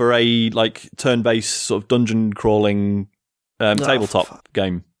 but for a like turn-based sort of dungeon crawling tabletop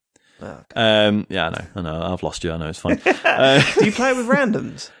game. Okay. I know. I've lost you. I know, it's fine. Do you play it with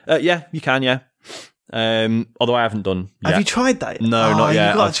randoms? Yeah, you can. Yeah. Although I haven't done yet. Have you tried that? No, not yet.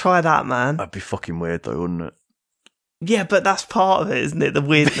 You've got to try that, man. That'd be fucking weird, though, wouldn't it? Yeah, but that's part of it, isn't it? The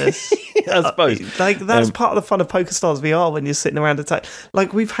weirdness. I suppose. That's part of the fun of PokerStars VR when you're sitting around a table.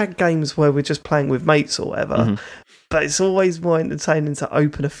 Like, we've had games where we're just playing with mates or whatever, but it's always more entertaining to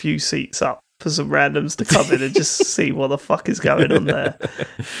open a few seats up for some randoms to come in and just see what the fuck is going on there.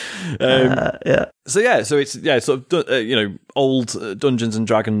 So it's sort of old Dungeons and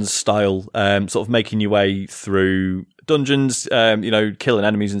Dragons style, sort of making your way through dungeons, killing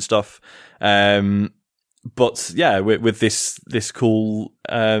enemies and stuff. But yeah, with this cool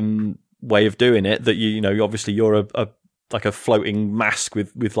way of doing it, that obviously you're a like a floating mask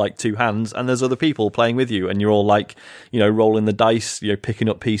with like 2 hands, and there's other people playing with you, and you're all like rolling the dice, picking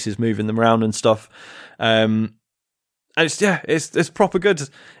up pieces, moving them around and stuff. And it's proper good.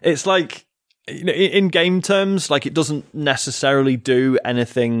 It's like in game terms, like it doesn't necessarily do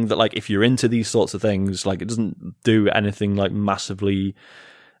anything that, like, if you're into these sorts of things, like it doesn't do anything like massively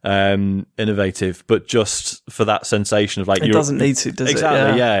innovative, but just for that sensation of like it doesn't need to, does it?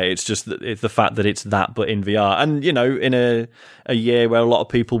 Exactly, yeah. It's just it's the fact that it's that, but in VR, and in a year where a lot of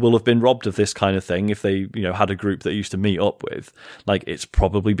people will have been robbed of this kind of thing, if they had a group that used to meet up with, like it's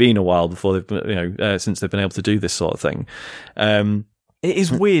probably been a while before they've been, since they've been able to do this sort of thing. It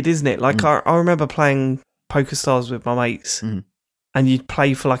is weird, isn't it? Like I remember playing PokerStars with my mates, and you'd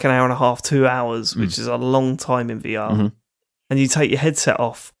play for like an hour and a half, 2 hours, which is a long time in VR. And you take your headset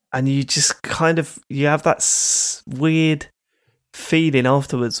off, and you just you have that weird feeling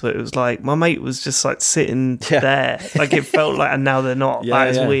afterwards where it was like my mate was just like sitting there, like it felt like, and now they're not. That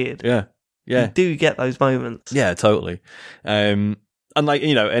is weird. Yeah. You do get those moments. Yeah, totally. And like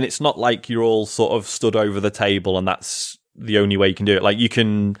and it's not like you're all sort of stood over the table, and that's the only way you can do it. Like you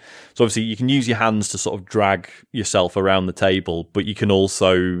can obviously you can use your hands to sort of drag yourself around the table, but you can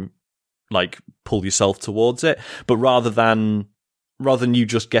also like pull yourself towards it, but rather than you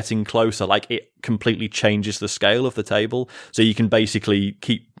just getting closer, like it completely changes the scale of the table, so you can basically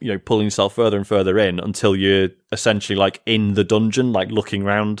keep pulling yourself further and further in until you're essentially like in the dungeon, like looking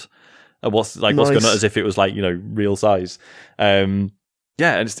around what's going on, as if it was like, real size.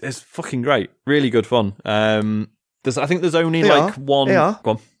 Yeah, it's fucking great. Really good fun. I think there's only one. Go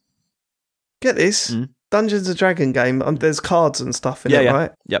on. Get this. Dungeons and Dragon game. There's cards and stuff in it,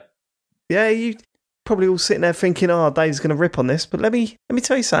 right? Yep. Yeah, you probably all sitting there thinking, Dave's going to rip on this. But let me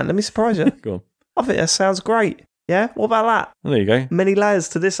tell you something. Let me surprise you. Go on. I think that sounds great. Yeah? What about that? There you go. Many layers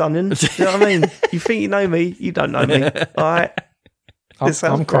to this onion. Do you know what I mean? You think you know me, you don't know me. All right?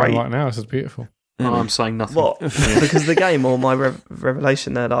 I'm crying right now. This is beautiful. Oh, I'm saying nothing. What? Because the game, or my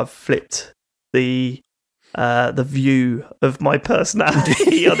revelation there, that I've flipped the view of my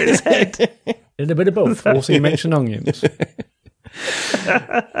personality on its head. A little bit of both. Also, you mentioned onions.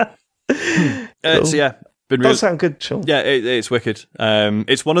 Cool. So yeah, does sound good, Sean. Yeah, it's wicked.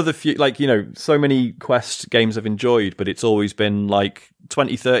 It's one of the few, so many Quest games I've enjoyed, but it's always been like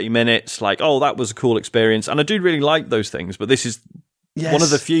 20, 30 minutes, that was a cool experience. And I do really like those things, but this is one of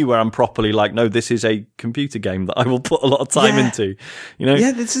the few where I'm properly like, no, this is a computer game that I will put a lot of time into.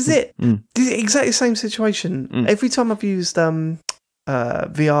 Yeah, this is it. This is exactly the same situation. Every time I've used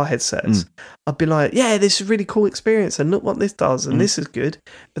VR headsets, I've been like, yeah, this is a really cool experience, and look what this does, and this is good.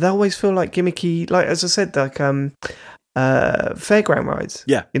 But they always feel like gimmicky, like as I said, like fairground rides.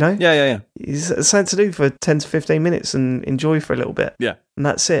 Yeah. Yeah. It's something to do for 10 to 15 minutes and enjoy for a little bit. Yeah. And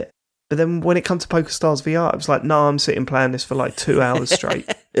that's it. But then when it comes to PokerStars VR, it was like, no, I'm sitting playing this for like 2 hours straight.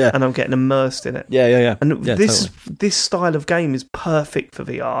 And I'm getting immersed in it. Yeah. And this style of game is perfect for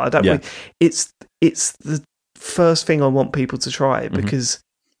VR. I don't really, it's the first thing I want people to try, because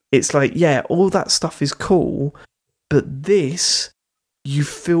it's like, yeah, all that stuff is cool, but this, you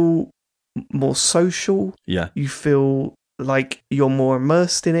feel more social. Yeah. You feel like you're more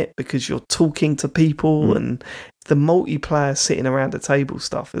immersed in it because you're talking to people, and the multiplayer sitting around a table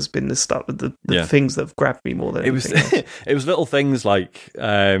stuff has been the stuff, the things that have grabbed me more than anything else. It was little things like,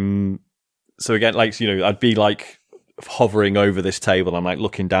 so again, like, I'd be like hovering over this table, I'm like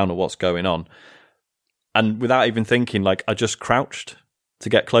looking down at what's going on, and without even thinking, like, I just crouched to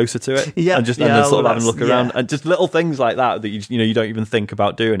get closer to it, and just then sort of having a look around, and just little things like that you don't even think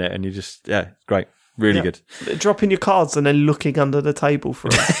about doing it, and you just it's great. Really good. Dropping your cards and then looking under the table for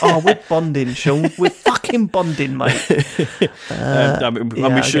it. Oh, we're bonding, Sean. We're fucking bonding, mate. We've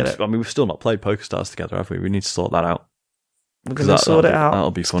still not played PokerStars together, have we? We need to sort that out. We're going to sort it out.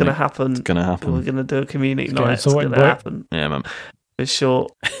 That'll be funny. It's going to happen. We're going to do a community night. It's going to happen. Yeah, man. For sure.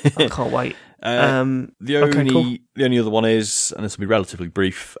 I can't wait. The only other one is, and this will be relatively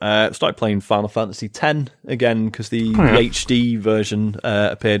brief, started playing Final Fantasy X again because the HD version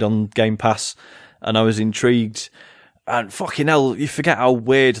appeared on Game Pass, and I was intrigued. And fucking hell, you forget how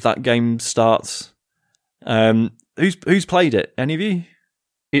weird that game starts. Who's played it? Any of you?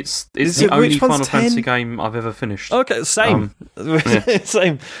 It's the only Final Fantasy game I've ever finished. Okay, same.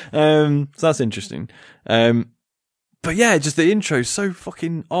 Same. So that's interesting. But yeah, just the intro is so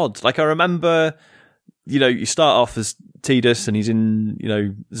fucking odd. Like, I remember, you start off as Tidus and he's in,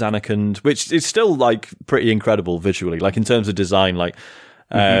 Zanarkand, which is still, like, pretty incredible visually. Like, in terms of design, like,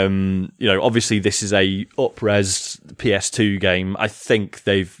 obviously this is a up-res PS2 game. I think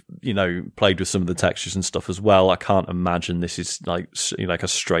they've, played with some of the textures and stuff as well. I can't imagine this is, like a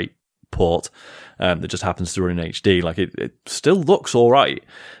straight port that just happens to run in HD. Like, it still looks all right.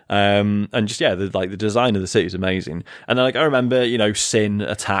 And just, the design of the city is amazing. And then, I remember, Sin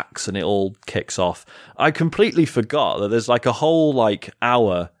attacks and it all kicks off. I completely forgot that there's, a whole,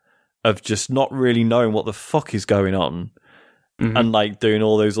 hour of just not really knowing what the fuck is going on. And doing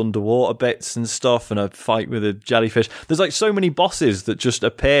all those underwater bits and stuff, and a fight with a jellyfish. There's so many bosses that just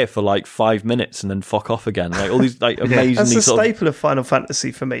appear for 5 minutes and then fuck off again. All these amazingly. That's a staple of Final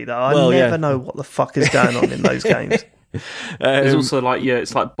Fantasy for me, though. I never know what the fuck is going on in those games. There's also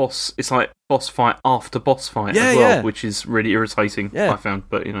it's boss fight after boss fight as well, which is really irritating. I found,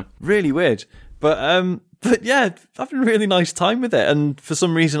 but really weird. But yeah, having a really nice time with it, and for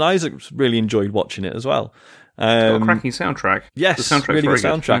some reason Isaac's really enjoyed watching it as well. It's got a cracking soundtrack. Yes, the soundtrack's really good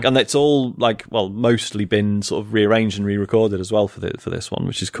soundtrack, and it's all mostly been sort of rearranged and re-recorded as well for this one,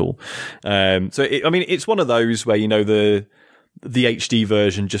 which is cool. It's one of those where the HD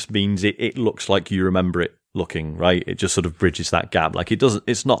version just means it looks like you remember it looking, right? It just sort of bridges that gap.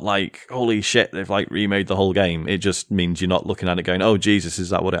 It's not like, holy shit, they've remade the whole game. It just means you're not looking at it going, oh Jesus,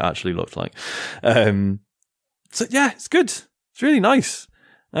 is that what it actually looked like? So yeah, it's good. It's really nice.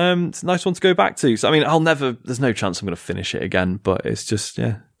 It's a nice one to go back to. So, there's no chance I'm going to finish it again, but it's just,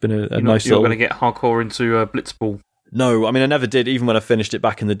 been a nice You're not going to get hardcore into Blitzball? No, I never did. Even when I finished it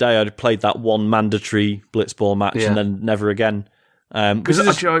back in the day, I'd played that one mandatory Blitzball match and then never again.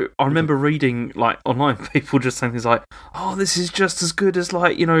 Because I remember reading like online people just saying things like, "Oh, this is just as good as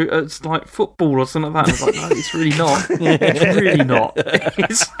like it's like football or something like that." And I was like, "No, it's really not. It's really not."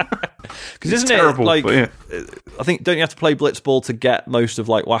 Because isn't terrible, it like? Yeah. I think don't you have to play blitzball to get most of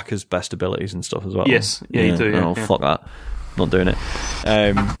like Wacker's best abilities and stuff as well? Yes, you do. Yeah, fuck that. Not doing it.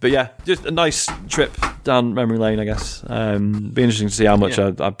 But yeah, just a nice trip down memory lane, I guess. Be interesting to see how much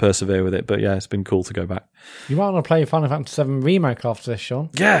I persevere with it. But yeah, it's been cool to go back. You might want to play Final Fantasy VII Remake after this, Sean.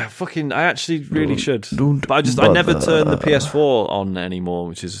 Yeah, I actually really should. But I never turn the PS4 on anymore,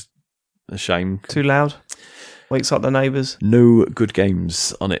 which is a shame. Too loud. Wakes up the neighbours. No good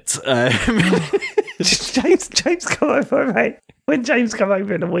games on it. James come over, mate. When James come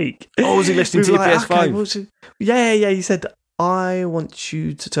over in a week. Oh, was he listening to your PS5? Okay, yeah. He said, I want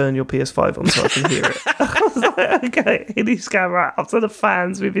you to turn your PS5 on so I can hear it. I was like, okay. And he's going right up to the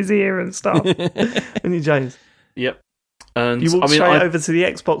fans with his ear and stuff. And you, James. Yep. And you walk straight over to the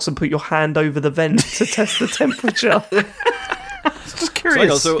Xbox and put your hand over the vent to test the temperature. Just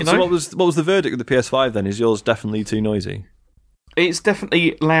curious. So what was the verdict of the PS5 then? Is yours definitely too noisy? It's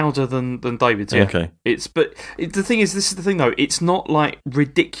definitely louder than David's. Yeah. Okay. The thing is, this is the thing though. It's not like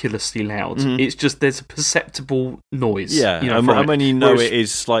ridiculously loud. Mm-hmm. It's just there's a perceptible noise. Yeah. And when you know it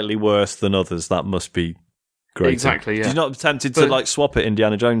is slightly worse than others, that must be great. Exactly. Yeah. Did you not tempted to like swap it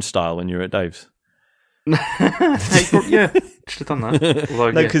Indiana Jones style when you were at Dave's? Yeah, should have done that. Although,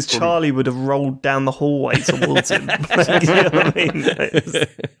 no, because Charlie would have rolled down the hallway towards him. You know what I mean?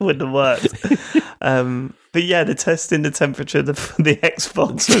 It wouldn't have worked. But yeah, the testing the temperature for the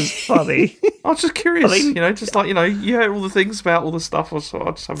Xbox was funny. I was just curious, you hear all the things about all the stuff. I just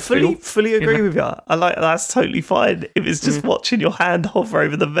have fully agree with you. I like that's totally fine. If it's just watching your hand hover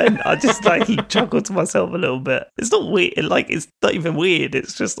over the vent, I just like chuckle to myself a little bit. It's not weird. It's not even weird.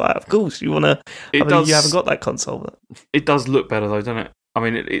 It's just like, of course, you want to. You haven't got that console. But. It does look better though, doesn't it? I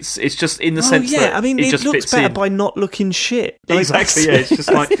mean, it's just in the sense that it just looks fits better in. by not looking shit. Exactly. Yeah, it's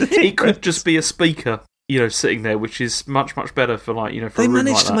just like it could just be a speaker. Sitting there, which is much, much better for for they a room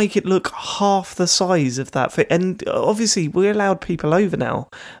managed like to make it look half the size of that. And obviously, we allowed people over now.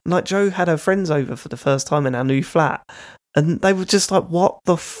 Like Joe had her friends over for the first time in our new flat, and they were just like, "What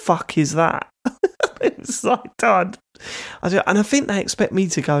the fuck is that?" It's like done. And I think they expect me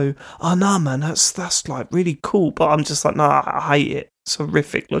to go, "Oh no, man, that's like really cool," but I'm just like, "No, I hate it. It's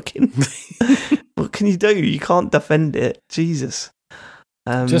horrific looking." What can you do? You can't defend it. Jesus.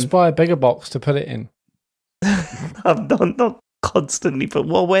 Just buy a bigger box to put it in. I'm not constantly, but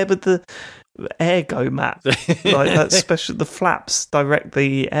where would the air go, Matt? Like that's special. The flaps direct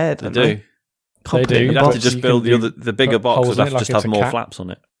the air. They do. They do. You'd have to just build the bigger box. Would have to just have more flaps on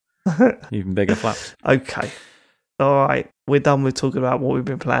it. Even bigger flaps. Okay. All right. We're done with talking about what we've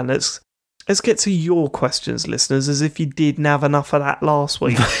been planning. Let's get to your questions, listeners. As if you didn't have enough of that last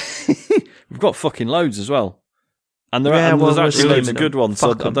week. We've got fucking loads as well. And there's actually loads of good ones,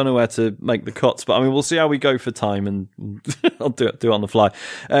 so I don't know where to make the cuts, but I mean, we'll see how we go for time, and I'll do it on the fly.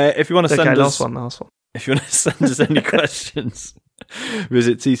 If you want to send us... last one. If you want to send us any questions,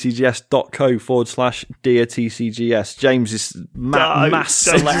 visit tcgs.co/Dear TCGS. James is mass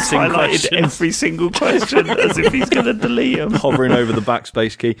selecting questions. Every single question as if he's going to delete them. Hovering over the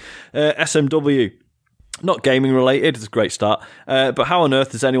backspace key. SMW. Not gaming related, it's a great start. But how on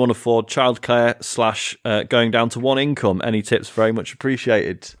earth does anyone afford childcare / going down to one income? Any tips? Very much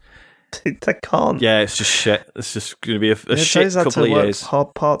appreciated. They can't. Yeah, it's just shit. It's just going to be a shit couple of years.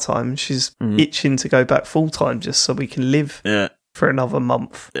 Hard part time. She's itching to go back full time just so we can live for another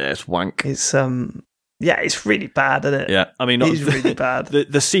month. Yeah, it's wank. It's it's really bad, isn't it? Yeah, I mean, it's really bad.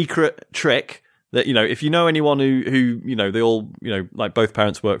 The secret trick. That, if you know anyone who they all, like both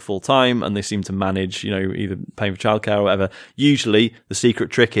parents work full time and they seem to manage, either paying for childcare or whatever, usually the secret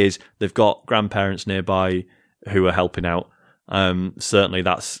trick is they've got grandparents nearby who are helping out. Certainly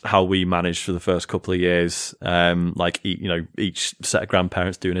that's how we managed for the first couple of years. Each set of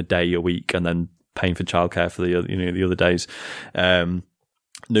grandparents doing a day a week and then paying for childcare for the other days.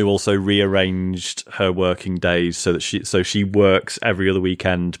 Nu also rearranged her working days so that she works every other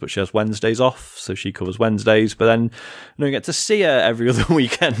weekend, but she has Wednesdays off, so she covers Wednesdays. But then you get to see her every other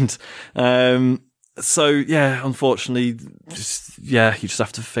weekend. So yeah, unfortunately, you just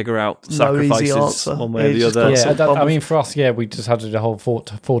have to figure out sacrifices one way or the other. Yeah, for us, we just had to do the whole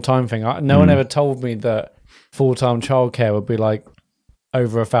full-time thing. No one ever told me that full-time childcare would be like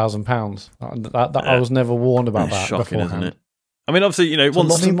over £1,000. I was never warned about that. Shocking, beforehand. isn't it? I mean, obviously,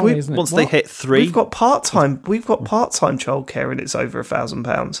 once they hit 3, we've got part-time childcare, and it's over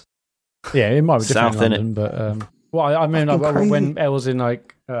 £1,000. Yeah, it might be different South, in London, but when Elle was in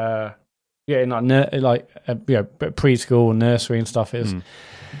Yeah, preschool, nursery, and stuff is a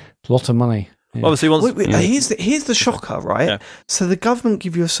lot of money. Yeah. Obviously, here's the shocker, right? Yeah. So the government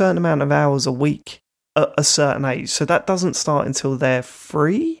give you a certain amount of hours a week at a certain age. So that doesn't start until they're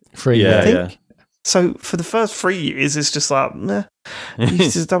 3. Yeah. So for the first 3 years, it's just like, nah, you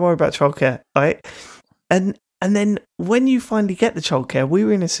just don't worry about childcare, right? And then when you finally get the childcare, we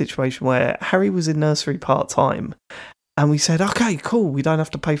were in a situation where Harry was in nursery part-time, and we said, okay, cool, we don't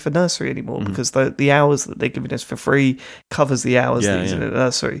have to pay for nursery anymore because the hours that they're giving us for free covers the hours that he's in the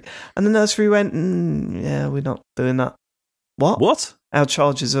nursery. And the nursery went, yeah, we're not doing that. What? Our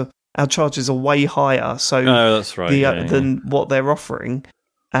charges are way higher. So that's right. Than what they're offering.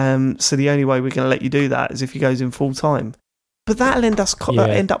 So the only way we're going to let you do that is if he goes in full time. But that'll end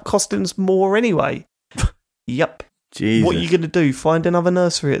up costing us more anyway. Yep. Jesus. What are you going to do? Find another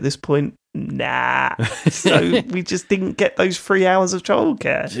nursery at this point? Nah. So we just didn't get those 3 hours of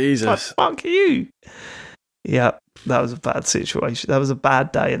childcare. Jesus. Like, fuck you. Yeah, that was a bad situation. That was a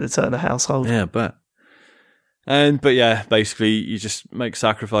bad day in the Turner household. Yeah, but yeah, basically you just make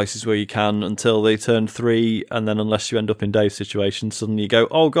sacrifices where you can until they turn 3, and then unless you end up in Dave's situation, suddenly you go,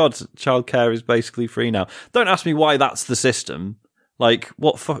 oh God, childcare is basically free now. Don't ask me why that's the system. Like,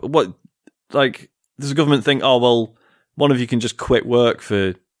 what, like, does the government think, oh, well, one of you can just quit work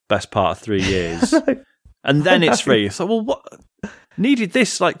for best part of 3 years, and then it's free. So, well, what? Needed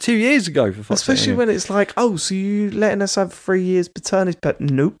this like 2 years ago, for fuck's sake. Especially when it's like, oh, so you letting us have 3 years paternity? But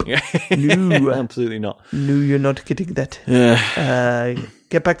nope. No, absolutely not. No, you're not getting that. Yeah.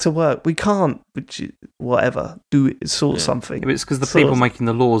 Get back to work. We can't. Whatever. Do it. Sort something. Yeah, but it's because the people making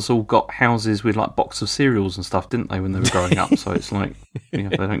the laws all got houses with like box of cereals and stuff, didn't they, when they were growing up? So it's like, they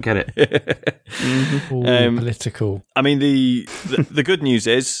don't get it. Political. I mean, the good news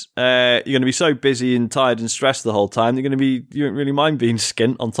is you're going to be so busy and tired and stressed the whole time. You don't really mind being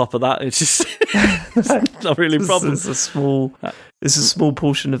skint on top of that. It's just it's not really a problem. It's a small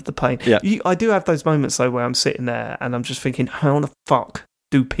portion of the pain. Yeah. I do have those moments though where I'm sitting there and I'm just thinking, how the fuck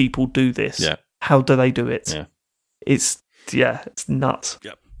do people do this? Yeah. How do they do it? Yeah. It's nuts.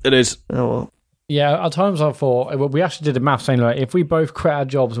 Yep, it is. Oh, well. Yeah, at times I thought, we actually did a math saying, like, if we both quit our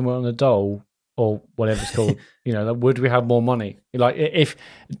jobs and went on a dole, or whatever it's called, would we have more money? Like,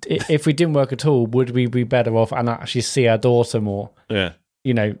 if we didn't work at all, would we be better off and actually see our daughter more? Yeah.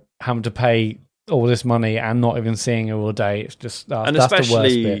 Having to pay all this money and not even seeing her all day. It's just, and that's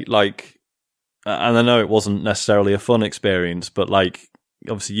especially, the worst bit. like, and I know it wasn't necessarily a fun experience, but, like,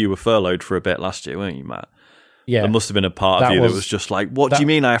 obviously you were furloughed for a bit last year, weren't you, Matt? Yeah. There must have been a part of you that was just like, what do you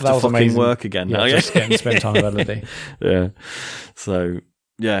mean I have to fucking amazing. work again? Yeah, just getting to spend time with Elodie. Yeah. So,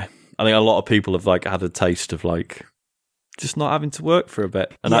 yeah. I think a lot of people have, like, had a taste of, like, just not having to work for a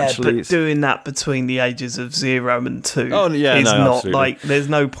bit. And actually, but doing that between the ages of 0 and 2 is not absolutely. Like, there's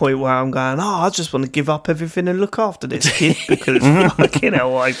no point where I'm going, I just want to give up everything and look after this kid because fucking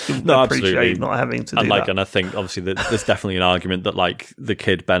hell, I appreciate not having to do that. And I think obviously that there's definitely an argument that, like, the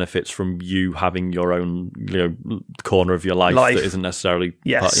kid benefits from you having your own, corner of your life that isn't necessarily,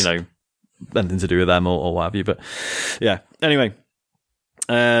 anything to do with them or what have you. But yeah, anyway.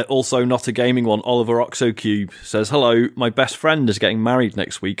 Also, not a gaming one. Oliver Oxocube says, hello, my best friend is getting married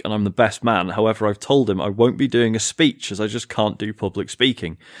next week and I'm the best man. However, I've told him I won't be doing a speech as I just can't do public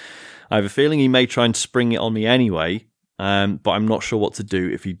speaking. I have a feeling he may try and spring it on me anyway, but I'm not sure what to do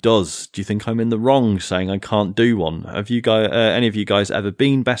if he does. Do you think I'm in the wrong saying I can't do one? Have you guys, any of you guys ever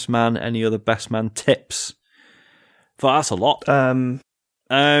been best man? Any other best man tips? Well, that's a lot. I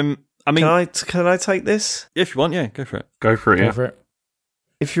mean, can I take this? If you want, yeah, go for it. Go for it.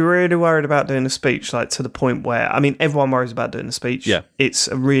 If you're really worried about doing a speech, like to the point where, I mean, everyone worries about doing a speech. Yeah. It's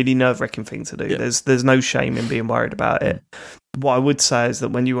a really nerve-wracking thing to do. Yeah. There's no shame in being worried about it. What I would say is that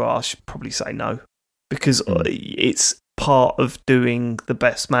when you ask, you should probably say no, because it's part of doing the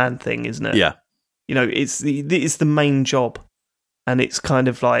best man thing, isn't it? Yeah. It's the main job, and it's kind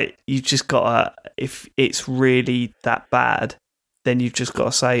of like you've just got to, if it's really that bad, then you've just got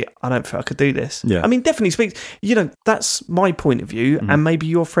to say, I don't think I could do this. Yeah. I mean, definitely speak. That's my point of view, and maybe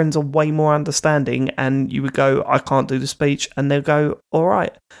your friends are way more understanding, and you would go, I can't do the speech, and they'll go, all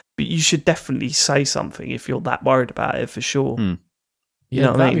right. But you should definitely say something if you're that worried about it, for sure. You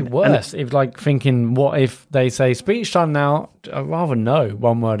know that'd be worse. If, like, thinking, what if they say speech time now? I'd rather know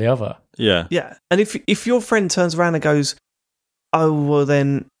one way or the other. Yeah. Yeah. And if your friend turns around and goes, oh, well,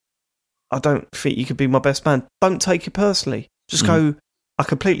 then I don't think you could be my best man, don't take it personally. Just go, I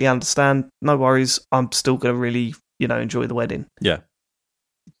completely understand. No worries. I'm still going to really, enjoy the wedding. Yeah.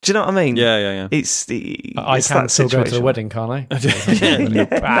 Do you know what I mean? Yeah. It's I can still go to the wedding, can't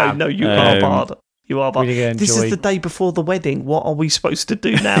I? No, you are bad. You are bad. Really this is the day before the wedding. What are we supposed to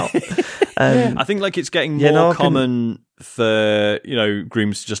do now? I think like it's getting more common for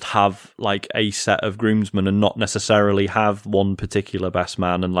grooms to just have like a set of groomsmen and not necessarily have one particular best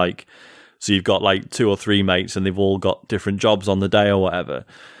man, and like so you've got like 2 or 3 mates and they've all got different jobs on the day or whatever.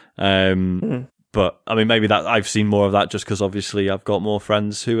 But I mean, maybe that I've seen more of that just because obviously I've got more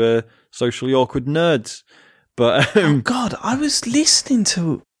friends who are socially awkward nerds. But oh God, I was listening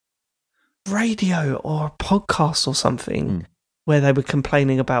to radio or a podcast or something where they were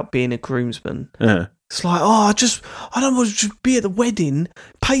complaining about being a groomsman. It's like, I don't want to just be at the wedding,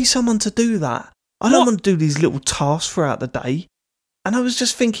 pay someone to do that. I don't want to do these little tasks throughout the day. And I was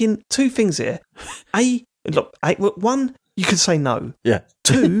just thinking 2 things here. One, you can say no. Yeah.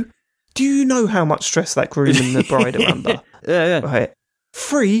 2, do you know how much stress that groom and the bride are under? Yeah. Right.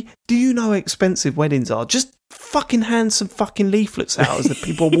 3, do you know how expensive weddings are? Just fucking hand some fucking leaflets out as the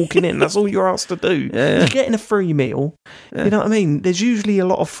people are walking in. That's all you're asked to do. Yeah. You're getting a free meal. Yeah. You know what I mean? There's usually a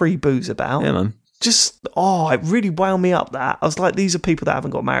lot of free booze about. Yeah, man. Just, it really wound me up that. I was like, these are people that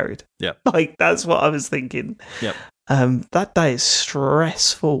haven't got married. Yeah. Like, that's what I was thinking. Yep. That day is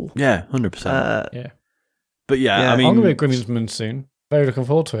stressful. Yeah, 100%. Yeah. But I mean... I'm going to be a groomsman soon. Very looking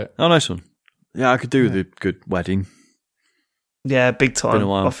forward to it. Oh, nice one. Yeah, I could do with a good wedding. Yeah, big time. Been a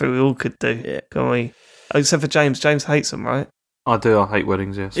while. I think we all could do. Yeah. Can we? Except for James. James hates them, right? I do. I hate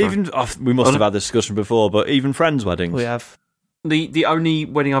weddings, yeah. Sorry. Even we must have had this discussion before, but even friends' weddings. We have. The only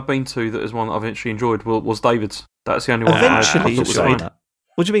wedding I've been to that is one that I've eventually enjoyed was David's. That's the only one. Eventually, I thought was that.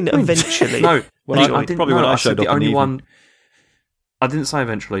 What do you mean, eventually? No, I showed the up. Only one. I didn't say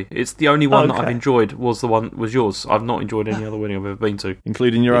eventually. It's the only one that I've enjoyed was yours. I've not enjoyed any other wedding I've ever been to,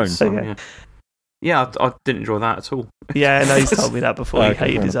 including your own. Okay. Yeah, I didn't enjoy that at all. Yeah, no, he's told me that before. He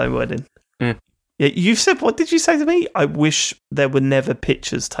hated his own wedding. Yeah. You said, what did you say to me? I wish there were never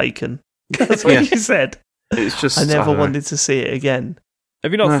pictures taken. That's what you said. It's just I never wanted to see it again.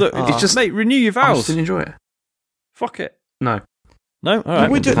 Have you not thought? It's just, mate, renew your vows. I just didn't enjoy it. Fuck it. No. All right.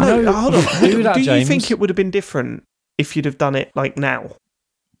 Hold on. Do you think it would have been different if you'd have done it like now?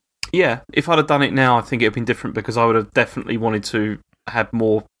 Yeah, if I'd have done it now, I think it would have been different because I would have definitely wanted to have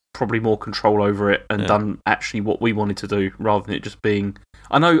probably more control over it and done actually what we wanted to do rather than it just being.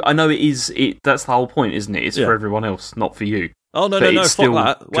 I know it is. That's the whole point, isn't it? It's for everyone else, not for you. Oh no, fuck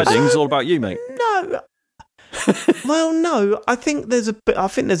that. Weddings all about you, mate. No. Well, no. I think there's a bit. I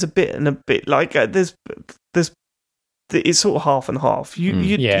think there's a bit and a bit. Like there's. It's sort of half and half.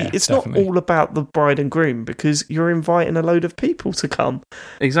 It's definitely not all about the bride and groom because you're inviting a load of people to come.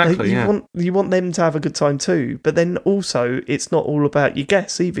 Exactly. You want them to have a good time too, but then also it's not all about your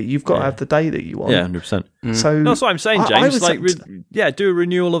guests either. You've got to have the day that you want. Yeah, 100%. So that's what I'm saying, James. Do a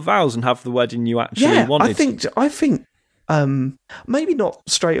renewal of vows and have the wedding you actually wanted. I think, maybe not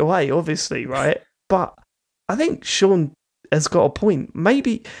straight away, obviously, right? But I think Sean has got a point.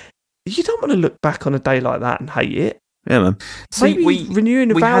 Maybe you don't want to look back on a day like that and hate it. Yeah, man. Maybe renewing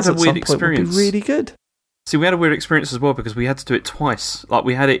the vows at some point would be really good. See, we had a weird experience as well because we had to do it twice. Like,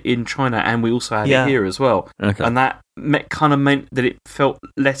 we had it in China and we also had it here as well. Okay. And that kind of meant that it felt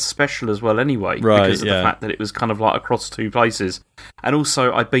less special as well anyway. Right, because of the fact that it was kind of like across 2 places. And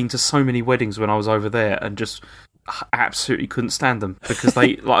also, I'd been to so many weddings when I was over there and just absolutely couldn't stand them because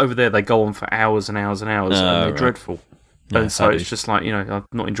they, like over there, they go on for hours and hours and hours and they're dreadful. Yeah, and so it's just like, I'm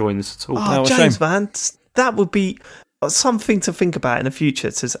not enjoying this at all. Oh, James, man, that would be something to think about in the future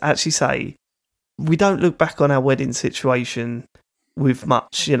to actually say we don't look back on our wedding situation with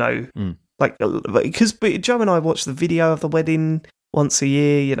much, like because Joe and I watch the video of the wedding once a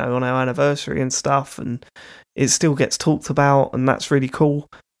year, on our anniversary and stuff, and it still gets talked about, and that's really cool.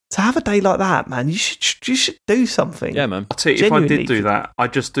 To have a day like that, man, you should do something. Yeah, man. I'll tell you, if I did do that,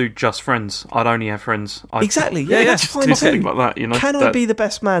 I'd just do just friends. I'd only have friends. Exactly. Yeah, that's fine. Do something like that. Can I be the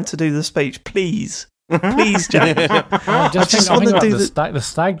best man to do the speech, please? Please, James. I just want to do the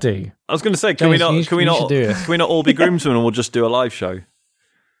stag do. I was going to say, can we not all be groomsmen and we'll just do a live show?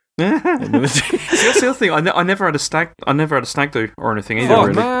 See, that's the other thing. I never had a stag do or anything either. Oh,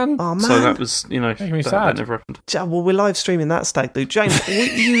 really. Man. Oh man! So that was that never happened. Well, we're live streaming that stag do. James,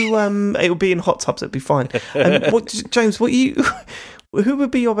 it'll be in hot tubs. It'll be fine. James, who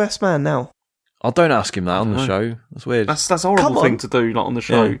would be your best man now? Oh, don't ask him that on the show. That's weird. That's a horrible thing to do, not on the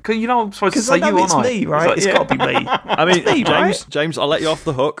show. Yeah. I'm supposed to say you it's me, right? It's got to be me. I mean, me, right? James, I'll let you off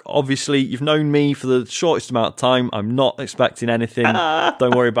the hook. Obviously, you've known me for the shortest amount of time. I'm not expecting anything.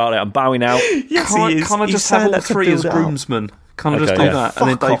 Don't worry about it. I'm bowing out. Yes, Can't I just have all 3 as groomsmen? Can't I just do that? Fuck and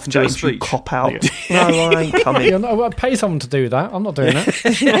then Dave can do a James, speech. you cop out. No, I ain't coming. I'll pay someone to do that. I'm not doing it.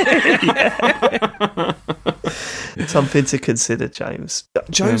 Something to consider, James.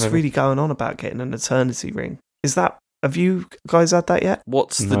 Joe's really going on about getting an eternity ring. Is that Have you guys had that yet?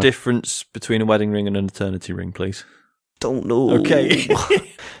 What's the difference between a wedding ring and an eternity ring, please? Don't know. Okay.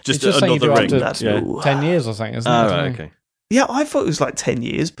 just another ring. That's 10 years or something, isn't it? Right, okay. Yeah, I thought it was like 10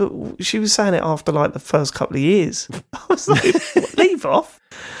 years, but she was saying it after like the first couple of years. I was like, what, leave off?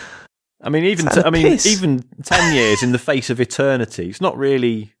 I mean, even 10 years in the face of eternity, it's not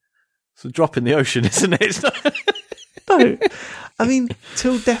really... It's a drop in the ocean, isn't it? It's not... No. I mean,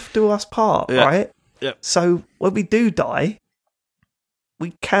 till death do us part, right? Yeah. So when we do die,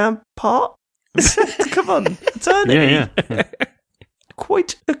 we can part? Come on, eternity. Yeah.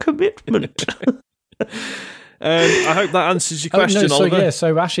 Quite a commitment. I hope that answers your question, Oliver.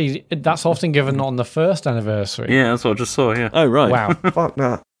 So actually, that's often given on the first anniversary. Yeah, that's what I just saw, yeah. Oh, right. Wow. Fuck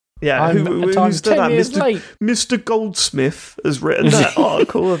that. Yeah, who's done 10 years late. Mr. Goldsmith has written that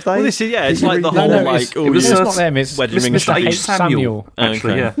article of they. Well, this is, it's like the No, whole, it's not them, it's wedding ring Mr. H. Samuel.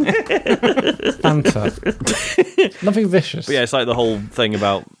 Actually, yeah. Banter. Nothing vicious. But yeah, it's like the whole thing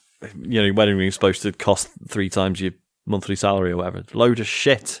about, wedding ring is supposed to cost 3 times your monthly salary or whatever. Load of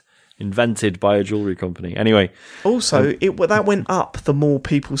shit invented by a jewellery company. Anyway. Also, that went up the more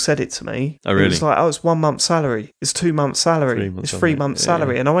people said it to me. Oh, really? It was like, it's 1 month's salary. It's 2 months' salary. It's 3 months'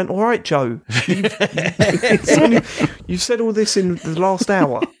 salary. And I went, all right, Joe. You said all this in the last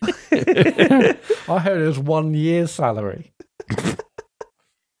hour. I heard it was 1 year's salary.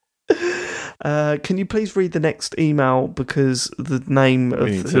 Can you please read the next email, because the name of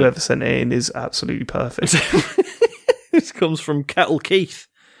whoever sent it in is absolutely perfect. This comes from Kettle Keith.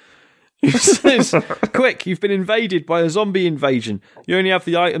 He says, quick, you've been invaded by a zombie invasion. You only have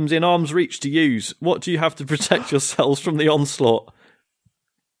the items in arm's reach to use. What do you have to protect yourselves from the onslaught?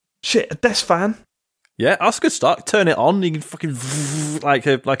 Shit, a desk fan. Yeah, that's a good start. Turn it on. You can fucking like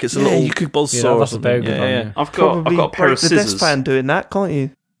it's a little buzzsaw or something. Yeah. I've got a pair of scissors. The desk fan doing that, can't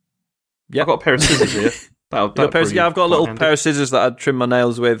you? Yeah, I've got a pair of scissors here. I've got a little pair of scissors that I'd trim my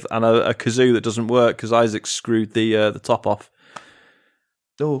nails with, and a kazoo that doesn't work because Isaac screwed the top off.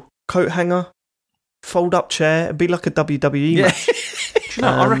 Oh, coat hanger, fold up chair. It'd be like a WWE match. Do you know,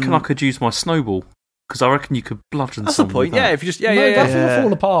 I reckon I could use my snowball, because I reckon you could bludgeon that's someone. That's the point. With that. Yeah, if you just that's gonna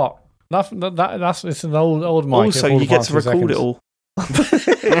fall apart. That's it's an old mic. Also, you get to record it all.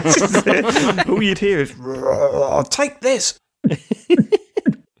 All you'd hear is, take this.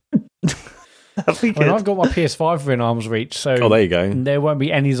 I've got my PS5 within arm's reach, so there you go. There won't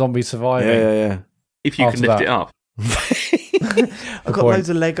be any zombies surviving. Yeah. If you can lift it up. I've got loads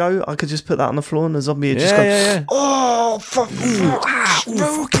of Lego. I could just put that on the floor and the zombie would just go, oh, fucking.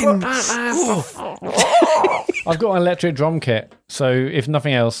 I've got an electric drum kit, so if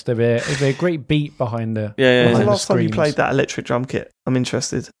nothing else, there'd be a great beat behind the. When's the last time you played that electric drum kit? I'm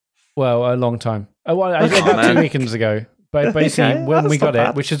interested. Well, a long time. I did that 2 weekends ago. But basically, when we got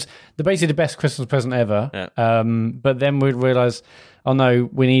it, which is basically the best Christmas present ever, but then we'd realise, oh no,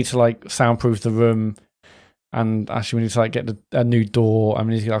 we need to soundproof the room, and actually we need to get a new door, and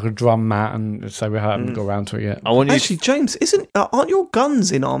we need to get a drum mat, and so we haven't got around to it yet. James, aren't your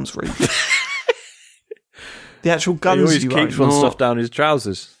guns in arm's reach? The actual guns he always keeps one stuff down his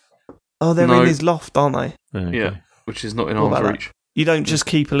trousers. Oh, they're in his loft, aren't they? Okay. Yeah, which is not in arm's reach. You don't just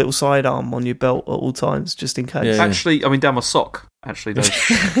keep a little sidearm on your belt at all times, just in case. Yeah. Actually, I mean, down my sock. Actually,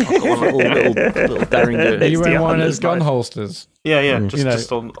 I've got one little daring do. Are you wearing one of those gun holsters? Yeah.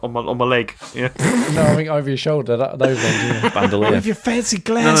 Just on my leg. Yeah. No, I think over your shoulder. Those ones. Yeah. Bandolier. With your fancy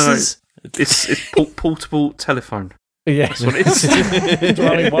glasses. No. It's portable telephone. Yeah, that's what it is.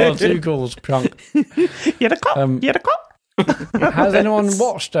 Running 1 or 2 calls, chunk. You're the cop. Has anyone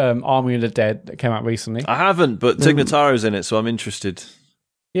watched Army of the Dead that came out recently? I haven't, but Tig Notaro's in it, so I'm interested.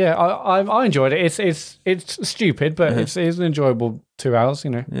 Yeah, I enjoyed it. It's stupid, but it's an enjoyable 2 hours.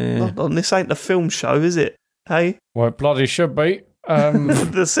 Hold on, this ain't a film show, is it? Hey, well, it bloody should be.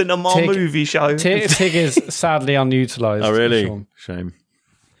 The cinema movie show. Tig is sadly unutilised. Oh, really? Shame.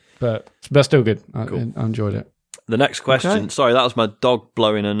 But still good. Cool. I enjoyed it. The next question. Okay. Sorry, that was my dog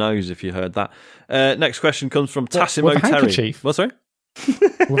blowing her nose, if you heard that. Next question comes from Tassimo Terry. What, sorry?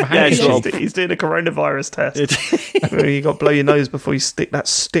 He's doing a coronavirus test. You got to blow your nose before you stick that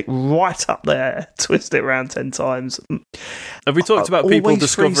stick right up there, twist it around 10 times. Have we talked about people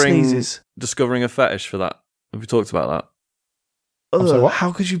discovering a fetish for that? Have we talked about that?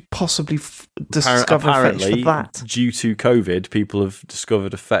 How could you possibly discover a fetish for that? Due to COVID, people have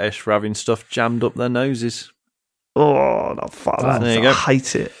discovered a fetish for having stuff jammed up their noses. Oh, no, fuck that. I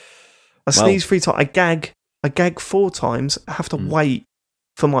hate it. I sneeze 3 times. I gag 4 times. I have to wait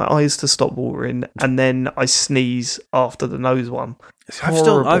for my eyes to stop watering, and then I sneeze after the nose one.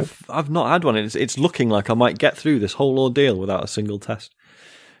 I've not had one. It's looking like I might get through this whole ordeal without a single test.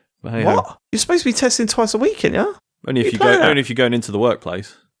 What? You're supposed to be testing twice a week, aren't you? Only if you're going into the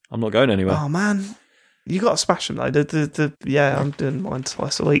workplace. I'm not going anywhere. Oh man, you got to smash them though. I'm doing mine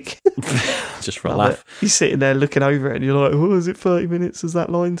twice a week. Just for a laugh. You're sitting there looking over it, and you're like, "Oh, is it 30 minutes? Has that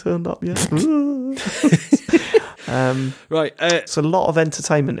line turned up yet?" Right, it's a lot of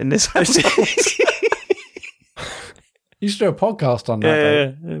entertainment in this house. You should do a podcast on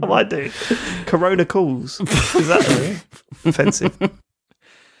that. Yeah. I might do. Corona calls. Is that offensive?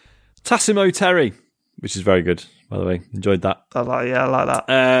 Tassimo Terry, which is very good, by the way. Enjoyed that. I like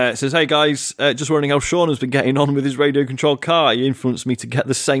that. It says, hey guys, just wondering how Sean has been getting on with his radio-controlled car. He influenced me to get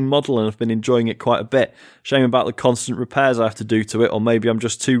the same model and I've been enjoying it quite a bit. Shame about the constant repairs I have to do to it, or maybe I'm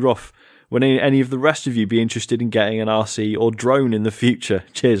just too rough. Would any of the rest of you be interested in getting an RC or drone in the future?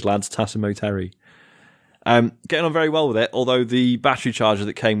 Cheers, lads. Tassimo Terry. Getting on very well with it, although the battery charger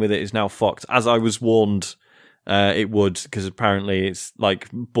that came with it is now fucked, as I was warned it would, because apparently it's like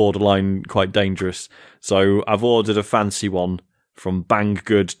borderline quite dangerous. So I've ordered a fancy one from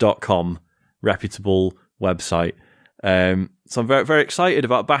banggood.com, reputable website. So I'm very, very excited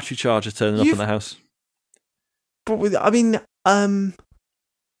about a battery charger turning up in the house. But I mean,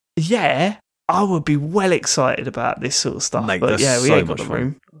 yeah, I would be well excited about this sort of stuff. Mate, but yeah, we so ain't got the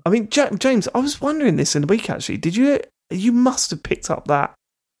room. I mean, James, I was wondering this in the week actually. You must have picked up that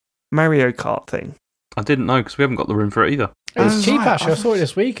Mario Kart thing. I didn't know because we haven't got the room for it either. It was cheap actually. I saw it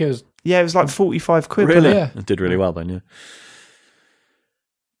this week. It was like 45 quid. Really? Yeah. It did really well then, yeah.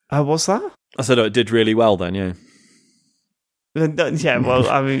 What's that? I said it did really well then, yeah. Yeah, well,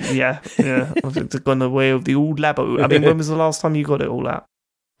 I mean, yeah. I've gone away with the old Labo. I mean, when was the last time you got it all out?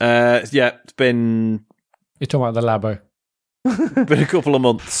 Yeah, it's been... You're talking about the Labo. Been a couple of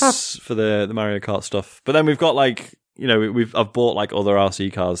months for the Mario Kart stuff. But then we've got I've bought like other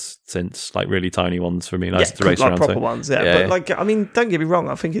RC cars since, like really tiny ones for me. Nice to race around. Proper ones, yeah. But I mean, don't get me wrong,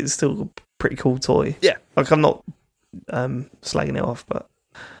 I think it's still a pretty cool toy. Yeah. Like, I'm not slagging it off, but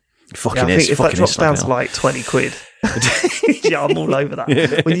fucking I think if that drops down to like 20 quid, yeah, I'm all over that.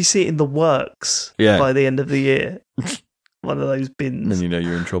 Yeah. When you see it in the works by the end of the year, one of those bins. Then you know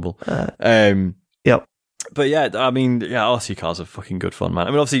you're in trouble. Yep. But yeah, I mean, RC cars are fucking good fun, man.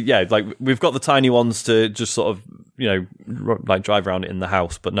 I mean, obviously, like we've got the tiny ones to just sort of, like drive around it in the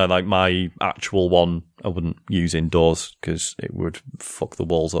house. But no, like my actual one, I wouldn't use indoors because it would fuck the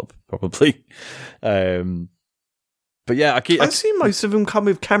walls up probably. But yeah, I see most of them come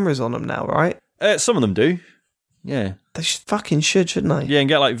with cameras on them now, right? Some of them do. Yeah, they fucking shouldn't they? Yeah, and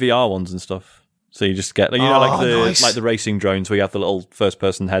get like VR ones and stuff. So you just get, nice. like the racing drones where you have the little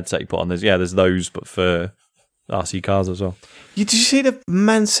first-person headset you put on. There's those, but for RC cars as well. Did you see the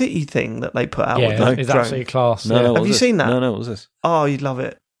Man City thing that they put out? Yeah, with the it's drone? absolutely class. No, have you seen that? No, what was this? Oh, you'd love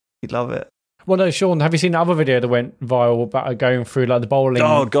it. You'd love it. Well, no, Sean, have you seen the other video that went viral about going through like the bowling?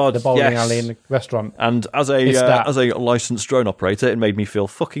 Oh God, the bowling yes. alley in the restaurant. And as a licensed drone operator, it made me feel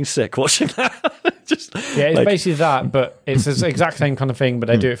fucking sick watching that. It's basically that, but it's the exact same kind of thing. But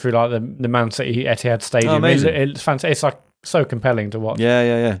they do it through like the Man City Etihad Stadium. Oh, amazing. It's fantastic. It's like so compelling to watch.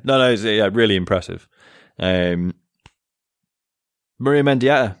 Yeah. No, it's really impressive. Maria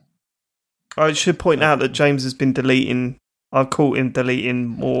Mendieta. I should point out that James has been deleting. I've caught him deleting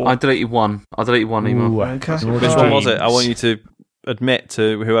more. I deleted one email. Ooh, okay. Which one was it? I want you to admit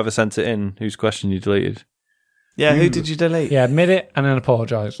to whoever sent it in whose question you deleted. Yeah, who did you delete? Yeah, admit it and then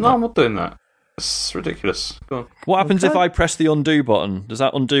apologise. No, I'm not doing that. It's ridiculous. Go on. What happens if I press the undo button? Does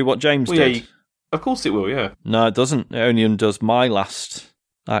that undo what James did? Yeah, of course it will, yeah. No, it doesn't. It only undoes my last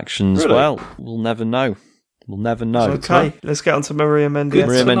actions. Really? Well, we'll never know. Okay, let's get on to Maria Mendieta.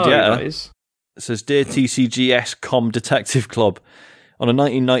 Maria Mendieta. It says, Dear TCGS Com Detective Club, on a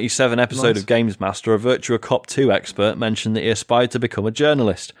 1997 episode of Games Master, a Virtua Cop 2 expert mentioned that he aspired to become a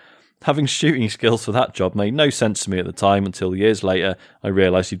journalist. Having shooting skills for that job made no sense to me at the time until years later I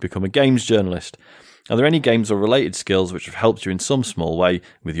realised he'd become a games journalist. Are there any games or related skills which have helped you in some small way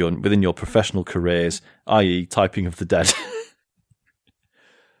within your professional careers, i.e. typing of the dead?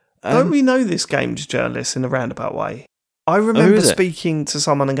 Don't we know this games journalist in a roundabout way? I remember speaking to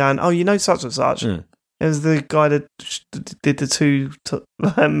someone and going, "Oh, you know such and such." Yeah. It was the guy that did the two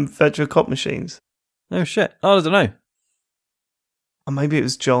Virtua Cop machines. Oh shit! Oh, I don't know. Or maybe it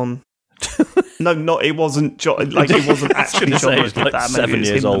was John. No, not it wasn't John. Like it wasn't actually John. It was like that. 7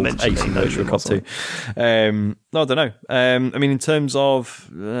 years old, 18 Virtua Cop 2. No, I don't know. I mean, in terms of.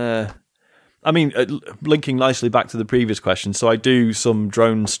 Linking nicely back to the previous question, so I do some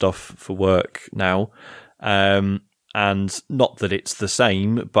drone stuff for work now, and not that it's the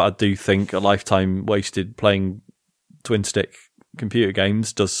same, but I do think a lifetime wasted playing twin-stick computer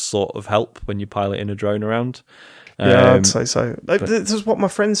games does sort of help when you pilot in a drone around. Yeah, I'd say so. This is what my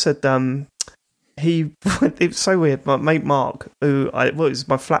friend said. it was so weird. My mate Mark, who was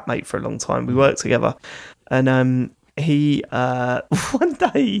my flatmate for a long time, we worked together, and he one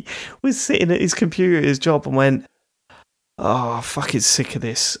day was sitting at his computer at his job and went, "Oh, I'm fucking sick of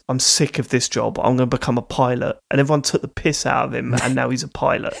this. I'm sick of this job. I'm going to become a pilot." And everyone took the piss out of him, and now he's a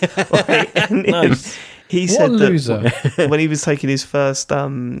pilot. Right? And Nice. he What said a loser. that when he was taking his first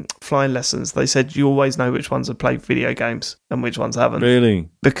flying lessons, they said you always know which ones have played video games and which ones haven't. Really?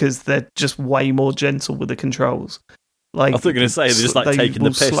 Because they're just way more gentle with the controls. Like, I thought you were going to say they're just like they taking the will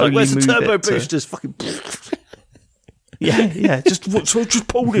piss. Like, slowly where's the move turbo it to- boosters? Fucking. Yeah. Just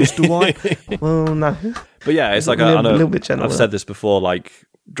pull this, do I? Well, no. But yeah, it's like A I know little bit gentle I've with said this before. Like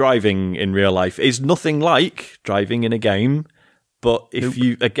driving in real life is nothing like driving in a game. But if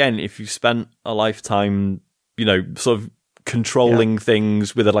you spent a lifetime, sort of controlling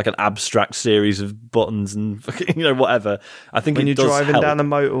things with like an abstract series of buttons and whatever, I think when it you're does driving help. down a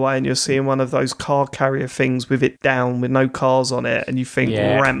motorway and you're seeing one of those car carrier things with it down with no cars on it, and you think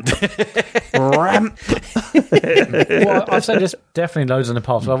ramp. Well, I've said this definitely loads in the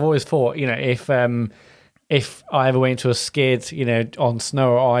past. But I've always thought, if I ever went into a skid, on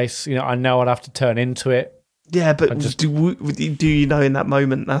snow or ice, I know I'd have to turn into it. Yeah, but do you know in that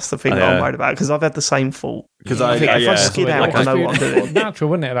moment? That's the thing that I'm worried about, because I've had the same fault. Because if I skid out, I know what I'm doing. Natural,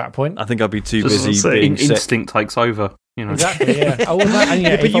 wouldn't it? At that point, I think I'd be too Just busy being sick. instinct takes over. exactly. Yeah. If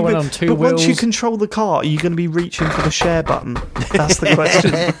I went on two but wheels, once you control the car, are you going to be reaching for the share button? That's the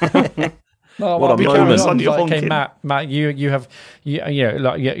question. What a be moment. carrying on, You're like, okay, honking. Matt, you've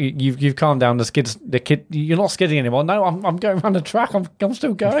calmed down the skids. The kid, you're not skidding anymore. No, I'm going around the track. I'm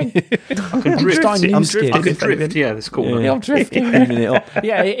still going. I'm starting new skid. I can drift. Yeah, this corner. Yeah, I'm drifting. Speeding it up.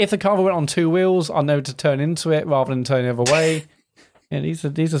 Yeah, if the car went on two wheels, I know to turn into it rather than turn the other way. Yeah, these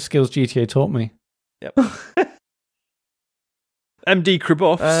are skills GTA taught me. Yep. MD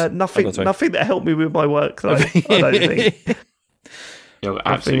Kraboff. Nothing that helped me with my work, though. I don't think. Yeah,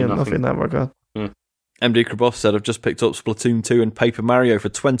 absolutely Nothing in that regard. MD Kraboff said, "I've just picked up Splatoon 2 and Paper Mario for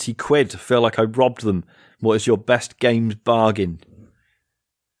 20 quid. Feel like I robbed them. What is your best games bargain?"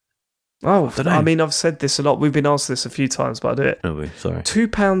 Oh, I mean, I've said this a lot. We've been asked this a few times, but I'll do it. Oh, sorry.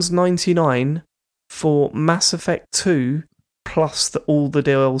 £2.99 for Mass Effect 2 plus all the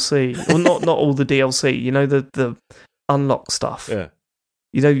DLC. Well, not all the DLC. The unlock stuff. Yeah.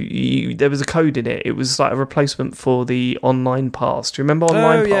 There was a code in it. It was like a replacement for the online pass. Do you remember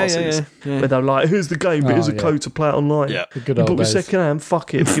online passes? Yeah. Where they're like, here's the game, but here's a code to play it online. Yeah. The good You old bought it days. second hand,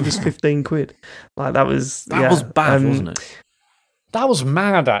 fuck it, give us 15 quid. Like, that was bad, wasn't it? That was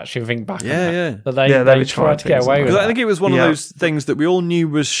mad, actually, think back on that. Yeah. That they were tried to get away with Because I that. think it was one of those things that we all knew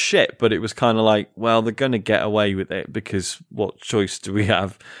was shit, but it was kind of like, well, they're going to get away with it because what choice do we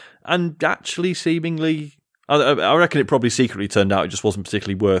have? And actually, seemingly, I reckon it probably secretly turned out it just wasn't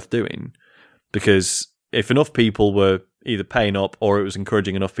particularly worth doing, because if enough people were either paying up or it was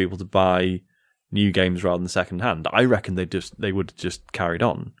encouraging enough people to buy new games rather than second hand, I reckon they would have just carried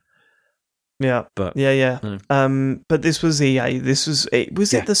on. Yeah, But but this was EA. This was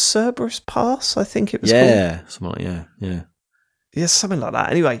it the Cerberus Pass? I think it was yeah, something like yeah, something like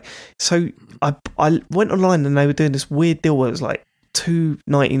that. Anyway, so I went online and they were doing this weird deal where it was like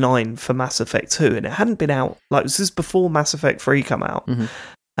 $2.99 for Mass Effect 2, and it hadn't been out. Like, this is before Mass Effect 3 come out.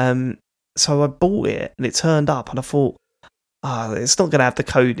 Mm-hmm. So I bought it and it turned up, and I thought, it's not going to have the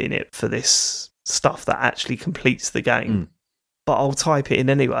code in it for this stuff that actually completes the game. But I'll type it in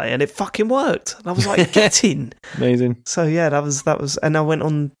anyway, and it fucking worked. And I was like, get in. Amazing. So yeah, that was, and I went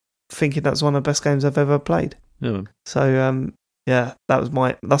on thinking that's one of the best games I've ever played. Yeah. So yeah,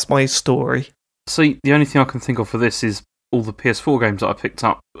 that's my story. See, the only thing I can think of for this is all the PS4 games that I picked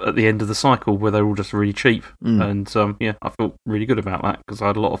up at the end of the cycle, where they were all just really cheap. And I felt really good about that because I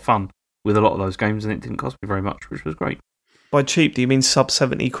had a lot of fun with a lot of those games, and it didn't cost me very much, which was great. By cheap, do you mean sub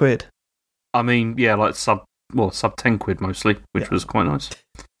 70 quid? I mean, yeah, like sub 10 quid mostly, which was quite nice.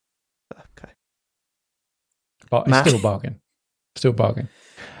 Okay. But it's still a bargain. Still a bargain.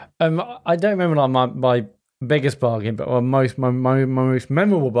 I don't remember like my biggest bargain, but my most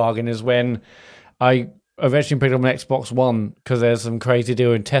memorable bargain is when I eventually picked up an Xbox One because there's some crazy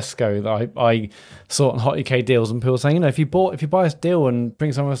deal in Tesco that I saw on Hottie deals, and people saying, if you buy this deal and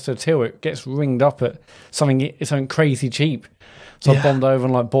bring someone else to the till, it gets ringed up at something crazy cheap. So I bombed over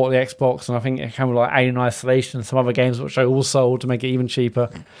and bought the Xbox, and I think it came with Alien Isolation and some other games which I all sold to make it even cheaper.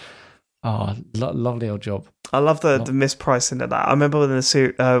 Oh, lovely old job. I love the mispricing of that. I remember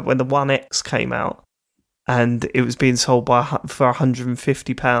when the One X came out, and it was being sold for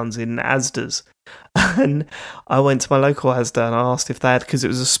 £150 in Asda's. And I went to my local Asda and I asked if they had, because it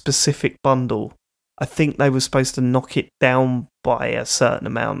was a specific bundle. I think they were supposed to knock it down by a certain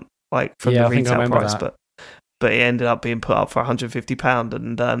amount like from the retail price, but it ended up being put up for £150.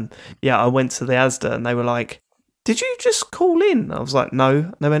 And I went to the Asda and they were like, "Did you just call in?" I was like, "No."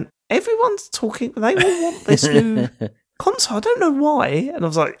 And they went, "Everyone's talking. They all want this new console. I don't know why." And I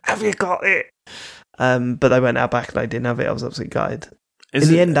was like, "Have you got it?" But they went out back and they didn't have it. I was absolutely gutted. In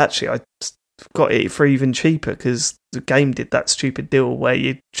the end, actually, I got it for even cheaper because the game did that stupid deal where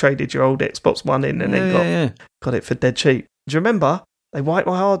you traded your old Xbox One in and then got it for dead cheap. Do you remember? They wiped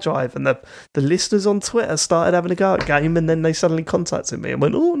my hard drive and the listeners on Twitter started having a go at game, and then they suddenly contacted me and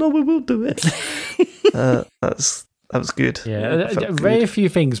went, "Oh no, we will do it." That was good. Yeah, very few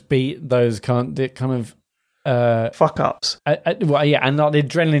things beat those kind of fuck ups. Well, yeah, and like the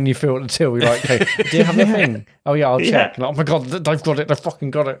adrenaline you feel at the till. You're like, "Okay, do you have the thing?" "Oh yeah, I'll check." Like, "Oh my god, they've got it. They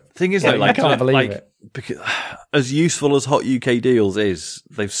fucking got it." Thing is, though, I can't believe it. Because as useful as Hot UK Deals is,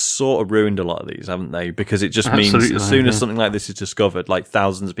 they've sort of ruined a lot of these, haven't they? Because it just means as soon as something like this is discovered, like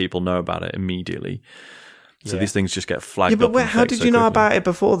thousands of people know about it immediately. So these things just get flagged up. But how did you know about it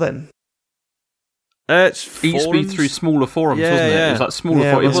before then? It used to be through smaller forums, wasn't it? It was like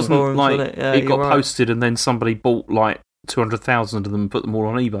smaller forums. It wasn't like it got posted and then somebody bought like 200,000 of them and put them all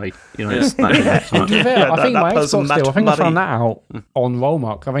on eBay. You know, it's I think my Xbox deal, I think I found that out on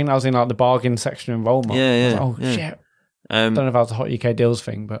Walmart. I think that was in like the bargain section in Walmart. Shit. I don't know if that was a Hot UK Deals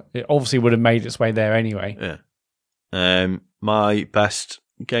thing, but it obviously would have made its way there anyway. Yeah. My best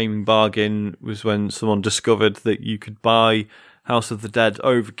gaming bargain was when someone discovered that you could buy House of the Dead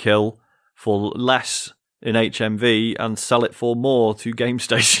Overkill for less in HMV and sell it for more to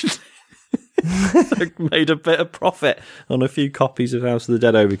GameStation. So made a bit of profit on a few copies of House of the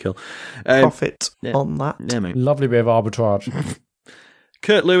Dead Overkill. Profit on that. Yeah, mate. Lovely bit of arbitrage.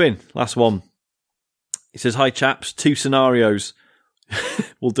 Kurt Lewin, last one. He says, "Hi chaps, 2 scenarios."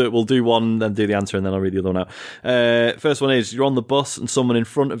 We'll do one, then do the answer, and then I'll read the other one out. First one is, you're on the bus and someone in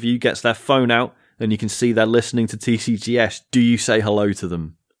front of you gets their phone out and you can see they're listening to TCGS. Do you say hello to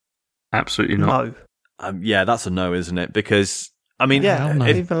them? Absolutely not. No. Yeah, that's a no, isn't it? Because I mean,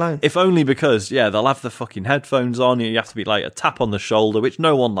 leave alone. If only because, they'll have the fucking headphones on. You have to be like a tap on the shoulder, which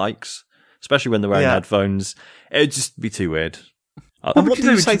no one likes, especially when they're wearing headphones. It'd just be too weird. And what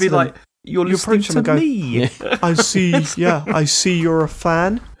do you say to them? Like, you're listening to me. I see you're a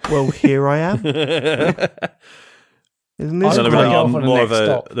fan. Well, here I am. Isn't this great? They'll be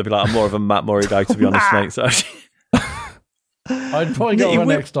like, I'm more of a Matt Murray guy, to be honest, mate. So I'd probably go on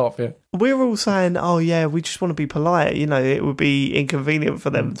next stop. Yeah, we're all saying, "Oh yeah, we just want to be polite." You know, it would be inconvenient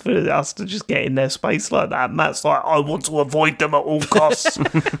for us to just get in their space like that. Matt's like, "I want to avoid them at all costs."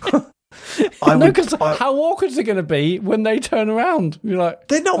 Because how awkward is it going to be when they turn around? You're like,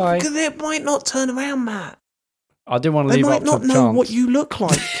 they're not. They might not turn around, Matt. I didn't want to leave. They might not know what you look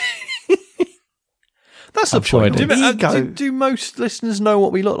like. That's the point. Do most listeners know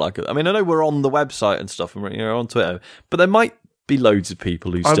what we look like? I mean, I know we're on the website and stuff, and we're on Twitter, but there might be loads of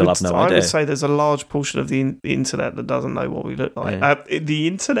people who still have no idea. I would say there's a large portion of the internet that doesn't know what we look like. Yeah. The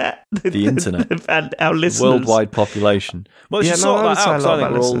internet? The internet. And our listeners. Worldwide population. Well, you sort that out, because I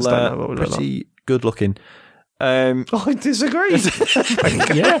think we're all pretty good looking. I disagree.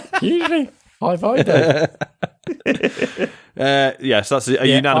 Yeah, usually. High-five then. Yes, that's a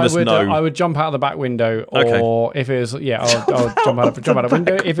unanimous no. I would jump out of the back window, or if it was, I'll jump out the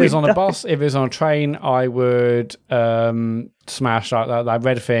window. If it was on a bus, if it was on a train, I would smash that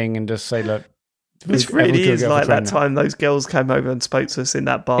red thing and just say, "Look." This really is like that time those girls came over and spoke to us in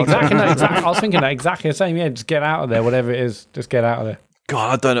that bar. Exactly. I was thinking that exactly the same. Yeah, just get out of there, whatever it is. Just get out of there.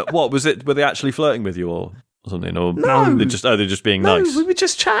 God, I don't know. What was it? Were they actually flirting with you or something? Or no, they're just being nice. No, we were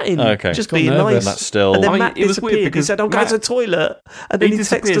just chatting. Okay, just being nice. That's still. And then Matt disappeared. He said, "I'm going to the toilet," and then he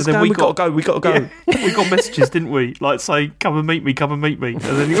texted us, "We got to go. We got to go." Yeah. We got messages, didn't we? Like saying, "Come and meet me. Come and meet me." And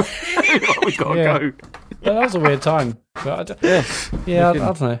then we got to go. That was a weird time. But I don't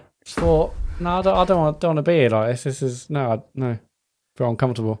know. Just thought, no, I don't want to be here like this. This is no. Feel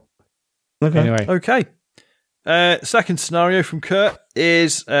uncomfortable. Okay. Anyway. Okay. Second scenario from Kurt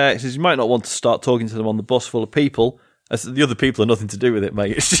is he says you might not want to start talking to them on the bus full of people, as the other people are nothing to do with it,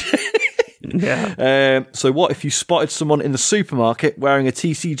 mate. Yeah. So what if you spotted someone in the supermarket wearing a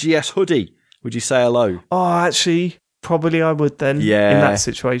TCGS hoodie? Would you say hello? Oh, actually, probably I would then. Yeah. In that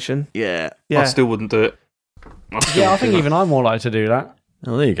situation. Yeah. I still wouldn't do it. I think even I'm more likely to do that.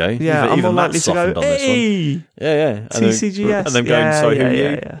 Oh, there you go. Yeah, I'm more likely to go, "Hey, yeah, TCGS," and then going, "Sorry, who are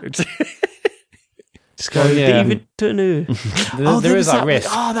you?" Just go, David Turner. There is that risk.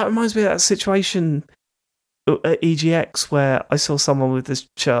 Oh, that reminds me of that situation at EGX where I saw someone with this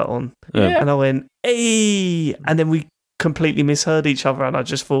shirt on, and I went, "Hey," and then we completely misheard each other, and I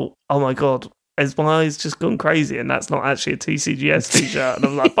just thought, "Oh my god, Has my eyes just gone crazy? And that's not actually a TCGS t-shirt. And I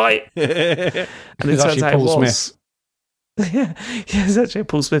was like, bite. And it turns out it was. Yeah, it's actually a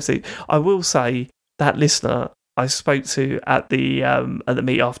Paul Smith thing. I will say that listener I spoke to at the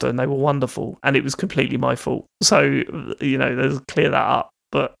meet after, and they were wonderful, and it was completely my fault. So there's clear that up.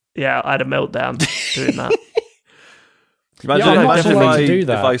 But yeah, I had a meltdown doing that. Imagine if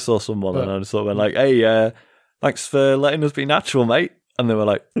I saw someone and I just sort of went like, "Hey, thanks for letting us be natural, mate," and they were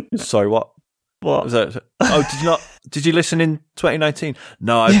like, "Sorry, what? What was that? Oh, did you not? Did you listen in 2019?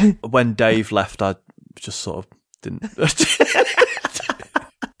 No, when Dave left, I just sort of didn't."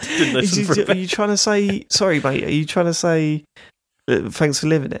 Didn't listen for a bit. Are you trying to say, sorry, mate? Are you trying to say, thanks for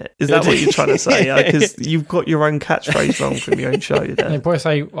living it? Is that what you're trying to say? Because you've got your own catchphrase wrong from your own show. They probably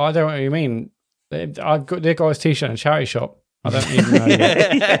say, well, I don't know what you mean. I've got their guy's t-shirt in a charity shop. I don't even know.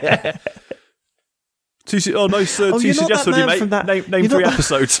 Yeah. Oh, nice TCGS hoodie, mate. Name 3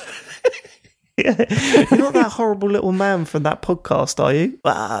 episodes. Yeah. You're not that horrible little man from that podcast, are you?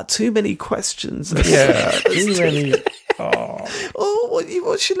 Too many questions. Yeah, too many.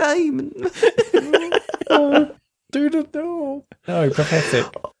 What's your name? Do the door. No, pathetic.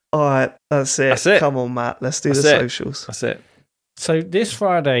 All right, that's it. Come on, Matt. Let's do the socials. That's it. So this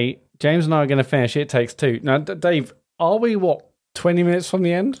Friday, James and I are going to finish It Takes Two. Now, Dave, are we 20 minutes from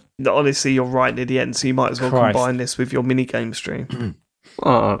the end? No, honestly, you're right near the end, so you might as well combine this with your mini game stream.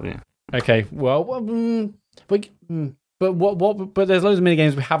 Yeah. Okay. Well, but there's loads of mini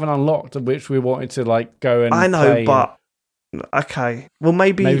games we haven't unlocked, which we wanted to go and. I know, play but okay. Well,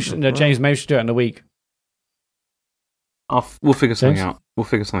 maybe James, maybe we should do it in a week. We'll figure something out.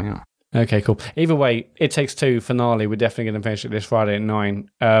 Okay, cool. Either way, It Takes Two finale. We're definitely going to finish it this Friday at 9.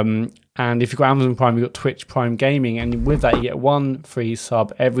 And if you've got Amazon Prime, you've got Twitch Prime Gaming, and with that, you get 1 free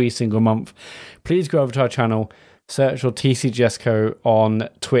sub every single month. Please go over to our channel, search for TCGS Co on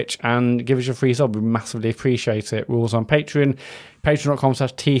Twitch, and give us your free sub. We massively appreciate it. We're also on Patreon,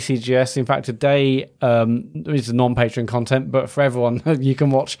 patreon.com/TCGS. In fact, today is non-Patreon content, but for everyone, you can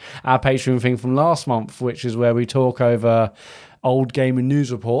watch our Patreon thing from last month, which is where we talk over old gaming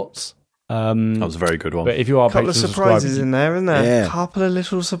news reports. That was a very good one. But if you are a couple of surprises in there, isn't there? Yeah. A couple of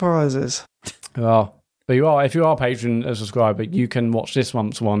little surprises. Oh, but if you are a patron, a subscriber, you can watch this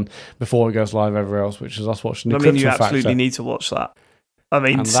month's one before it goes live everywhere else, which is us watching the Krypton you Factor. absolutely need to watch that. I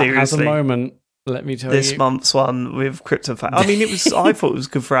mean, and seriously. That has a moment. Let me tell you. This month's one with Krypton Factor. I mean, I thought it was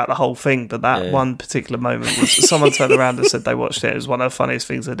good throughout the whole thing, but that one particular moment was someone turned around and said they watched it. It was one of the funniest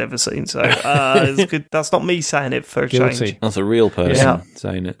things they'd ever seen. So it's good. That's not me saying it for a change. That's a real person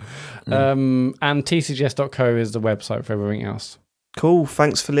saying it. And tcgs.co is the website for everything else. Cool.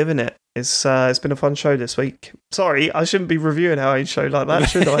 Thanks for living it. It's been a fun show this week. Sorry, I shouldn't be reviewing our own show like that,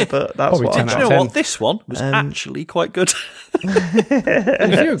 should I? But that's what I know. You know what? This one was actually quite good.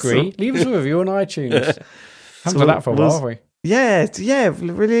 If you agree, leave us a review on iTunes. Haven't done that for a while, have we? Yeah.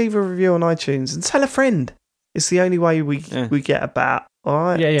 Leave a review on iTunes and tell a friend. It's the only way we get about. All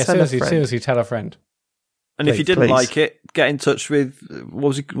right. Yeah. Seriously, tell a friend. And if you didn't like it, get in touch with what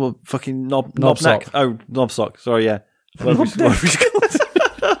was it? Well, fucking Knobneck. Oh, Knobsock. Sorry, yeah. What was called?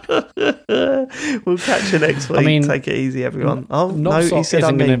 We'll catch you next week. Take it easy, everyone. He said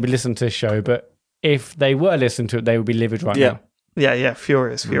isn't going to be listening to this show, but if they were listening to it, they would be livid right now. Yeah,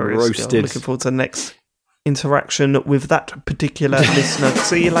 furious. Roasted. I'm looking forward to the next interaction with that particular listener.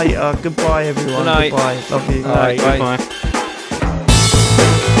 See you later. Goodbye, everyone. Good night. Goodbye. Love you. Bye. Bye.